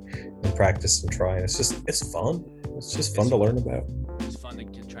car and practice and try, and it's fun. It's just fun to learn about. It's fun to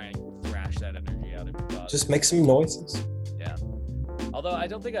try and thrash that energy out of your body. Just make some noises. Yeah. Although I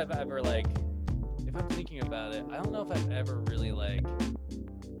don't think I've ever like, if I'm thinking about it, I don't know if I've ever really like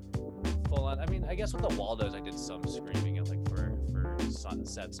full on. I mean, I guess with the Waldos I did some screaming and like for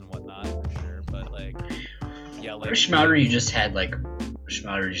sunsets and whatnot for sure, but like yelling. For Schmouder, you just had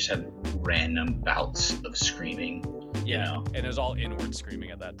random bouts of screaming. Yeah, You know? and it was all inward screaming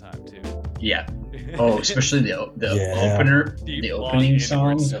at that time too. Yeah. Oh, especially the Yeah. opener, Deep, the long, opening inward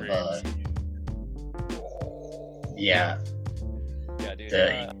songs of Yeah,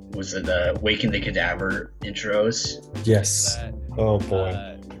 dude. was it the Waking the Cadaver intros? Yes. That, Oh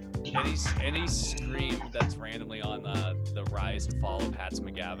boy. any scream that's randomly on the Rise and Fall of Hats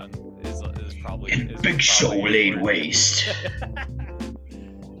McGavin is probably Big show laid waste.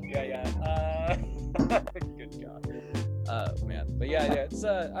 Yeah. Good God. Man, but yeah, it's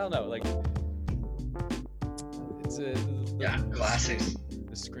I don't know, like it's Classics.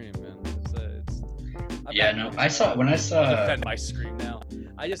 The scream, man. I saw I'll defend my scream now.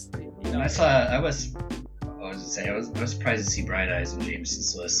 I just I was surprised to see Bright Eyes on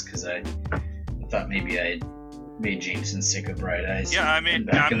Jameson's list, because I thought maybe I made Jameson sick of Bright Eyes. Yeah, I mean,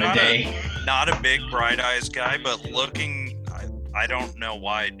 back I'm in the day. not a big Bright Eyes guy, but I don't know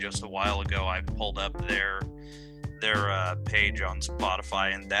why. Just a while ago, I pulled up their page on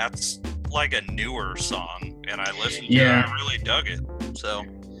Spotify, and that's like a newer song, and I listened to it, and I really dug it. So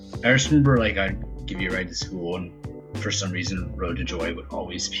I just remember, like, I'd give you a ride to school, and for some reason, Road to Joy would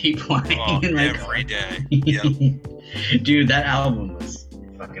always be playing in my car. every day. Yep. Dude, that album was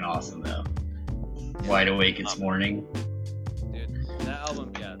fucking awesome, though. Wide Awake, It's Morning. Dude, that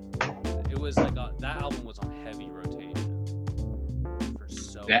album, it was like that album was on heavy rotation for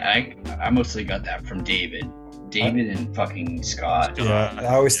so. I mostly got that from David and fucking Scott. Yeah,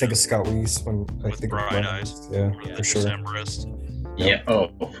 I always think of Scott Weiss when I With think of Bright Eyes. Yeah, for sure. Decemberist. Yeah.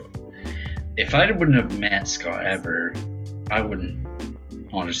 Oh, if I wouldn't have met Scott ever, I wouldn't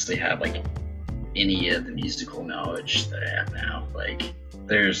honestly have like any of the musical knowledge that I have now. Like,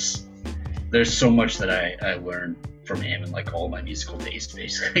 there's so much that I learned from him, and like all my musical taste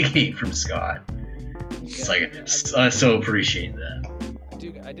basically came from Scott. It's like I so appreciate that.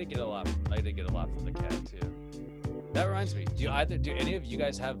 Dude, I did get a lot from the cat too. That reminds me. Do any of you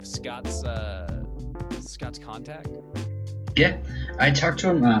guys have Scott's contact? Yeah, I talked to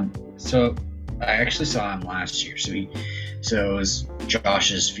him. So I actually saw him last year. So it was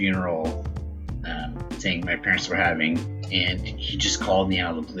Josh's funeral thing my parents were having, and he just called me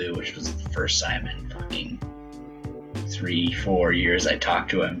out of the blue, which was the first time in fucking 3-4 years I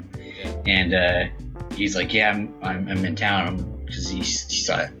talked to him. And he's like, yeah, I'm in town, because he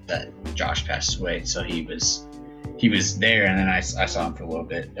saw that Josh passed away, so he was there, and then I saw him for a little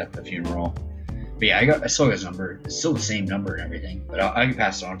bit at the funeral. But yeah, I still got his number. It's still the same number and everything, but I can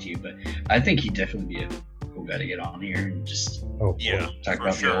pass it on to you. But I think he'd definitely be a cool guy to get on here and just talk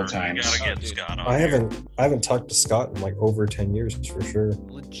about the old times. You gotta get Scott on. I haven't talked to Scott in like over 10 years for sure.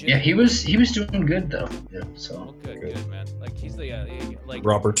 Legit. Yeah, he was doing good though. Yeah, so Well, good, man. Like he's the like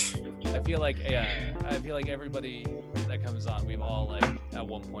Robert. I feel like everybody that comes on, we've all like at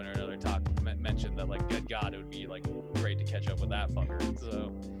one point or another mentioned that like good God, it would be like great to catch up with that fucker.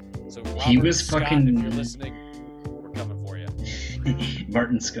 So Robert, he was Scott, fucking. if you're listening, we're coming for you.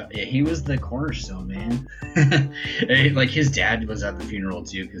 Martin Scott, yeah, he was the cornerstone, man. Like his dad was at the funeral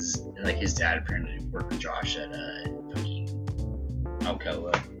too, because like his dad apparently worked with Josh at fucking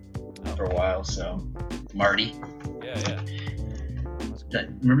Alcoa for a while. So Marty, Yeah.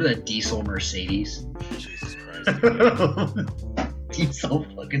 remember that diesel Mercedes? Jesus Christ. Diesel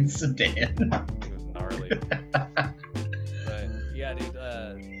fucking sedan. It was gnarly. But yeah, dude.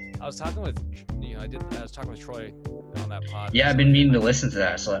 I was talking with I was talking with Troy on that pod. Yeah, I've been meaning to listen to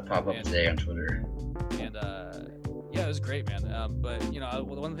that. I saw that pop up today on Twitter. And yeah, it was great, man. But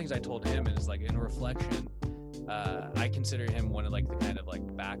one of the things I told him is like in reflection, I consider him one of like the kind of like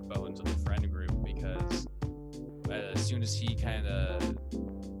backbones of the friend group, because as soon as he kind of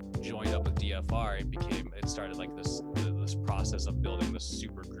joined up with DFR, it started like this process of building this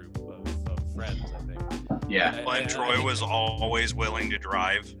super group of friends, I think. Yeah. And Troy was always willing to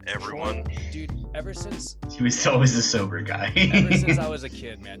drive everyone. Dude, ever since He was always a sober guy. ever since I was a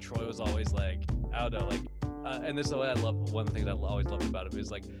kid, man, Troy was always like, I don't know, like, and this is what I love. One of the things I always loved about him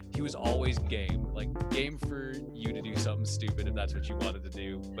is like he was always game for you to do something stupid if that's what you wanted to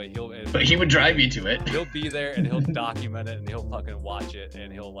do. But he would drive you to it. He'll be there and he'll document it and he'll fucking watch it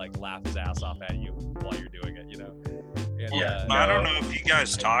and he'll like laugh his ass off at you while you're doing it, And, Yeah. I don't know if you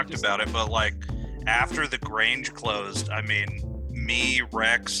guys talked about it, but like after the Grange closed, I mean, me,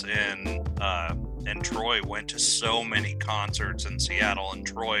 Rex, and Troy went to so many concerts in Seattle, and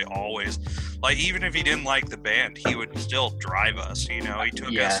Troy always, like, even if he didn't like the band, he would still drive us. He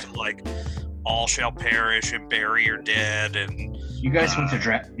took us to like All Shall Perish and Bury Your Dead, and You guys went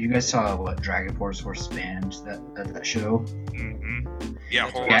to you guys saw what Dragon Force Horse Band that show? yeah,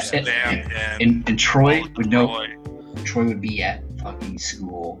 Horse Yeah, Band, And Troy would know. Troy. Troy would be at fucking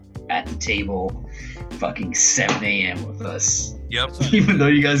school at the table, fucking 7 a.m. with us. Yep. Even though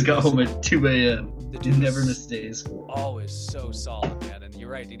you guys got home at 2 a.m. The You dude never was missed a day of school. always so solid, man. And you're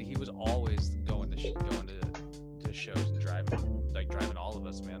right, dude. He was always going to shows and driving all of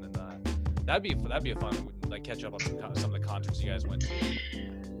us, man. And that'd be a fun like catch up on some of the concerts you guys went to.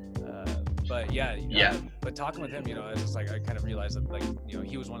 But yeah. But talking with him, it's just like I kind of realized that like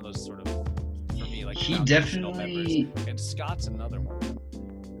he was one of those sort of, for me, like He foundational definitely. members. And Scott's another one.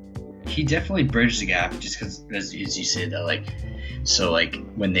 He definitely bridged the gap, just because, as you said, that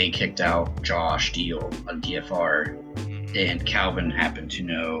when they kicked out Josh Deal on DFR, and Calvin happened to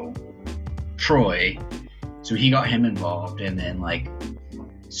know Troy, so he got him involved, and then me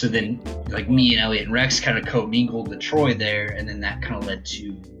and Elliot and Rex kind of co-mingled with Troy there, and then that kind of led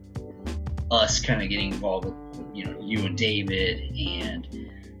to us kind of getting involved with you and David, and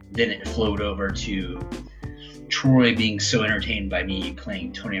then it flowed over to Troy being so entertained by me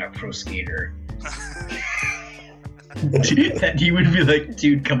playing Tony Hawk Pro Skater that he would be like,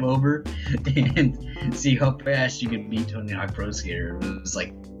 dude, come over and see how fast you can beat Tony Hawk Pro Skater. It was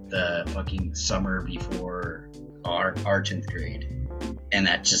like the fucking summer before our 10th grade. And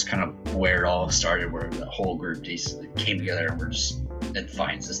that just kind of where it all started, where the whole group just came together and we're just at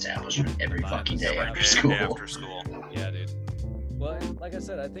Vine's establishment every fucking day after school. After school. Yeah, dude. Well, and like I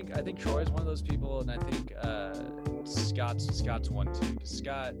said, I think Troy's one of those people, and I think Scott's one too. 'Cause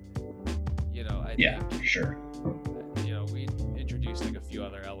Scott, Yeah, for sure. We introduced like a few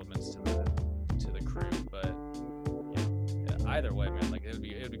other elements to the crew, but either way, man, like it would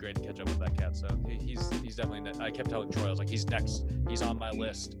be great to catch up with that cat. So he's definitely. I kept telling Troy, I was like, he's next. He's on my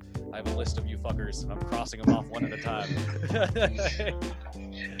list. I have a list of you fuckers, and I'm crossing them off one at a time.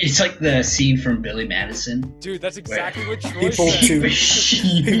 It's like the scene from Billy Madison. Dude, that's exactly what Troy People said. to With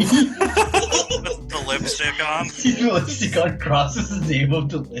the lipstick on. The lipstick on crosses his name of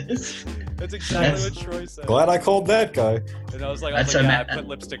the list. That's exactly what Troy said. Glad I called that guy. And I was like, That's I put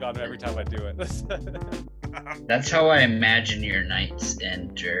lipstick on every time I do it. That's how I imagine your nights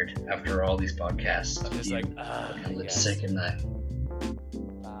end, Jared, after all these podcasts. I'm just You like, fucking lipstick in the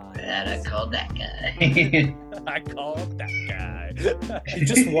And I called that guy. I called that guy. He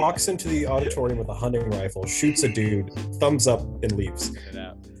just walks into the auditorium with a hunting rifle, shoots a dude, thumbs up, and leaves. You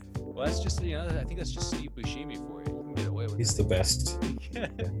know? Well, that's just, I think that's just Steve Buscemi for you. You can get away with He's the best.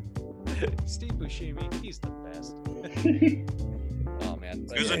 Steve Buscemi, he's the best. Oh man,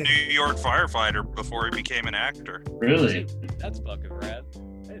 He was a New York firefighter before he became an actor. Really? That's fucking rad.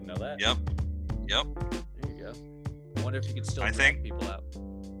 I didn't know that. Yep. There you go. I wonder if you could still I drag think- people out.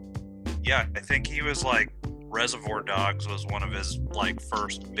 Yeah, I think he was like Reservoir Dogs was one of his like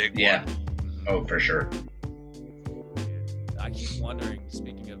first big Yeah. ones. Oh, for sure. I keep wondering.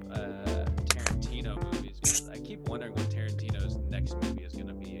 Speaking of Tarantino movies, I keep wondering what Tarantino's next movie is going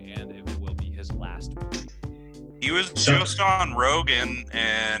to be, and if it will be his last movie. He was just on Rogan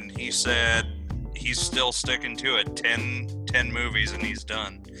and he said he's still sticking to it. 10 movies and he's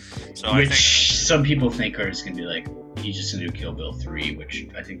done. So Which I think some people think is going to be like, he's just going to do Kill Bill 3, which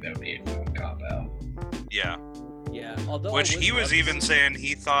I think that would be a fucking cop-out. yeah. Yeah, although Which I would he love was to even see- saying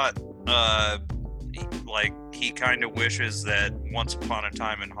he thought like he kind of wishes that Once Upon a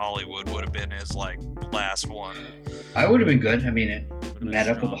Time in Hollywood would have been his like last one. I would have been good. I mean, it would've been met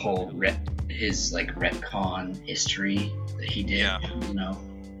up with the strong. whole his like retcon history that he did. Yeah. You know,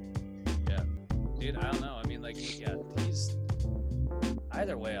 Dude, I don't know. I mean, like, yeah, he's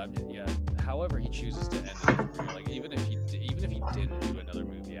either way. However he chooses to end his career, like even if he didn't do another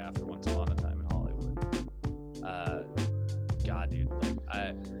movie after Once Upon a Time in Hollywood, God, dude,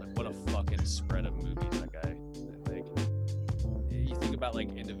 like what a fucking spread of movies that guy. Like, you think about like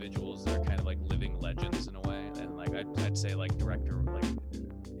individuals that are kind of like living legends in a way, and like I'd say like director, like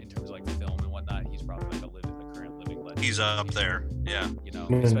in terms of like film and whatnot, he's probably like a current living legend. He's up there. Yeah. You know,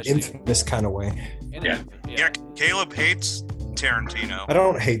 In an especially infamous kind of way. in Yeah. Yeah, Caleb hates Tarantino. I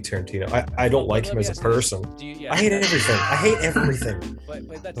don't hate Tarantino. I don't like him as a person. I hate everything. I hate everything.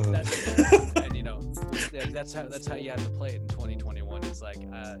 But that's Ugh. and that's how you have to play it in 2021. It's like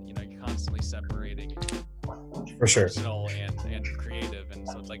you're constantly separating For sure. personal and creative, and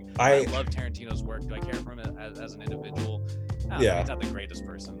so it's like I- love Tarantino's work. Do I care for him as an individual? I don't Yeah. know, he's not the greatest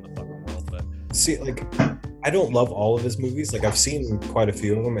person in the fucking world, but See, like, I don't love all of his movies. Like, I've seen quite a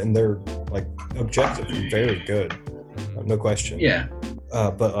few of them, and they're like objectively very good, no question. yeah.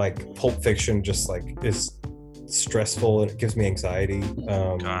 But like, Pulp Fiction just like is stressful and it gives me anxiety.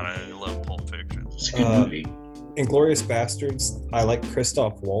 God, I love Pulp Fiction. It's a good Uh, movie. Inglourious Bastards, I like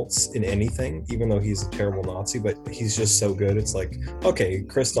Christoph Waltz in anything, even though he's a terrible Nazi, but he's just so good. It's like, okay,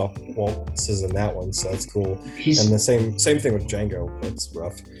 Christoph Waltz is in that one, so that's cool. He's And the same thing with Django. That's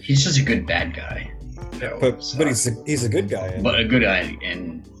rough. he's just a good bad guy. though, But so- but he's a good guy. And, but a good guy,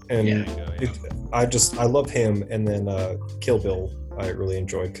 and and yeah. there you go, yeah. I love him. And then Kill Bill I really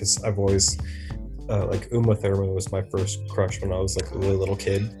enjoyed because I've always like Uma Thurman was my first crush when I was like a really little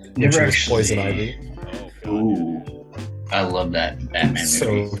kid. When Never she was actually- Poison Ivy. Oh, God. Ooh, I love that Batman So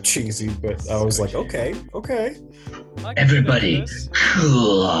movie. cheesy, but I was like, okay. I can Everybody, do this.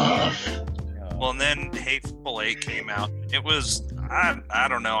 cool off. Well, and then Hateful Eight came out. It was I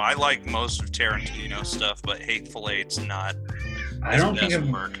don't know. I like most of Tarantino's stuff, but Hateful Eight's not I his don't think best I've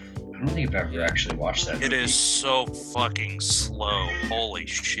work. ever actually watched that. It movie. is so fucking slow. Holy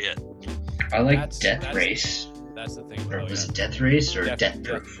shit. I like That's- Death that's- Race. That's the thing. Or Oh, was yeah. it Death Race or Death Death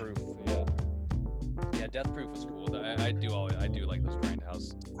Proof? Proof. Yeah, Death Proof was cool. I do like those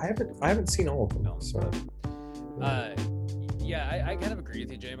grindhouse. I haven't seen all of them. So Yeah, I kind of agree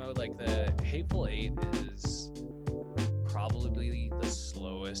with you, JMO. Like the Hateful Eight is probably the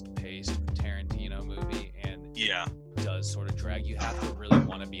slowest paced Tarantino movie, and Yeah. does sort of drag. You have to really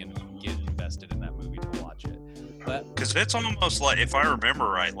want to get invested in that movie to watch it. But Because it's almost like, if I remember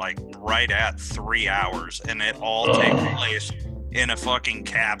right, like right at 3 hours, and it all takes place in a fucking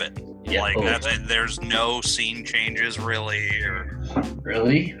cabin. Yeah. Like Oh. there's no scene changes really, or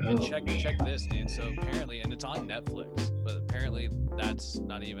Really? and Oh, check this, dude. So apparently, and it's on Netflix, but apparently that's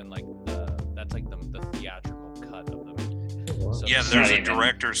not even like that's like the theatrical cut of the movie. So yeah, it's there's not a even-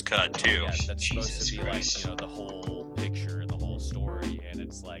 director's cut too. Yeah, that's supposed Jesus to be Christ. like the whole picture, the whole story, and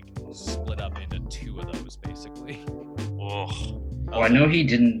it's like split up into two of those basically. Oh, Oh, I know he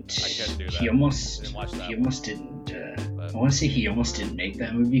didn't. I couldn't do He that. almost. Didn't watch that He one. almost didn't. But, I want to say he almost didn't make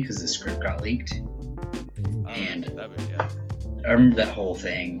that movie because the script got leaked. and- yeah, I remember that whole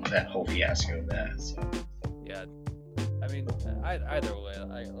thing, that whole fiasco of that. So. yeah. I mean, either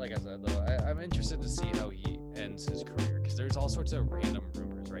way, like I said though, I'm interested to see how he ends his career because there's all sorts of random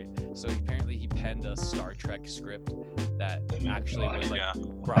rumors, right? So apparently he penned a Star Trek script that actually was like yeah.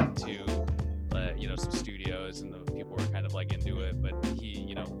 brought to some studios, and the people were kind of like into it, but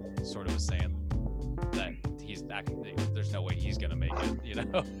he sort of was saying that he he's not. There's no way he's gonna make it. You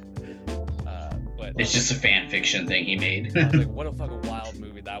know. But It's just a fan fiction thing he made. I was like, what a fucking wild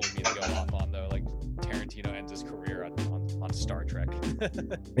movie that would be to go off on, though. Like Tarantino ends his career on Star Trek.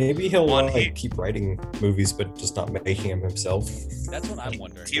 Maybe he'll Well, he- keep writing movies, but just not making them himself. That's what I'm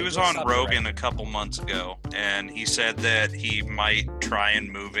wondering. He was Let's on stop Rogan a directing. couple months ago, and he said that he might try and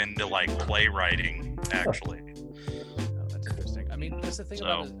move into like playwriting. Actually, Oh, that's interesting. I mean, that's the thing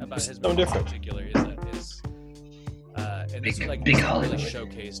about It's his no movie different. in particular is and this Big- is like big this is really Hollywood.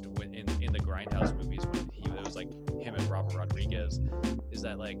 showcased in the Grindhouse movies when it was like him and Robert Rodriguez, is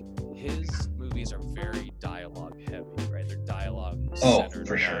that like his movies are very dialogue heavy, right? They're dialogue Oh, centered,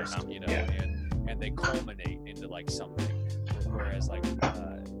 for sure. you know, Yeah. and they culminate into like something. Whereas like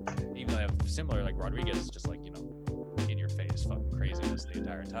even though they have similar, like Rodriguez is just like, you know, in your face fucking craziness the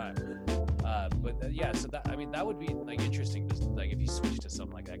entire time. Yeah, so that, I mean, that would be like interesting to like if you switch to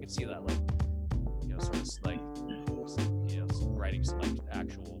something like that. I could see that, like, you know, sort of like, you know, writing some like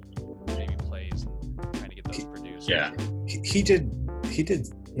actual maybe plays and trying to get those produced. Yeah. He did.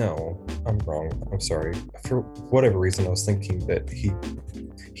 No, I'm wrong. I'm sorry. For whatever reason, I was thinking that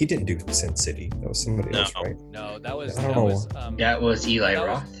he didn't do Sin City. That was somebody else, No. right? No, that was I don't that know. was That was Eli that was-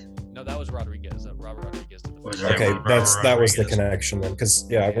 Roth. no, that was Rodriguez. Robert Rodriguez did the Was first it? Okay, Robert that was the Rodriguez. connection then,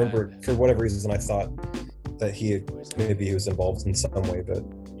 because I remember for whatever reason I thought that maybe he was involved in some way, but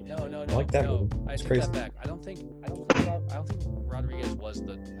No, I like that no. movie. I It's take crazy. that back. I don't think Rodriguez was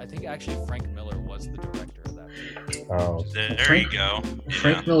the. I think actually Frank Miller was the director of that movie. oh, there you go.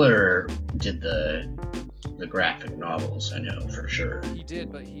 Frank Miller did the graphic novels. I know for sure. He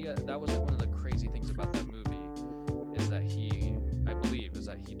did, but that was like one of the crazy things about that movie is that I believe,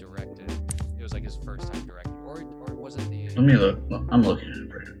 he directed. It was like his first time directing, or was it the? Let me look. I'm looking at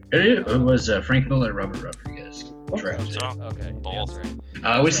it. It was Frank Miller and Robert Rodriguez directed it. So, Okay, Both. Yeah, that's right.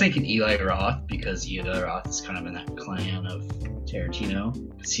 I was thinking Eli Roth because Eli Roth is kind of in that clan of Tarantino.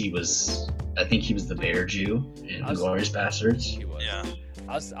 'Cause I think he was the Bear Jew in I was- Glorious Bastards. He was. yeah.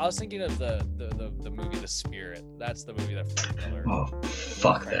 I was thinking of the movie The Spirit. That's the movie that Frank Miller. Oh,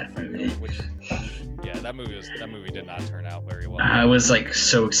 fuck that movie. Which, yeah, that movie did not turn out very well. I was like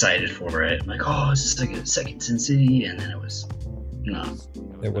so excited for it. I'm like, oh, is this like a second Sin City? And then it was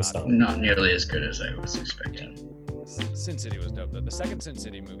It was not. not nearly as good as I was expecting. Sin City was dope. The second Sin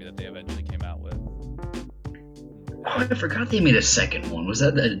City movie that they eventually came out with. Oh, I forgot they made a second one. Was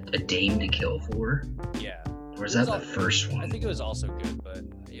that a Dame to Kill For? Yeah, Or was It was that all- the first I one? think it was also good, but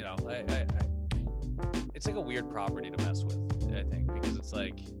you know, it's like a weird property to mess with. I think because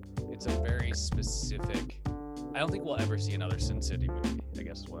it's a very specific. I don't think we'll ever see another Sin City movie. I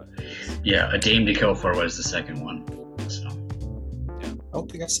guess is what. It is. Yeah, A Dame to Kill For was the second one. So I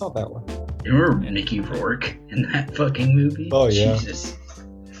don't think I saw that one. you remember Mickey Rourke in that fucking movie? Oh, yeah. Jesus.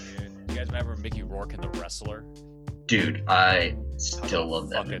 Dude, you guys remember Mickey Rourke in The Wrestler? Dude, I still love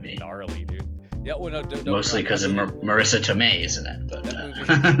that Fucking movie. gnarly, dude. Yeah, well, no, don't Mostly because of Marissa Tomei, isn't it? But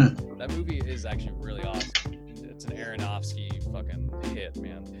That movie is actually really awesome. It's an Aronofsky fucking hit,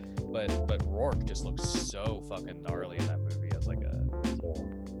 man. But Rourke just looks so fucking gnarly in that movie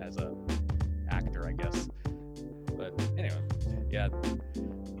as a actor, I guess. But anyway, yeah,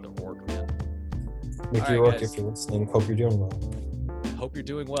 the Rourke, man. Mickey All right, Rourke, guys. if you're listening, hope you're doing well. Hope you're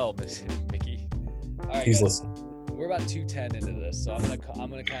doing well, Mickey. All right, He's guys, listening. we're about 2:10 into this, so I'm gonna call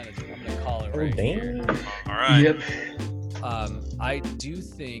it Oh, right here. damn. All right. Yep. I do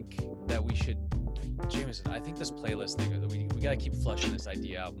think that we should, Jameson. I think this playlist thing, we gotta keep flushing this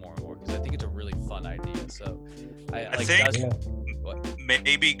idea out more and more because I think it's a really fun idea. So, I think- Dustin- Yeah. what?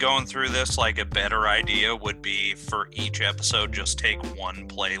 Maybe going through this, like a better idea would be for each episode, just take one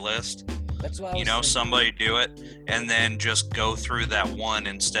playlist. That's what I was You know, thinking. somebody do it, and then just go through that one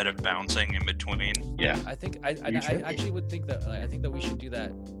instead of bouncing in between. Yeah. I think I Usually. actually would think that I think that we should do that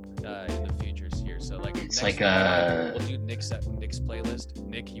in the futures here. So like It's next like we'll do Nick's playlist.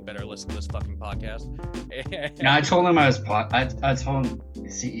 Nick, you better listen to this fucking podcast. No, I told him I was. I told him.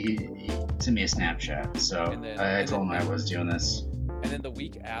 See, he sent me a Snapchat, so And then- I and told him then- I was doing this. And then the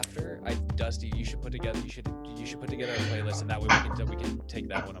week after, Dusty, you should put together a playlist, and that way we can take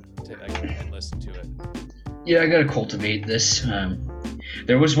that one up and listen to it. Yeah, I gotta cultivate this.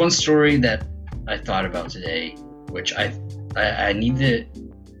 There was one story that I thought about today, which I need to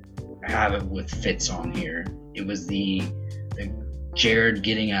have it with Fitz on here. It was the Jared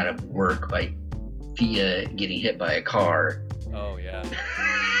getting out of work by via getting hit by a car Oh yeah.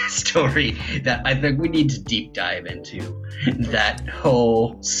 story that I think we need to deep dive into. That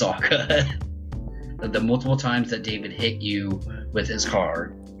whole saga. The multiple times that David hit you with his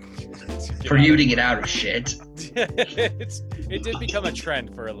car. For you to get out of shit. It did become a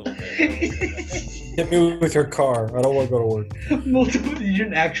trend for a little bit. Hit me with your car. I don't want to go to work. Multiple. You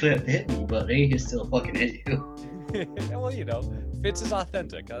didn't actually have to hit me, but he can still fucking hit you. Well, Fitz is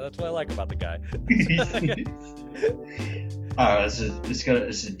authentic. That's what I like about the guy. Alright, it's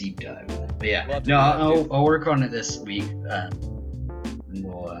a deep dive. But yeah, We'll have to no, do that, I'll work on it this week. And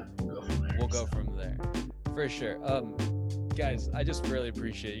we'll go from there. We'll go from there, for sure. Guys, I just really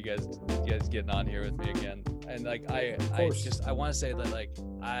appreciate you guys getting on here with me again. And like, I want to say that like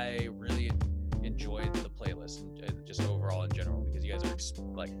I really enjoyed the playlist and just overall in general, because you guys are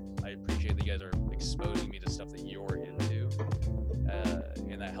I appreciate that you guys are exposing me to stuff that you're into,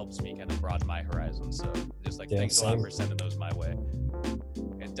 and that helps me kind of broaden my horizons. So just like thanks a lot for sending those my way.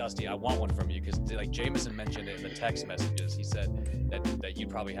 And Dusty, I want one from you, because like Jameson mentioned it in the text messages. He said that you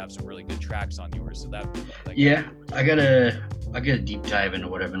probably have some really good tracks on yours. So that yeah, I got a deep dive into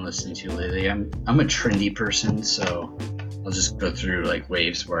what I've been listening to lately. I'm a trendy person, so I'll just go through like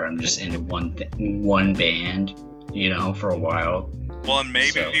waves where I'm just into one band, for a while. Well, and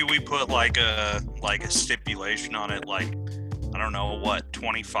maybe we put like a stipulation on it, like, I don't know,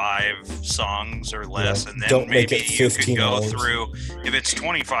 25 songs or less, and then maybe you could go hours. through, if it's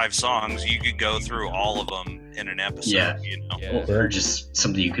 25 songs, you could go through all of them in an episode, Yeah. Or just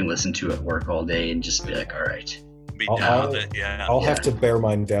something you can listen to at work all day and just be like, all right. Be down with it, yeah. I'll have to bear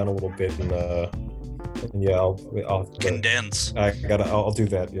mine down a little bit, and I'll Condense. I'll do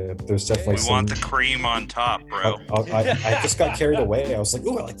that. Yeah, there's definitely We want the cream on top, bro. I just got carried away. I was like,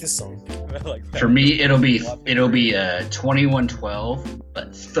 "Ooh, I like this song." For me, it'll be 2112,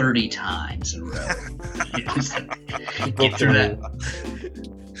 but 30 times in a row. Get through that.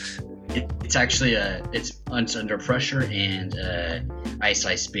 It's actually it's Under Pressure and Ice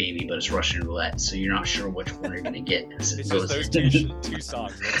Ice Baby, but it's Russian roulette, so you're not sure which one you're gonna get. It's just those two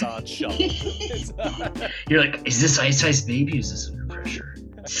songs. It's on shuffle. You're like, is this Ice Ice Baby? Or is this Under Pressure?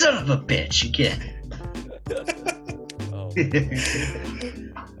 Son of a bitch! Again.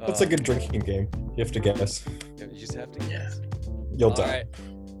 It's like a drinking game. You have to guess. You just have to guess. You'll All die. right.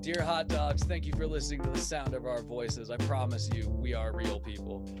 Dear hot dogs, thank you for listening to the sound of our voices. I promise you, we are real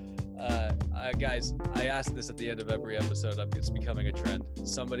people. Guys, I ask this at the end of every episode. It's becoming a trend.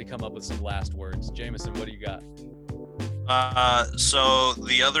 Somebody come up with some last words. Jameson, what do you got? So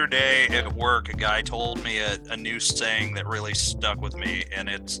the other day at work, a guy told me a new saying that really stuck with me, and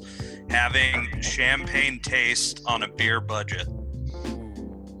it's having champagne taste on a beer budget.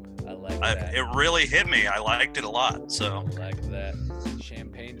 Ooh, I like that. It really hit me. I liked it a lot. So I like that.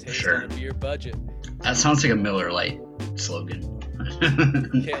 Champagne taste Sure. on a beer budget. That sounds like a Miller Lite slogan.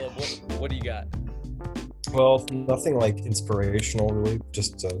 Caleb, what do you got? Well, nothing like inspirational, really.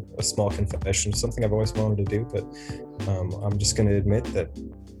 Just a small confession, something I've always wanted to do, but I'm just going to admit that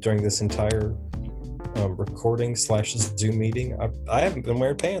during this entire recording / Zoom meeting, I haven't been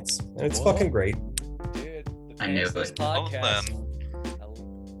wearing pants, and it's fucking great. Dude, the I knew Pants it. podcast.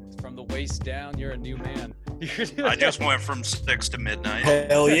 From the waist down, you're a new man. I just went from 6 to midnight.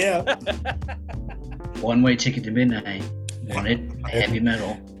 Hell yeah! One-way ticket to midnight. Wanted heavy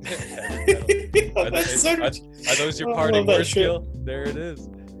metal. Are those your parting words, Gil? There it is.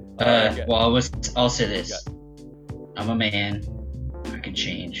 Well, I'll say this. I'm a man. I can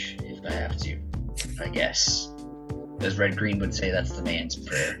change if I have to, I guess. As Red Green would say, that's the man's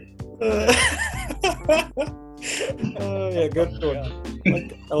prayer. Yeah, good one.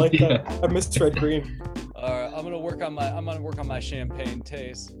 I like that. I missed Red Green. All right, I'm gonna work on my champagne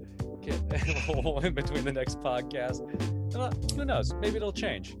taste in between the next podcast. Who knows? Maybe it'll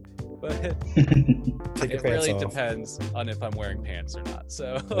change. But Take your it pants really off. depends on if I'm wearing pants or not.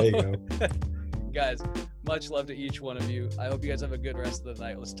 So, There you go. guys, much love to each one of you. I hope you guys have a good rest of the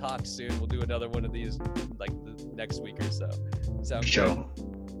night. Let's talk soon. We'll do another one of these like the next week or so. Sounds Show.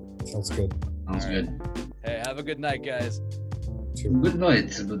 Sounds good. Sounds All right. good. Hey, have a good night, guys. Too. Good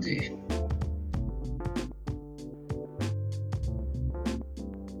night, everybody.